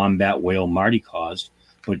friggin' wombat wail Marty caused.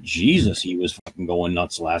 But Jesus, he was fucking going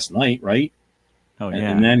nuts last night, right? Oh yeah.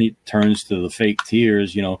 And then he turns to the fake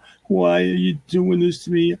tears. You know, why are you doing this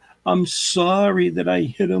to me? I'm sorry that I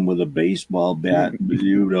hit him with a baseball bat, but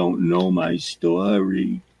you don't know my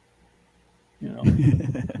story. You know,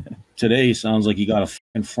 today sounds like he got a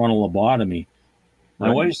fucking frontal lobotomy.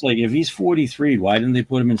 My wife's like, if he's 43, why didn't they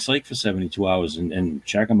put him in psych for 72 hours and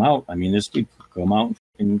check him out? I mean, this kid could come out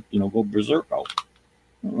and, you know, go berserk out.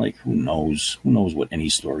 Like, who knows? Who knows what any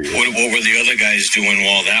story is? What were the other guys doing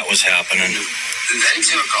while that was happening? They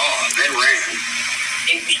took off. They ran.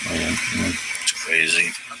 It's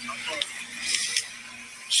crazy.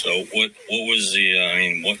 So what was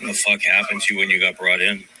what in the fuck happened to you when you got brought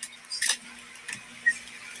in?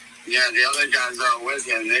 Yeah, the other guys out with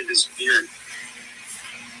him, they disappeared.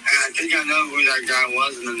 And I think I know who that guy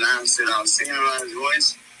was in the announced it. I was singing about his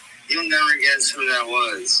voice. You'll never guess who that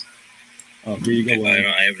was. Oh, here you go.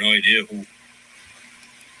 I have no idea who.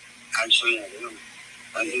 Actually, I do.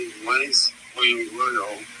 I think Williams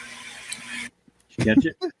Woodall. Did you catch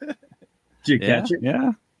it? Did you catch it?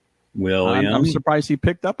 Yeah. William. I'm surprised he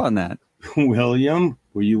picked up on that. William,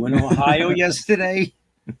 were you in Ohio yesterday?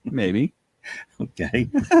 Maybe. Okay.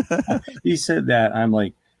 He said that. I'm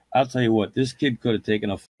like, I'll tell you what, this kid could have taken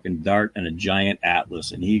a fucking dart and a giant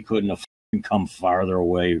atlas, and he couldn't have fucking come farther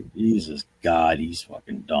away. Jesus God, he's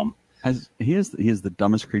fucking dumb. He is the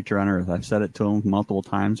dumbest creature on earth. I've said it to him multiple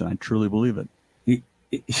times, and I truly believe it.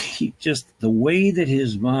 He just, the way that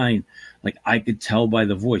his mind, like I could tell by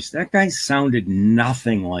the voice, that guy sounded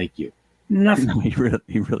nothing like you. Nothing. No, he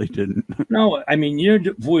really didn't. No, I mean, your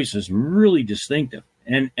voice is really distinctive,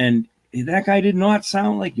 and that guy did not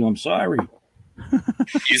sound like you. I'm sorry.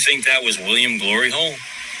 You think that was William Glory Hole?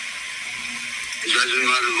 Judging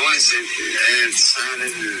by the voice, it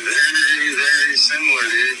sounded very, very similar,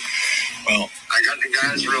 dude. Well, I got the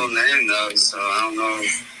guy's real name, though, so I don't know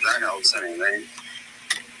if that helps anything.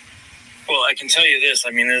 Well, I can tell you this.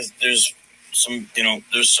 I mean, there's some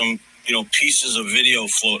pieces of video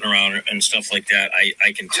floating around and stuff like that.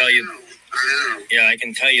 I can tell you. Yeah, I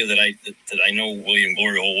can tell you that I know William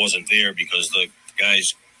Glory Hole wasn't there because the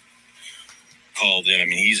guys called in. I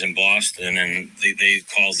mean, he's in Boston, and they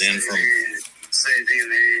called in from. Say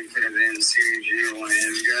DNA could have been Cvg or one of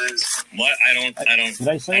his guys. What? I don't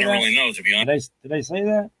really know, to be honest. Did I say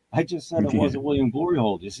that? I just said it wasn't William Glory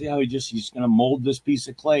Hole. You see how he's going to mold this piece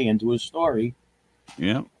of clay into a story?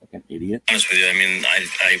 Yeah. Like an idiot. Honest with you, I mean,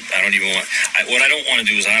 I don't even want. What I don't want to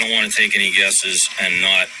do is I don't want to take any guesses and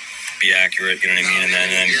not be accurate. You know what I mean? And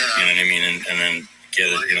then you know what I mean, and then get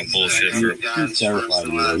it, bullshit for. He's terrified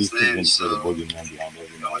of you. He's convinced you're the boogeyman behind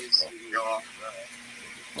everything.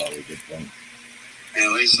 Probably a good thing. And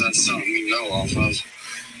at least that's something we go off of.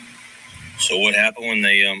 So what happened when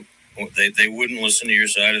they wouldn't listen to your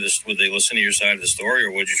side of this? Would they listen to your side of the story,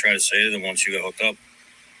 or would you try to say to them once you got hooked up?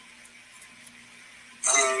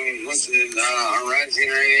 Listen, our ride's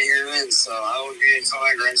getting ready to hear in, so I would be so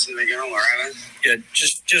aggressive to go, alright? Yeah,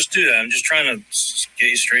 just do that. I'm just trying to get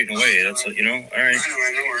you straightened away. That's what, all right.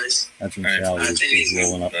 No worries. That's when Sally is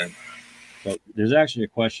rolling up. So there's actually a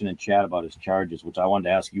question in chat about his charges, which I wanted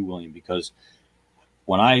to ask you, William, because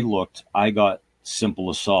when I looked, I got simple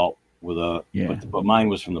assault with but mine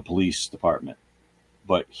was from the police department.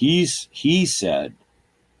 But he said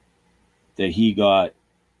that he got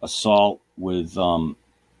assault with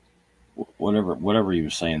whatever he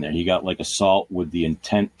was saying there. He got like assault with the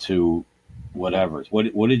intent to whatever.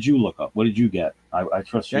 What did you look up? What did you get? I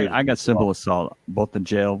trust you. I got simple assault. Both the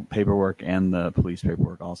jail paperwork and the police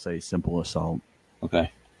paperwork all say simple assault.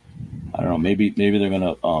 Okay. I don't know. Maybe they're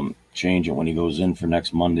gonna change it when he goes in for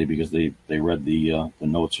next Monday because they read the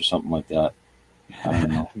notes or something like that. I don't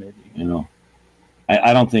know. Maybe.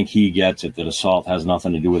 I don't think he gets it that assault has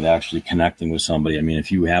nothing to do with actually connecting with somebody. I mean, if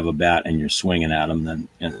you have a bat and you're swinging at them, then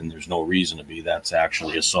and there's no reason to be. That's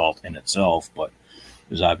actually assault in itself, but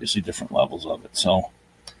there's obviously different levels of it. So,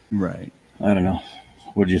 right. I don't know.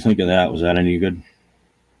 What did you think of that? Was that any good?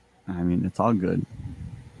 I mean, it's all good.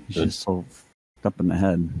 It's just so f***ed up in the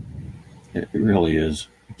head. It really is.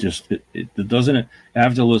 Just it doesn't.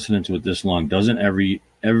 After listening to it this long, doesn't every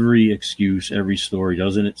every excuse, every story,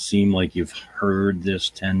 doesn't it seem like you've heard this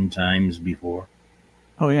 10 times before?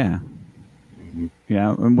 Oh, yeah.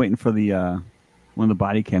 Yeah, I'm waiting for the when the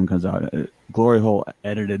body cam comes out. Glory Hole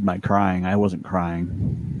edited my crying. I wasn't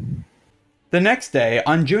crying. The next day,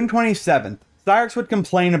 on June 27th, Cyraxx would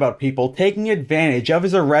complain about people taking advantage of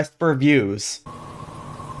his arrest for views.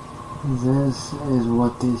 This is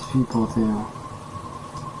what these people do.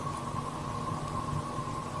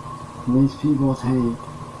 These people take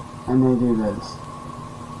and they do this.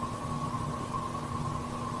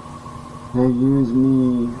 They use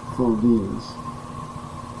me for views.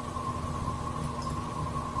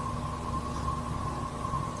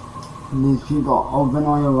 These people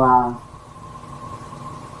openly laugh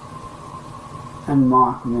and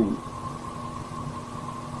mock me.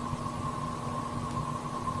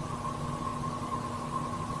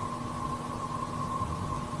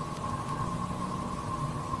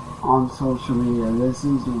 On social media, this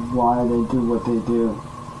is why they do what they do.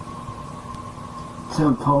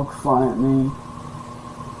 To poke fun at me,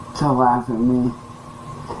 to laugh at me,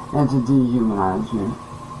 and to dehumanize me.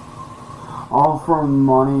 All for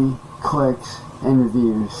money, clicks, and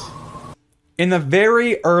views. In the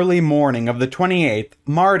very early morning of the 28th,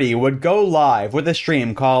 Marty would go live with a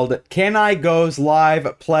stream called Can I Goes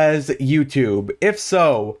Live Ples YouTube? If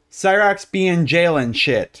so, Cyraxx be in jail and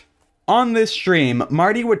shit. On this stream,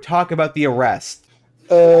 Marty would talk about the arrest.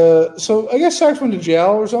 So I guess Cyraxx went to jail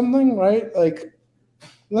or something, right? Like,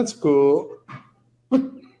 that's cool.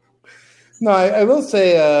 No, I will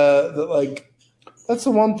say that, like, that's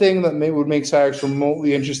the one thing that would make Cyraxx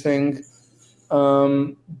remotely interesting.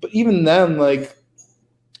 But even then, like,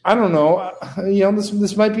 I don't know. You know,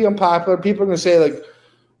 this might be unpopular. People are going to say, like,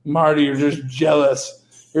 Marty, you're just jealous.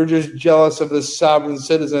 You're just jealous of this sovereign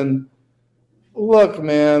citizen. Look,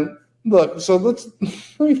 man. Look, so let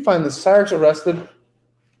me find this. Cyraxx arrested.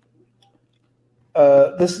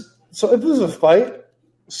 So if this is a fight,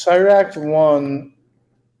 Cyraxx won.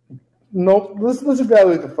 Nope. Let's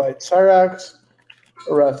evaluate the fight. Cyraxx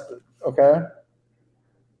arrested. Okay.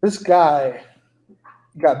 This guy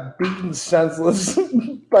got beaten senseless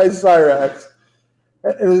by Cyraxx.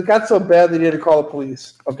 It got so bad that he had to call the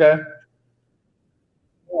police. Okay.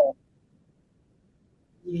 Yeah.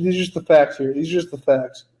 These are just the facts here. These are just the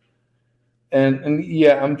facts. And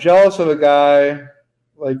yeah, I'm jealous of a guy.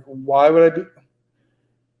 Like, why would I be?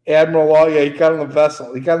 Admiral Law, yeah, he got on the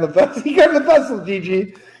vessel. He got on the vessel,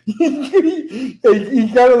 GG. he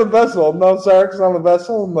got on the vessel. No, Cyraxx is on the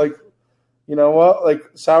vessel. I'm like, you know what? Like,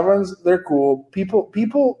 sovereigns, they're cool. People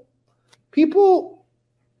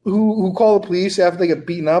who call the police after they get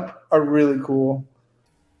beaten up are really cool.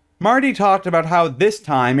 Marty talked about how this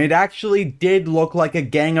time it actually did look like a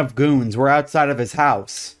gang of goons were outside of his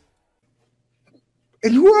house.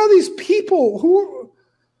 And who are all these people? Who,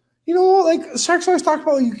 you know, like Cyraxx always talked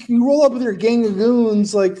about, like, you roll up with your gang of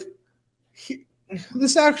goons. Like,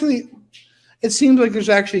 this actually, it seems like there's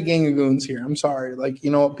actually a gang of goons here. I'm sorry. Like, you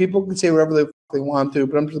know, people can say whatever they want to,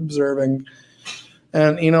 but I'm just observing.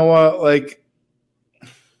 And you know what? Like, I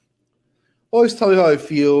always tell you how I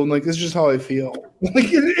feel. And like, this is just how I feel. Like,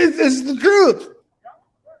 it's the truth.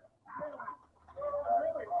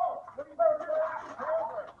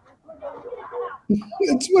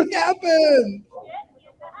 It's what happened.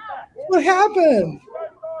 What happened?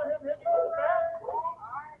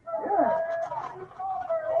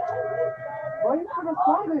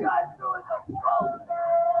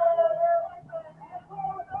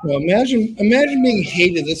 Well, imagine being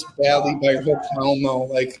hated this badly by your whole town, though.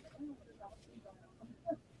 Like,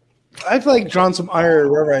 I've like drawn some ire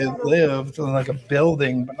wherever I lived, in like a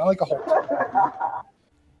building, but not like a whole town.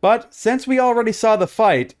 But since we already saw the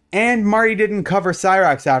fight, and Marty didn't cover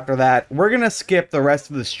Cyraxx after that, we're gonna skip the rest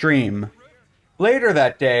of the stream. Later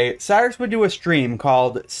that day, Cyraxx would do a stream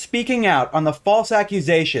called Speaking Out on the False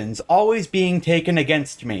Accusations Always Being Taken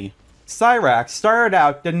Against Me. Cyraxx started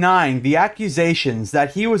out denying the accusations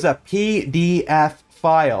that he was a PDF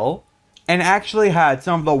file, and actually had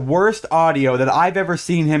some of the worst audio that I've ever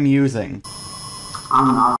seen him using.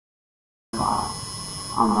 I'm not.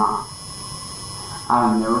 I'm not.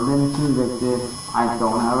 I've never been convicted. I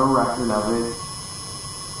don't have a record of it.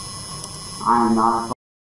 I am not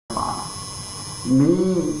a file. Me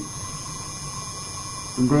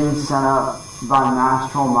being set up by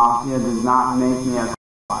Nashville Mafia does not make me a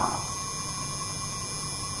file.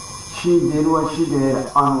 She did what she did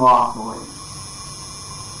unlawfully.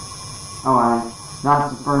 Alright,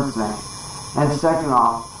 that's the first thing. And second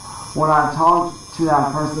off, when I talked to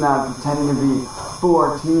that person that was pretending to be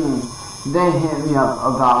 14, they hit me up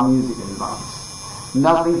about music advice.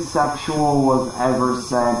 Nothing sexual was ever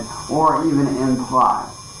said or even implied.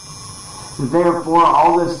 Therefore,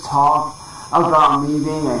 all this talk about me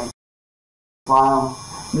being a file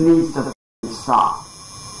needs to stop.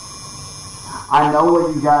 I know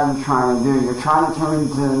what you guys are trying to do. You're trying to turn me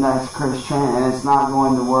into the next Christian, and it's not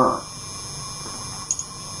going to work.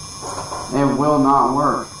 It will not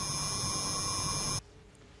work.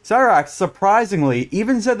 Cyraxx, surprisingly,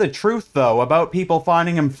 even said the truth, though, about people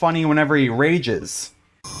finding him funny whenever he rages.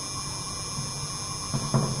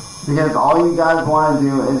 Because all you guys want to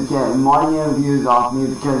do is get money and views off me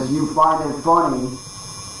because you find it funny.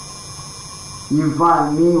 You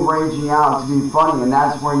find me raging out to be funny, and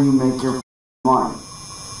that's where you make your money.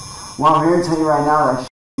 Well, I'm here to tell you right now that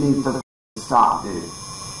needs to stop, dude.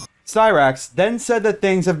 Cyraxx then said that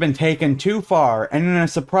things have been taken too far, and in a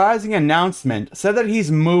surprising announcement, said that he's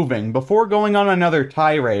moving before going on another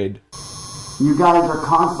tirade. You guys are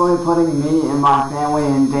constantly putting me and my family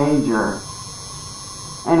in danger,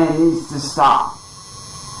 and it needs to stop.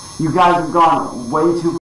 You guys have gone way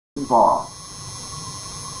too far.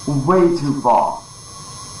 Way too far.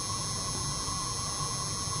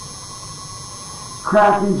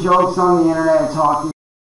 Cracking jokes on the internet, talking.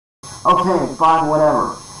 Okay, fine,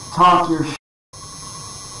 whatever. Talk your shit.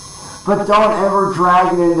 But don't ever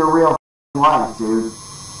drag it into real life, dude.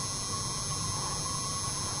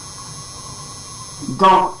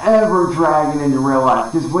 Don't ever drag it into real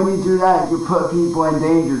life. Because when you do that, you put people in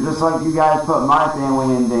danger. Just like you guys put my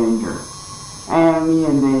family in danger. And me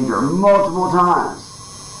in danger. Multiple times.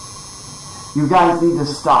 You guys need to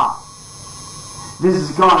stop. This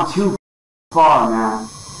has gone too far, man.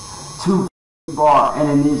 Too far,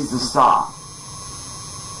 and it needs to stop.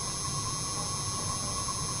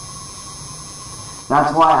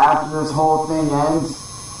 That's why after this whole thing ends,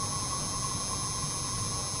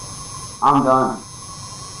 I'm done.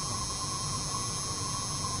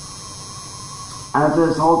 After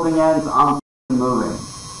this whole thing ends, I'm moving.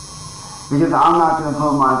 Because I'm not going to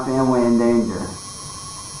put my family in danger.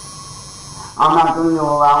 I'm not going to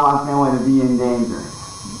allow my family to be in danger.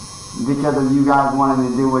 Because of you guys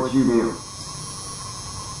wanting to do what you do.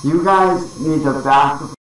 You guys need to back the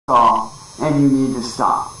f*** off, and you need to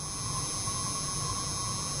stop.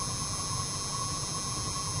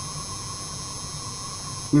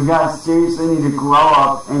 You guys seriously need to grow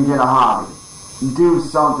up and get a hobby. Do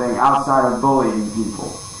something outside of bullying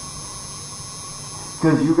people.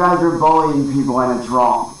 Because you guys are bullying people and it's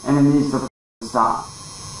wrong. And it needs to stop.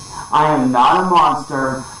 I am not a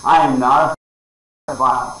monster. I am not a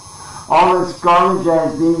file. All this garbage that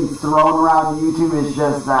is being thrown around YouTube is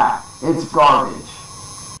just that. It's garbage.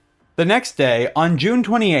 The next day, on June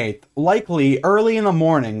 28th, likely early in the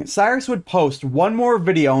morning, Cyraxx would post one more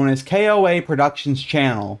video on his KOA Productions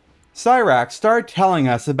channel. Cyraxx started telling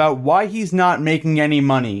us about why he's not making any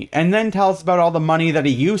money, and then tell us about all the money that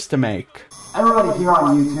he used to make. Everybody here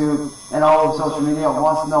on YouTube and all over social media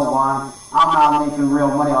wants to know why I'm not making real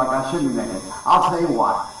money like I should be making. I'll tell you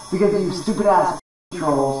why. Because of you stupid ass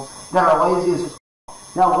trolls that are lazy as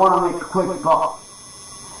that want to make a quick buck.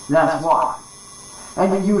 That's why.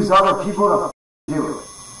 And you use other people to do it.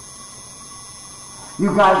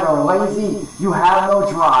 You guys are lazy, you have no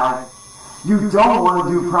drive, you don't want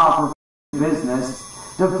to do proper business.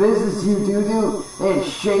 The business you do is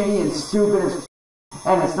shady and stupid as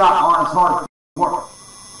and it's not honest hard work.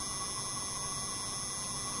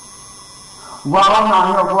 While I'm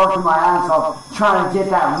not here working my ass off, trying to get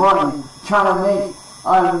that money, trying to make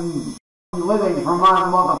a living for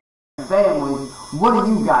my motherfucking family, what are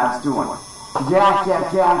you guys doing? Jack.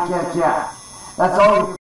 That's all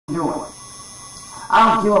you're doing.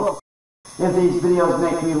 I don't give a if these videos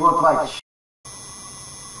make me look like shit.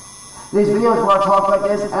 These videos where I talk like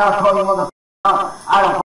this and I call you motherfucker out, I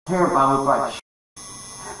don't care if I look like shit.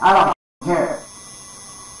 I don't care.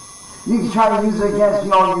 You can try to use it against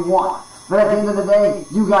me all you want, but at the end of the day,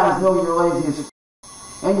 you guys know you're lazy as f***,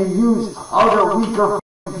 and you use other weaker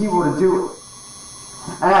people to do it.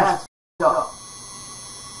 And that's f***ed up.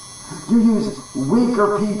 You use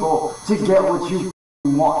weaker people to get what you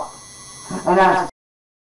want. And that's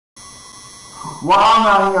while I'm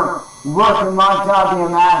out here working my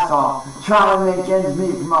goddamn ass off, trying to make ends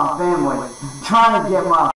meet for my family, trying to get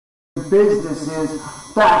my businesses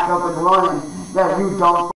back up and running that you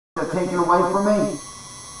don't have taken away from me.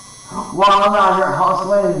 While I'm out here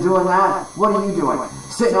hustling and doing that, what are you doing?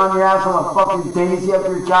 Sitting on your ass on a fucking daisy up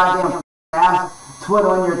your goddamn ass,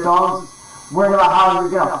 twiddling your thumbs, worrying about how you're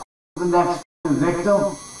gonna the next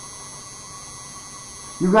victim?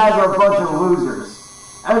 You guys are a bunch of losers.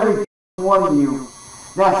 Every one of you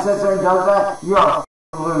that sits there and does that, you're a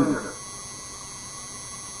loser.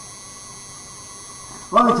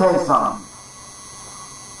 Let me tell you something.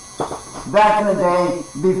 Back in the day,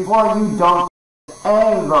 before you don't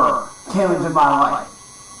ever came into my life,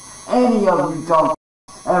 any of you don't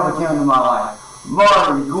ever came into my life,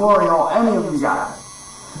 Marty, Glory Hole, any of you guys,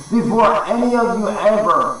 before any of you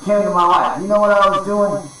ever came into my life, you know what I was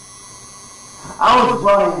doing? I was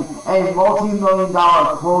running a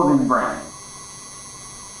multi-million-dollar clothing brand,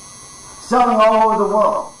 selling all over the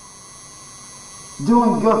world,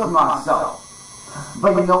 doing good for myself.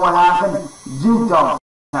 But you know what happened? You don't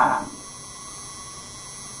happen.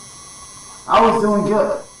 I was doing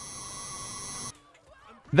good.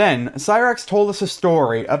 Then, Cyraxx told us a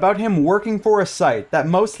story about him working for a site that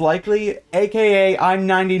most likely, aka I'm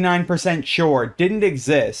 99% sure, didn't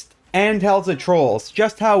exist, and tells the trolls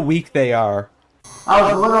just how weak they are. I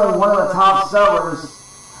was literally one of the top sellers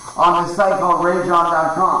on this site called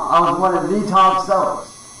RageOn.com. I was one of the top sellers.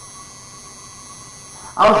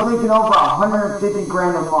 I was making over 150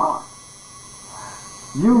 grand a month.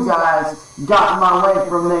 You guys got in my way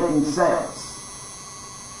from making sales.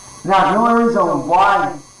 Now, the only reason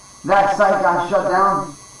why that site got shut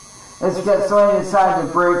down is because somebody decided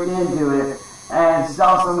to break into it and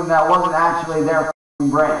sell something that wasn't actually their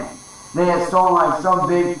brand. They had stolen like some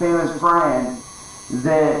big famous brand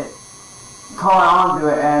that caught onto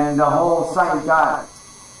it, and the whole site got,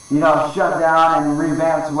 shut down and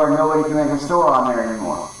revamped to where nobody can make a store on there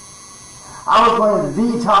anymore. I was one of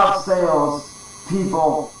the top sales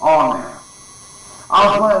people on there. I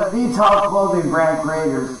was one of the top clothing brand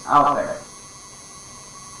creators out there.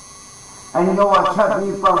 And you know what kept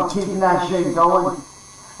me from keeping that shit going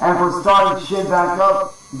and from starting shit back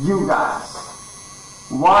up? You guys.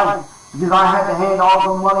 Why? Because I had to hand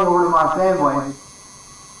all the money over to my family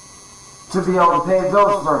to be able to pay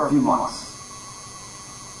bills for a few months.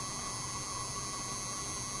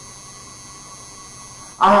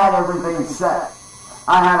 I had everything set.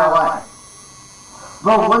 I had a life.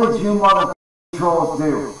 But what did you motherfucking trolls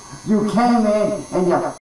do? You came in and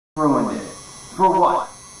you ruined it. For what?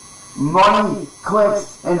 Money,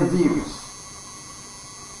 clicks, and views.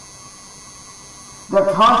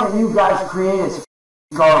 The content you guys create is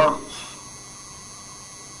garbage.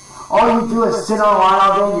 All you do is sit online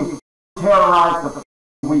all day and you terrorize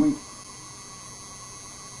the weak.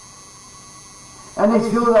 And these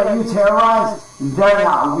people that you terrorize, they're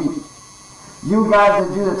not weak. You guys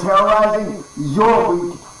that do the terrorizing, you're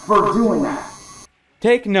weak for doing that.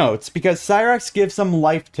 Take notes, because Cyraxx gives some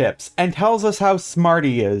life tips and tells us how smart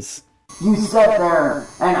he is. You sit there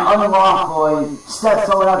and unlawfully set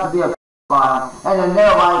someone up to be a file, and then their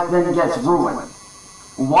life then gets ruined.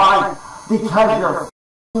 Why? Because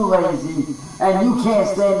you're lazy and you can't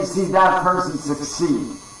stand to see that person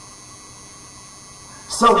succeed.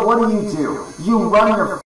 So what do? You run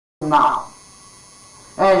your mouth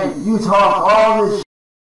and you talk all this shit.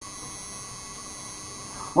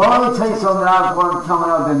 Well, let me tell you something that I've learned coming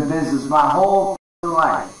up in business my whole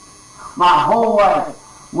life. My whole life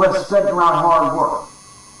was spent around hard work.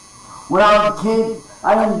 When I was a kid,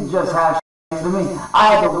 I didn't just have shit to me.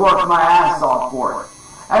 I had to work my ass off for it.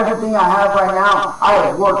 Everything I have right now, I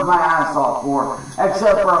have worked my ass off for,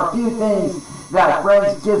 except for a few things that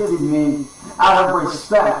friends gifted me out of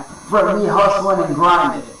respect for me hustling and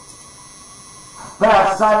grinding. But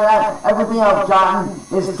outside of that, everything I've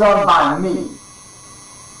gotten is done by me.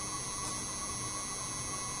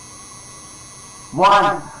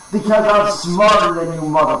 Why? Because I'm smarter than you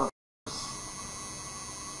motherfuckers.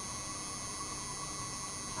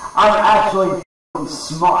 I'm actually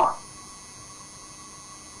smart.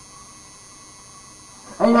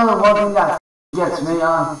 And you know the one thing that gets me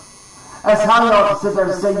on? That's how y'all can sit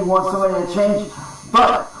there and say you want somebody to change,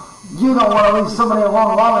 but you don't want to leave somebody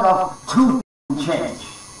alone long enough to change.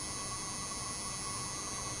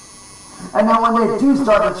 And then when they do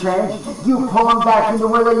start to change, you pull them back into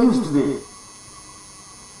where they used to be.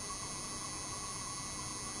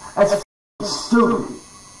 That's stupid.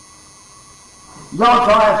 Y'all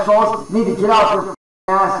trash trolls need to get out your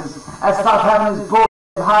asses and stop having this bullshit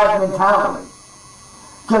hive mentality.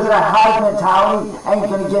 Because that hive mentality ain't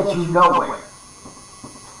going to get you nowhere.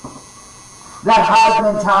 That hive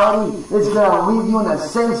mentality is going to leave you in the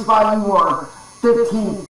same spot you were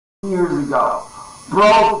 15 years ago.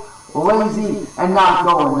 Broke, lazy, and not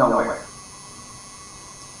going nowhere.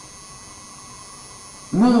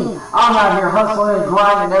 Me, I'm out here hustling and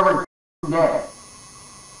grinding every day.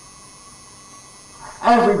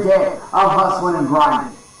 Every day, I'm hustling and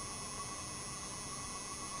grinding.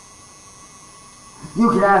 You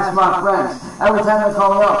can ask my friends. Every time they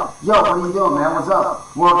call me up, yo, what are you doing, man? What's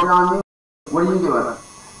up? Working on me? What are you doing?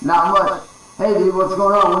 Not much. Hey, dude, what's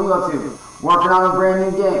going on? What are you up to? Working on a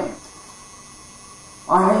brand new game.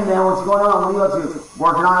 Oh, hey man, what's going on? What are you up to?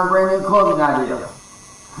 Working on a brand new clothing idea.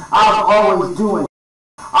 I'm always doing.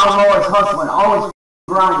 I'm always hustling, always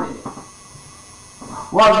grinding.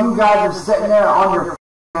 While you guys are sitting there on your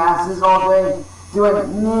asses all day, doing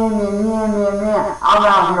meh, I'm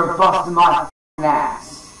out here busting my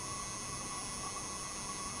ass.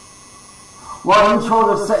 While you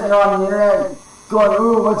trolls are sitting there on the internet, going,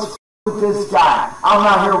 ooh, what's with this guy? I'm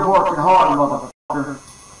out here working hard, motherfucker.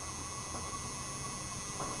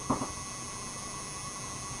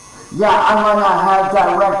 Yeah, I might not have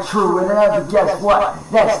direct true internet, but guess what?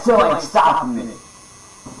 That still ain't stopping me.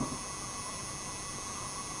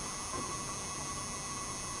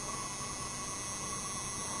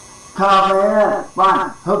 Cut off the internet, fine,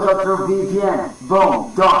 hook up through VPN,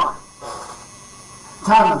 boom, done.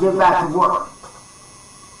 Time to get back to work.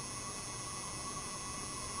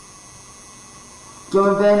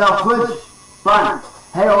 Getting banned off Twitch, fine,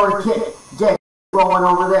 head over to Kit, get rolling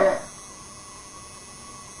over there.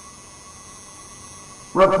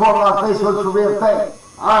 Report my Facebook for being fake.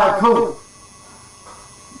 Alright, cool.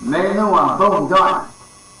 Made a new one, boom, done.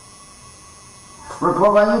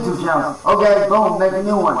 Report my YouTube channel. Okay, boom, make a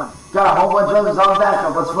new one. Got a whole bunch of others on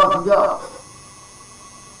backup, let's fucking go.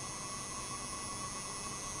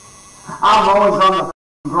 I'm always on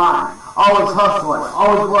the grind, always hustling,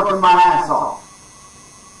 always working my ass off.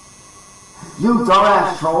 You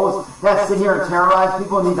dumbass trolls that sit here and terrorize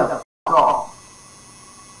people need to fuck off.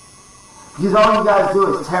 Because all you guys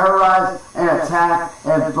do is terrorize and attack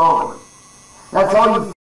and bully. That's all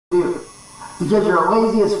you do. Because you're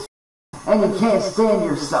lazy as and you can't stand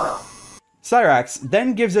yourself. Cyraxx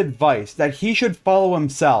then gives advice that he should follow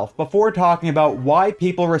himself before talking about why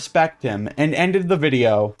people respect him and ended the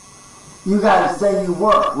video. You guys say you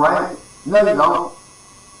work, right? No you don't.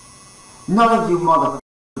 None of you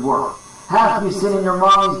motherfuckers work. Half of you sit in your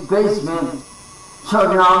mommy's basement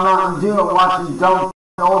chugging on Mountain Dew and watching dumb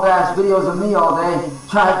old ass videos of me all day,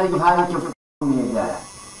 trying to think of how you can f*** me again.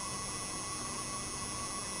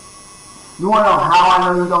 You wanna know how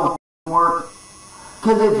I know you don't f***ing work?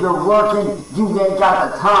 Cause if you're working, you ain't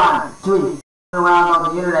got the time to be f***ing around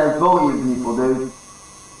on the internet bullying people, dude.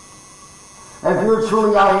 If you're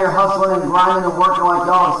truly out here hustling and grinding and working like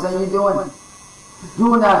y'all say you're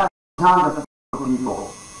doing that time to f*** with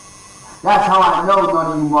people. That's how I know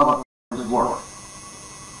none of you motherfuckers work.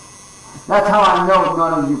 That's how I know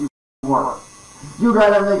none of you work. You'd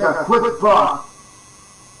rather make a quick buck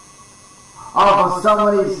off of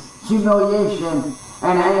somebody's humiliation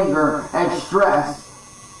and anger and stress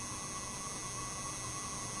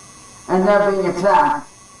and not being attacked,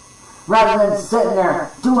 rather than sitting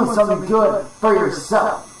there doing something good for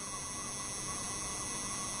yourself.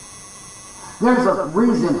 There's a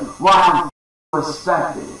reason why I'm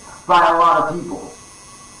respected by a lot of people.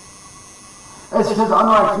 It's because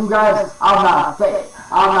unlike you guys, I'm not fake.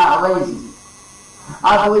 I'm not lazy.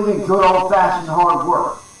 I believe in good old-fashioned hard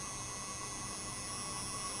work.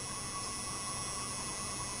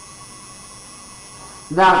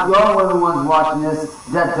 Now, if you're one of the ones watching this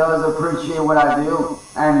that does appreciate what I do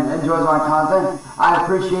and enjoys my content, I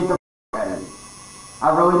appreciate the out of you.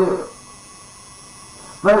 I really do.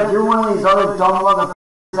 But if you're one of these other dumb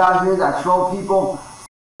motherfuckers out here that troll people,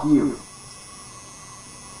 f*** you.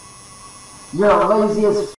 You're lazy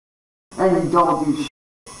as f*** and you don't do shit.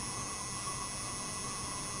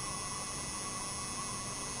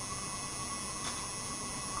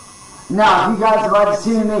 Now, if you guys would like to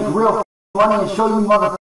see me make real money and show you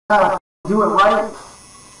motherfuckers how to do it right,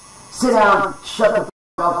 sit down, shut the f***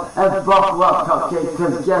 up, and buckle up, cupcake,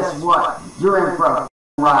 because guess what? You're in for a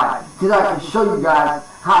ride. Because I can show you guys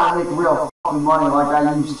how to make real fucking money like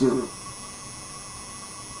I used to.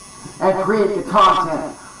 And create the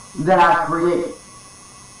content that I create.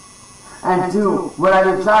 And do what I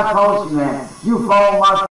do. Because I told you, man, you follow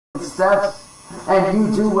my steps, and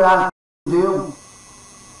you do what I do.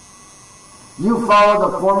 You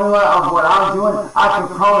follow the formula of what I'm doing, I can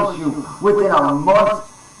promise you, within a month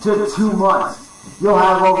to 2 months, you'll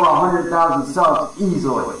have over 100,000 subs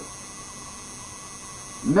easily.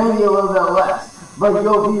 Maybe a little bit less, but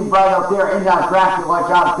you'll be right up there in that bracket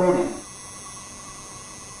like I've been in.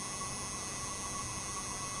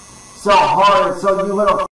 So hard, so you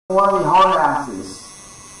little f***ing hard asses.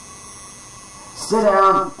 Sit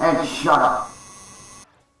down and shut up.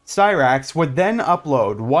 Cyraxx would then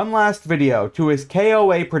upload one last video to his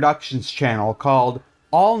KOA Productions channel called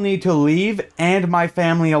All Need to Leave and My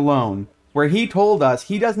Family Alone, where he told us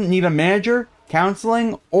he doesn't need a manager,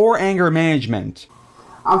 counseling, or anger management.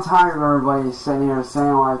 I'm tired of everybody sitting here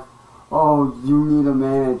saying like, oh, you need a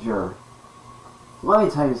manager. Let me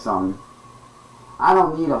tell you something. I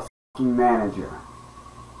don't need a f***ing manager.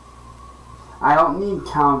 I don't need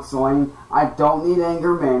counseling. I don't need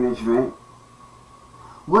anger management.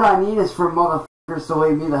 What I need is for motherfuckers to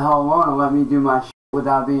leave me the hell alone and let me do my shit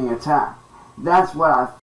without being attacked. That's what I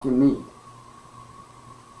fucking need.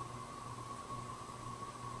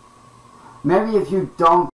 Maybe if you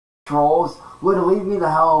don't trolls would leave me the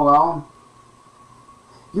hell alone,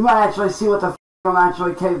 you might actually see what the fuck I'm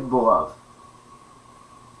actually capable of.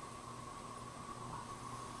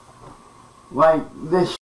 Like,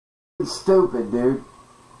 this shit is stupid, dude.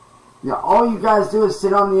 Yeah, all you guys do is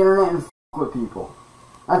sit on the internet and fuck with people.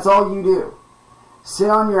 That's all you do. Sit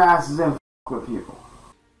on your asses and fuck with people.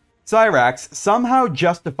 Cyraxx somehow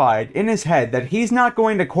justified in his head that he's not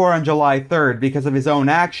going to court on July 3rd because of his own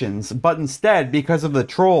actions, but instead because of the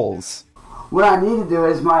trolls. What I need to do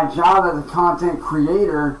is my job as a content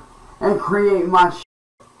creator and create my shit.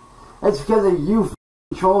 It's because of you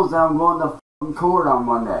f***ing trolls that I'm going to f***ing court on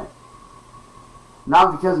Monday.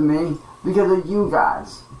 Not because of me, because of you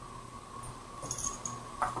guys.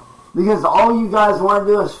 Because all you guys want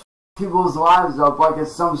to do is f*** people's lives up like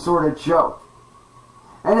it's some sort of joke.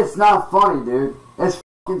 And it's not funny, dude. It's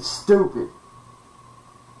f***ing stupid.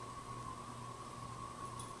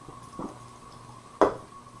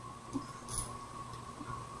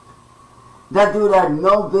 That dude had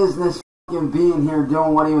no business f***ing being here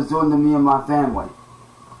doing what he was doing to me and my family.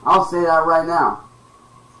 I'll say that right now.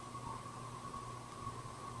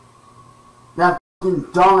 That f***ing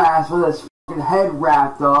dumbass with his f***ing head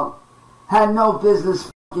wrapped up had no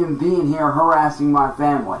business f***ing being here harassing my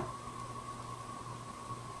family.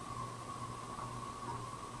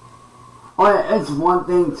 It's one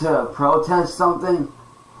thing to protest something,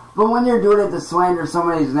 but when you're doing it to slander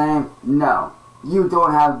somebody's name, no. You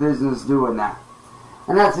don't have business doing that.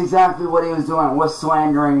 And that's exactly what he was doing, was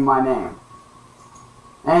slandering my name.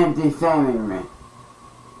 And defaming me.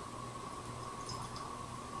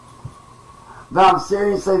 But I'm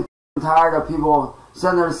seriously tired of people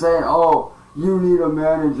sitting there saying, oh, you need a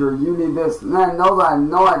manager, you need this. Man, no I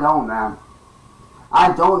don't, man.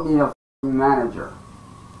 I don't need a f***ing manager.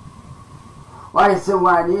 Like I said,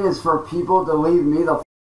 what I need is for people to leave me the f***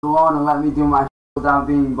 alone and let me do my shit without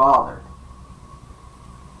being bothered.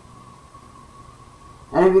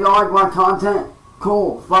 And if you don't like my content,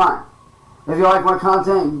 cool, fine. If you like my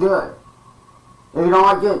content, good. If you don't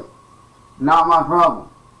like it, not my problem.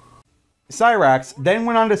 Cyraxx then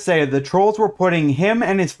went on to say the trolls were putting him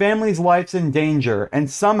and his family's lives in danger, and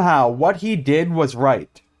somehow what he did was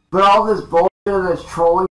right. But all this bullshit, this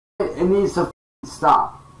trolling shit, it needs to f***ing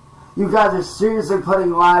stop. You guys are seriously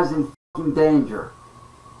putting lives in f***ing danger.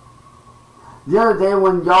 The other day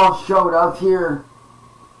when y'all showed up here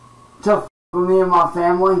to f*** with me and my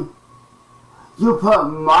family, you put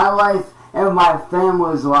my life and my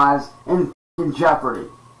family's lives in f***ing jeopardy.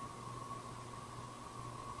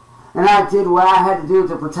 And I did what I had to do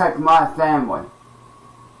to protect my family.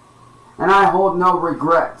 And I hold no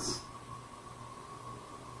regrets.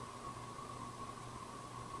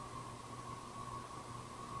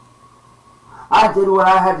 I did what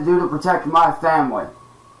I had to do to protect my family.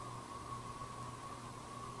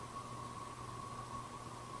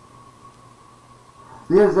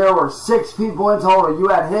 Because there were 6 people in total. You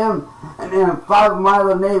had him and then 5 of my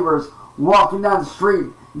other neighbors walking down the street,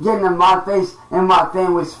 getting in my face and my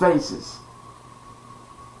family's faces.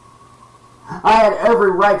 I had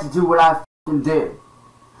every right to do what I f***ing did.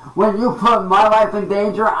 When you put my life in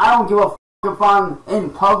danger, I don't give a f*** if I'm in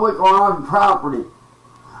public or on property.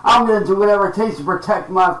 I'm going to do whatever it takes to protect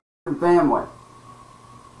my f***ing family.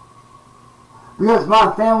 Because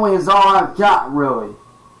my family is all I've got, really.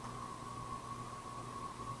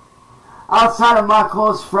 Outside of my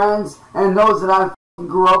close friends and those that I f***ing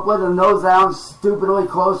grew up with and those that I'm stupidly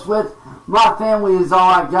close with, my family is all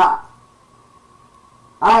I got.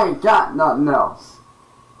 I ain't got nothing else.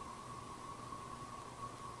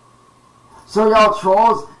 So y'all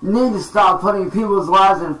trolls need to stop putting people's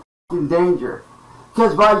lives in f***ing danger.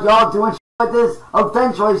 Because by y'all doing shit like this,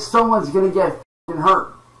 eventually someone's gonna get f***ing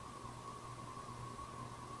hurt.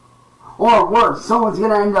 Or worse, someone's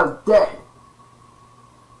gonna end up dead.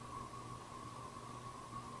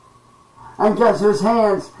 And guess whose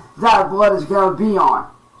hands that blood is gonna be on?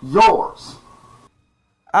 Yours.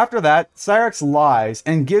 After that, Cyraxx lies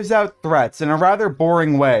and gives out threats in a rather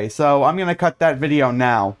boring way, so I'm gonna cut that video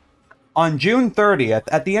now. On June 30th,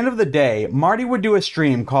 at the end of the day, Marty would do a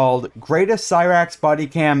stream called Greatest Cyraxx Body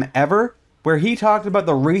Cam Ever, where he talked about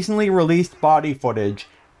the recently released body footage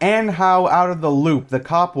and how out of the loop the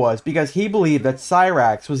cop was because he believed that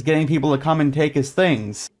Cyraxx was getting people to come and take his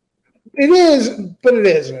things. It is, but it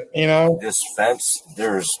isn't, you know? This fence,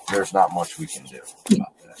 there's not much we can do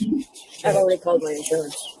about that. I've already called my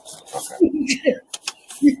insurance.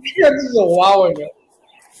 You can't just allowing it.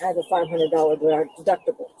 I have a $500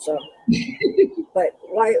 deductible, so. But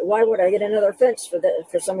why would I get another fence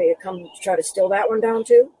for somebody to come try to steal that one down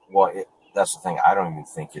too? Well, that's the thing. I don't even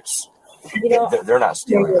think it's. You know, they're not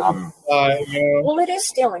stealing. Well, it is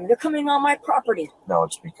stealing. They're coming on my property. No,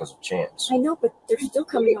 it's because of chance. I know, but they're still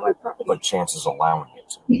coming on my property. But chance is allowing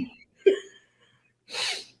it.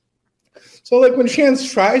 So, like, when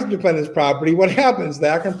Chance tries to defend his property, what happens? The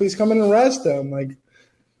Akron police come in and arrest him. Like,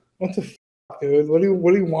 what the dude? What do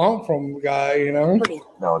you want from the guy? You know?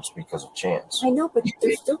 No, it's because of chance. I know, but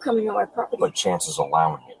they're still coming on my property. But chance is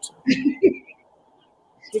allowing it.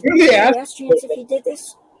 Did you ask Chance if he did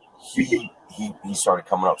this? He started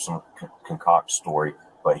coming up with some concoct story,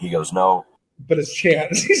 but he goes, no. But it's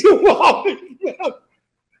Chance. He's allowing them.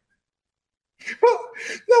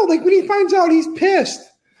 No, like when he finds out, he's pissed.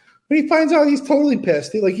 When he finds out, he's totally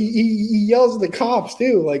pissed. He yells at the cops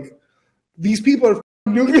too. Like, these people are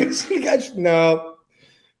doing this. No,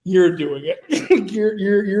 you're doing it.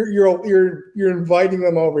 You're inviting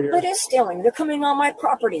them over here. It is stealing. They're coming on my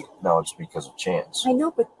property. No, it's because of chance. I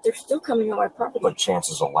know, but they're still coming on my property. But chance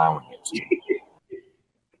is allowing it.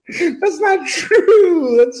 That's not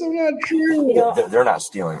true. That's not true. You know, they're not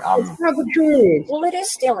stealing. That's not the truth. Well, it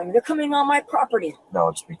is stealing. They're coming on my property. No,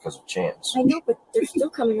 it's because of chance. I know, but they're still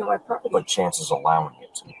coming on my property. But chance is allowing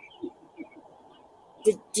it.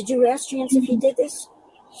 Did you ask Chance if he did this?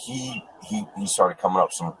 He started coming up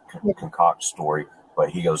with some concoct story, but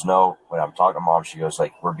he goes, no. When I'm talking to Mom, she goes,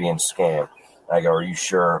 like, we're being scammed. And I go, are you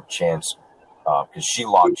sure, Chance? Because she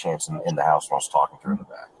locked Chance in the house when I was talking to her in the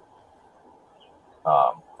back.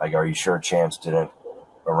 I go, are you sure Chance didn't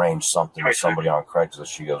arrange something with somebody on Craigslist?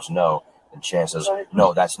 She goes, no. And Chance says,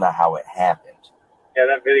 no, that's not how it happened. Yeah,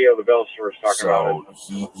 that video the Bell store was talking about.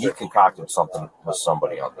 So he concocted something with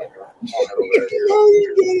somebody on the internet.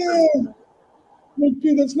 No,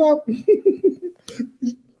 dude, that's not.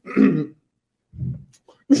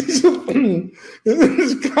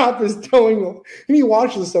 This cop is telling, and he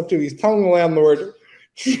watches this stuff too. He's telling the landlord,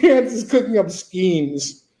 Chance is cooking up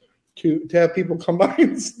schemes to have people come by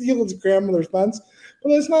and steal his grandmother's fence.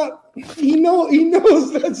 But that's not. He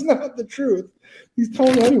knows that's not the truth. He's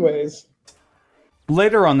telling anyways.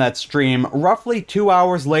 Later on that stream, roughly 2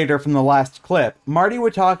 hours later from the last clip, Marty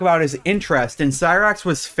would talk about his interest in Cyraxx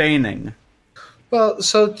was feigning. Well,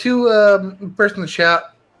 so to person in the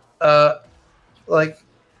chat,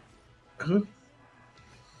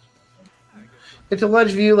 it's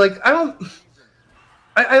alleged view. Like, I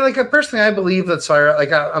personally, I believe that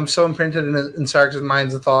Cyraxx, I'm so imprinted in Cyraxx's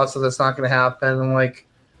minds and thoughts that that's not going to happen. And like,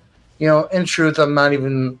 you know, in truth, I'm not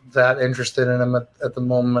even that interested in him at the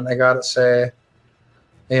moment. I gotta say,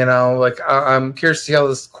 you know, like I'm curious to see how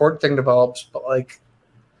this court thing develops. But like,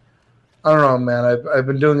 I don't know, man. I've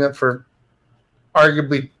been doing it for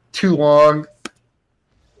arguably too long.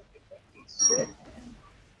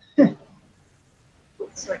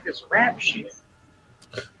 Looks like this rap shit.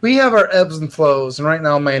 We have our ebbs and flows, and right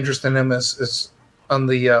now my interest in him is on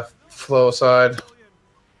the flow side.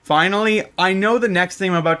 Finally, I know the next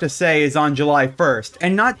thing I'm about to say is on July 1st,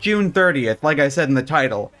 and not June 30th, like I said in the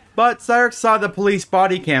title. But Cyraxx saw the police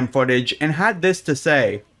body cam footage and had this to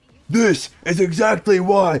say. This is exactly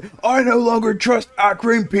why I no longer trust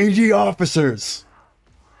Akron PG officers.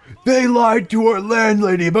 They lied to our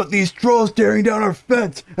landlady about these trolls tearing down our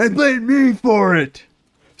fence and blamed me for it.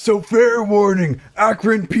 So fair warning,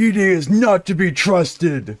 Akron PD is not to be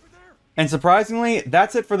trusted. And surprisingly,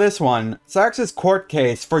 that's it for this one. Cyraxx's court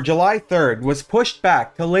case for July 3rd was pushed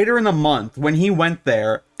back to later in the month when he went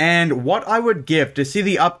there, and what I would give to see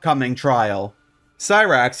the upcoming trial.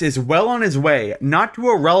 Cyraxx is well on his way, not to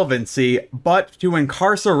irrelevancy, but to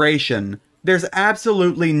incarceration. There's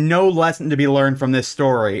absolutely no lesson to be learned from this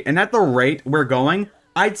story, and at the rate we're going,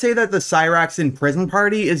 I'd say that the Cyraxx in prison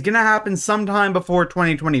party is gonna happen sometime before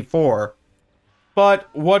 2024. But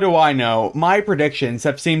what do I know? My predictions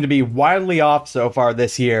have seemed to be wildly off so far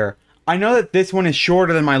this year. I know that this one is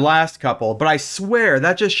shorter than my last couple, but I swear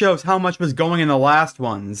that just shows how much was going in the last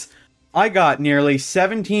ones. I got nearly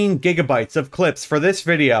 17 gigabytes of clips for this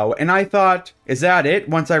video, and I thought, is that it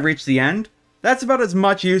once I reach the end? That's about as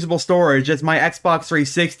much usable storage as my Xbox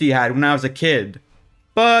 360 had when I was a kid.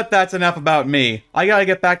 But that's enough about me. I gotta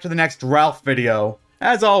get back to the next Ralph video.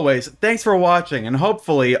 As always, thanks for watching, and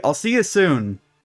hopefully I'll see you soon.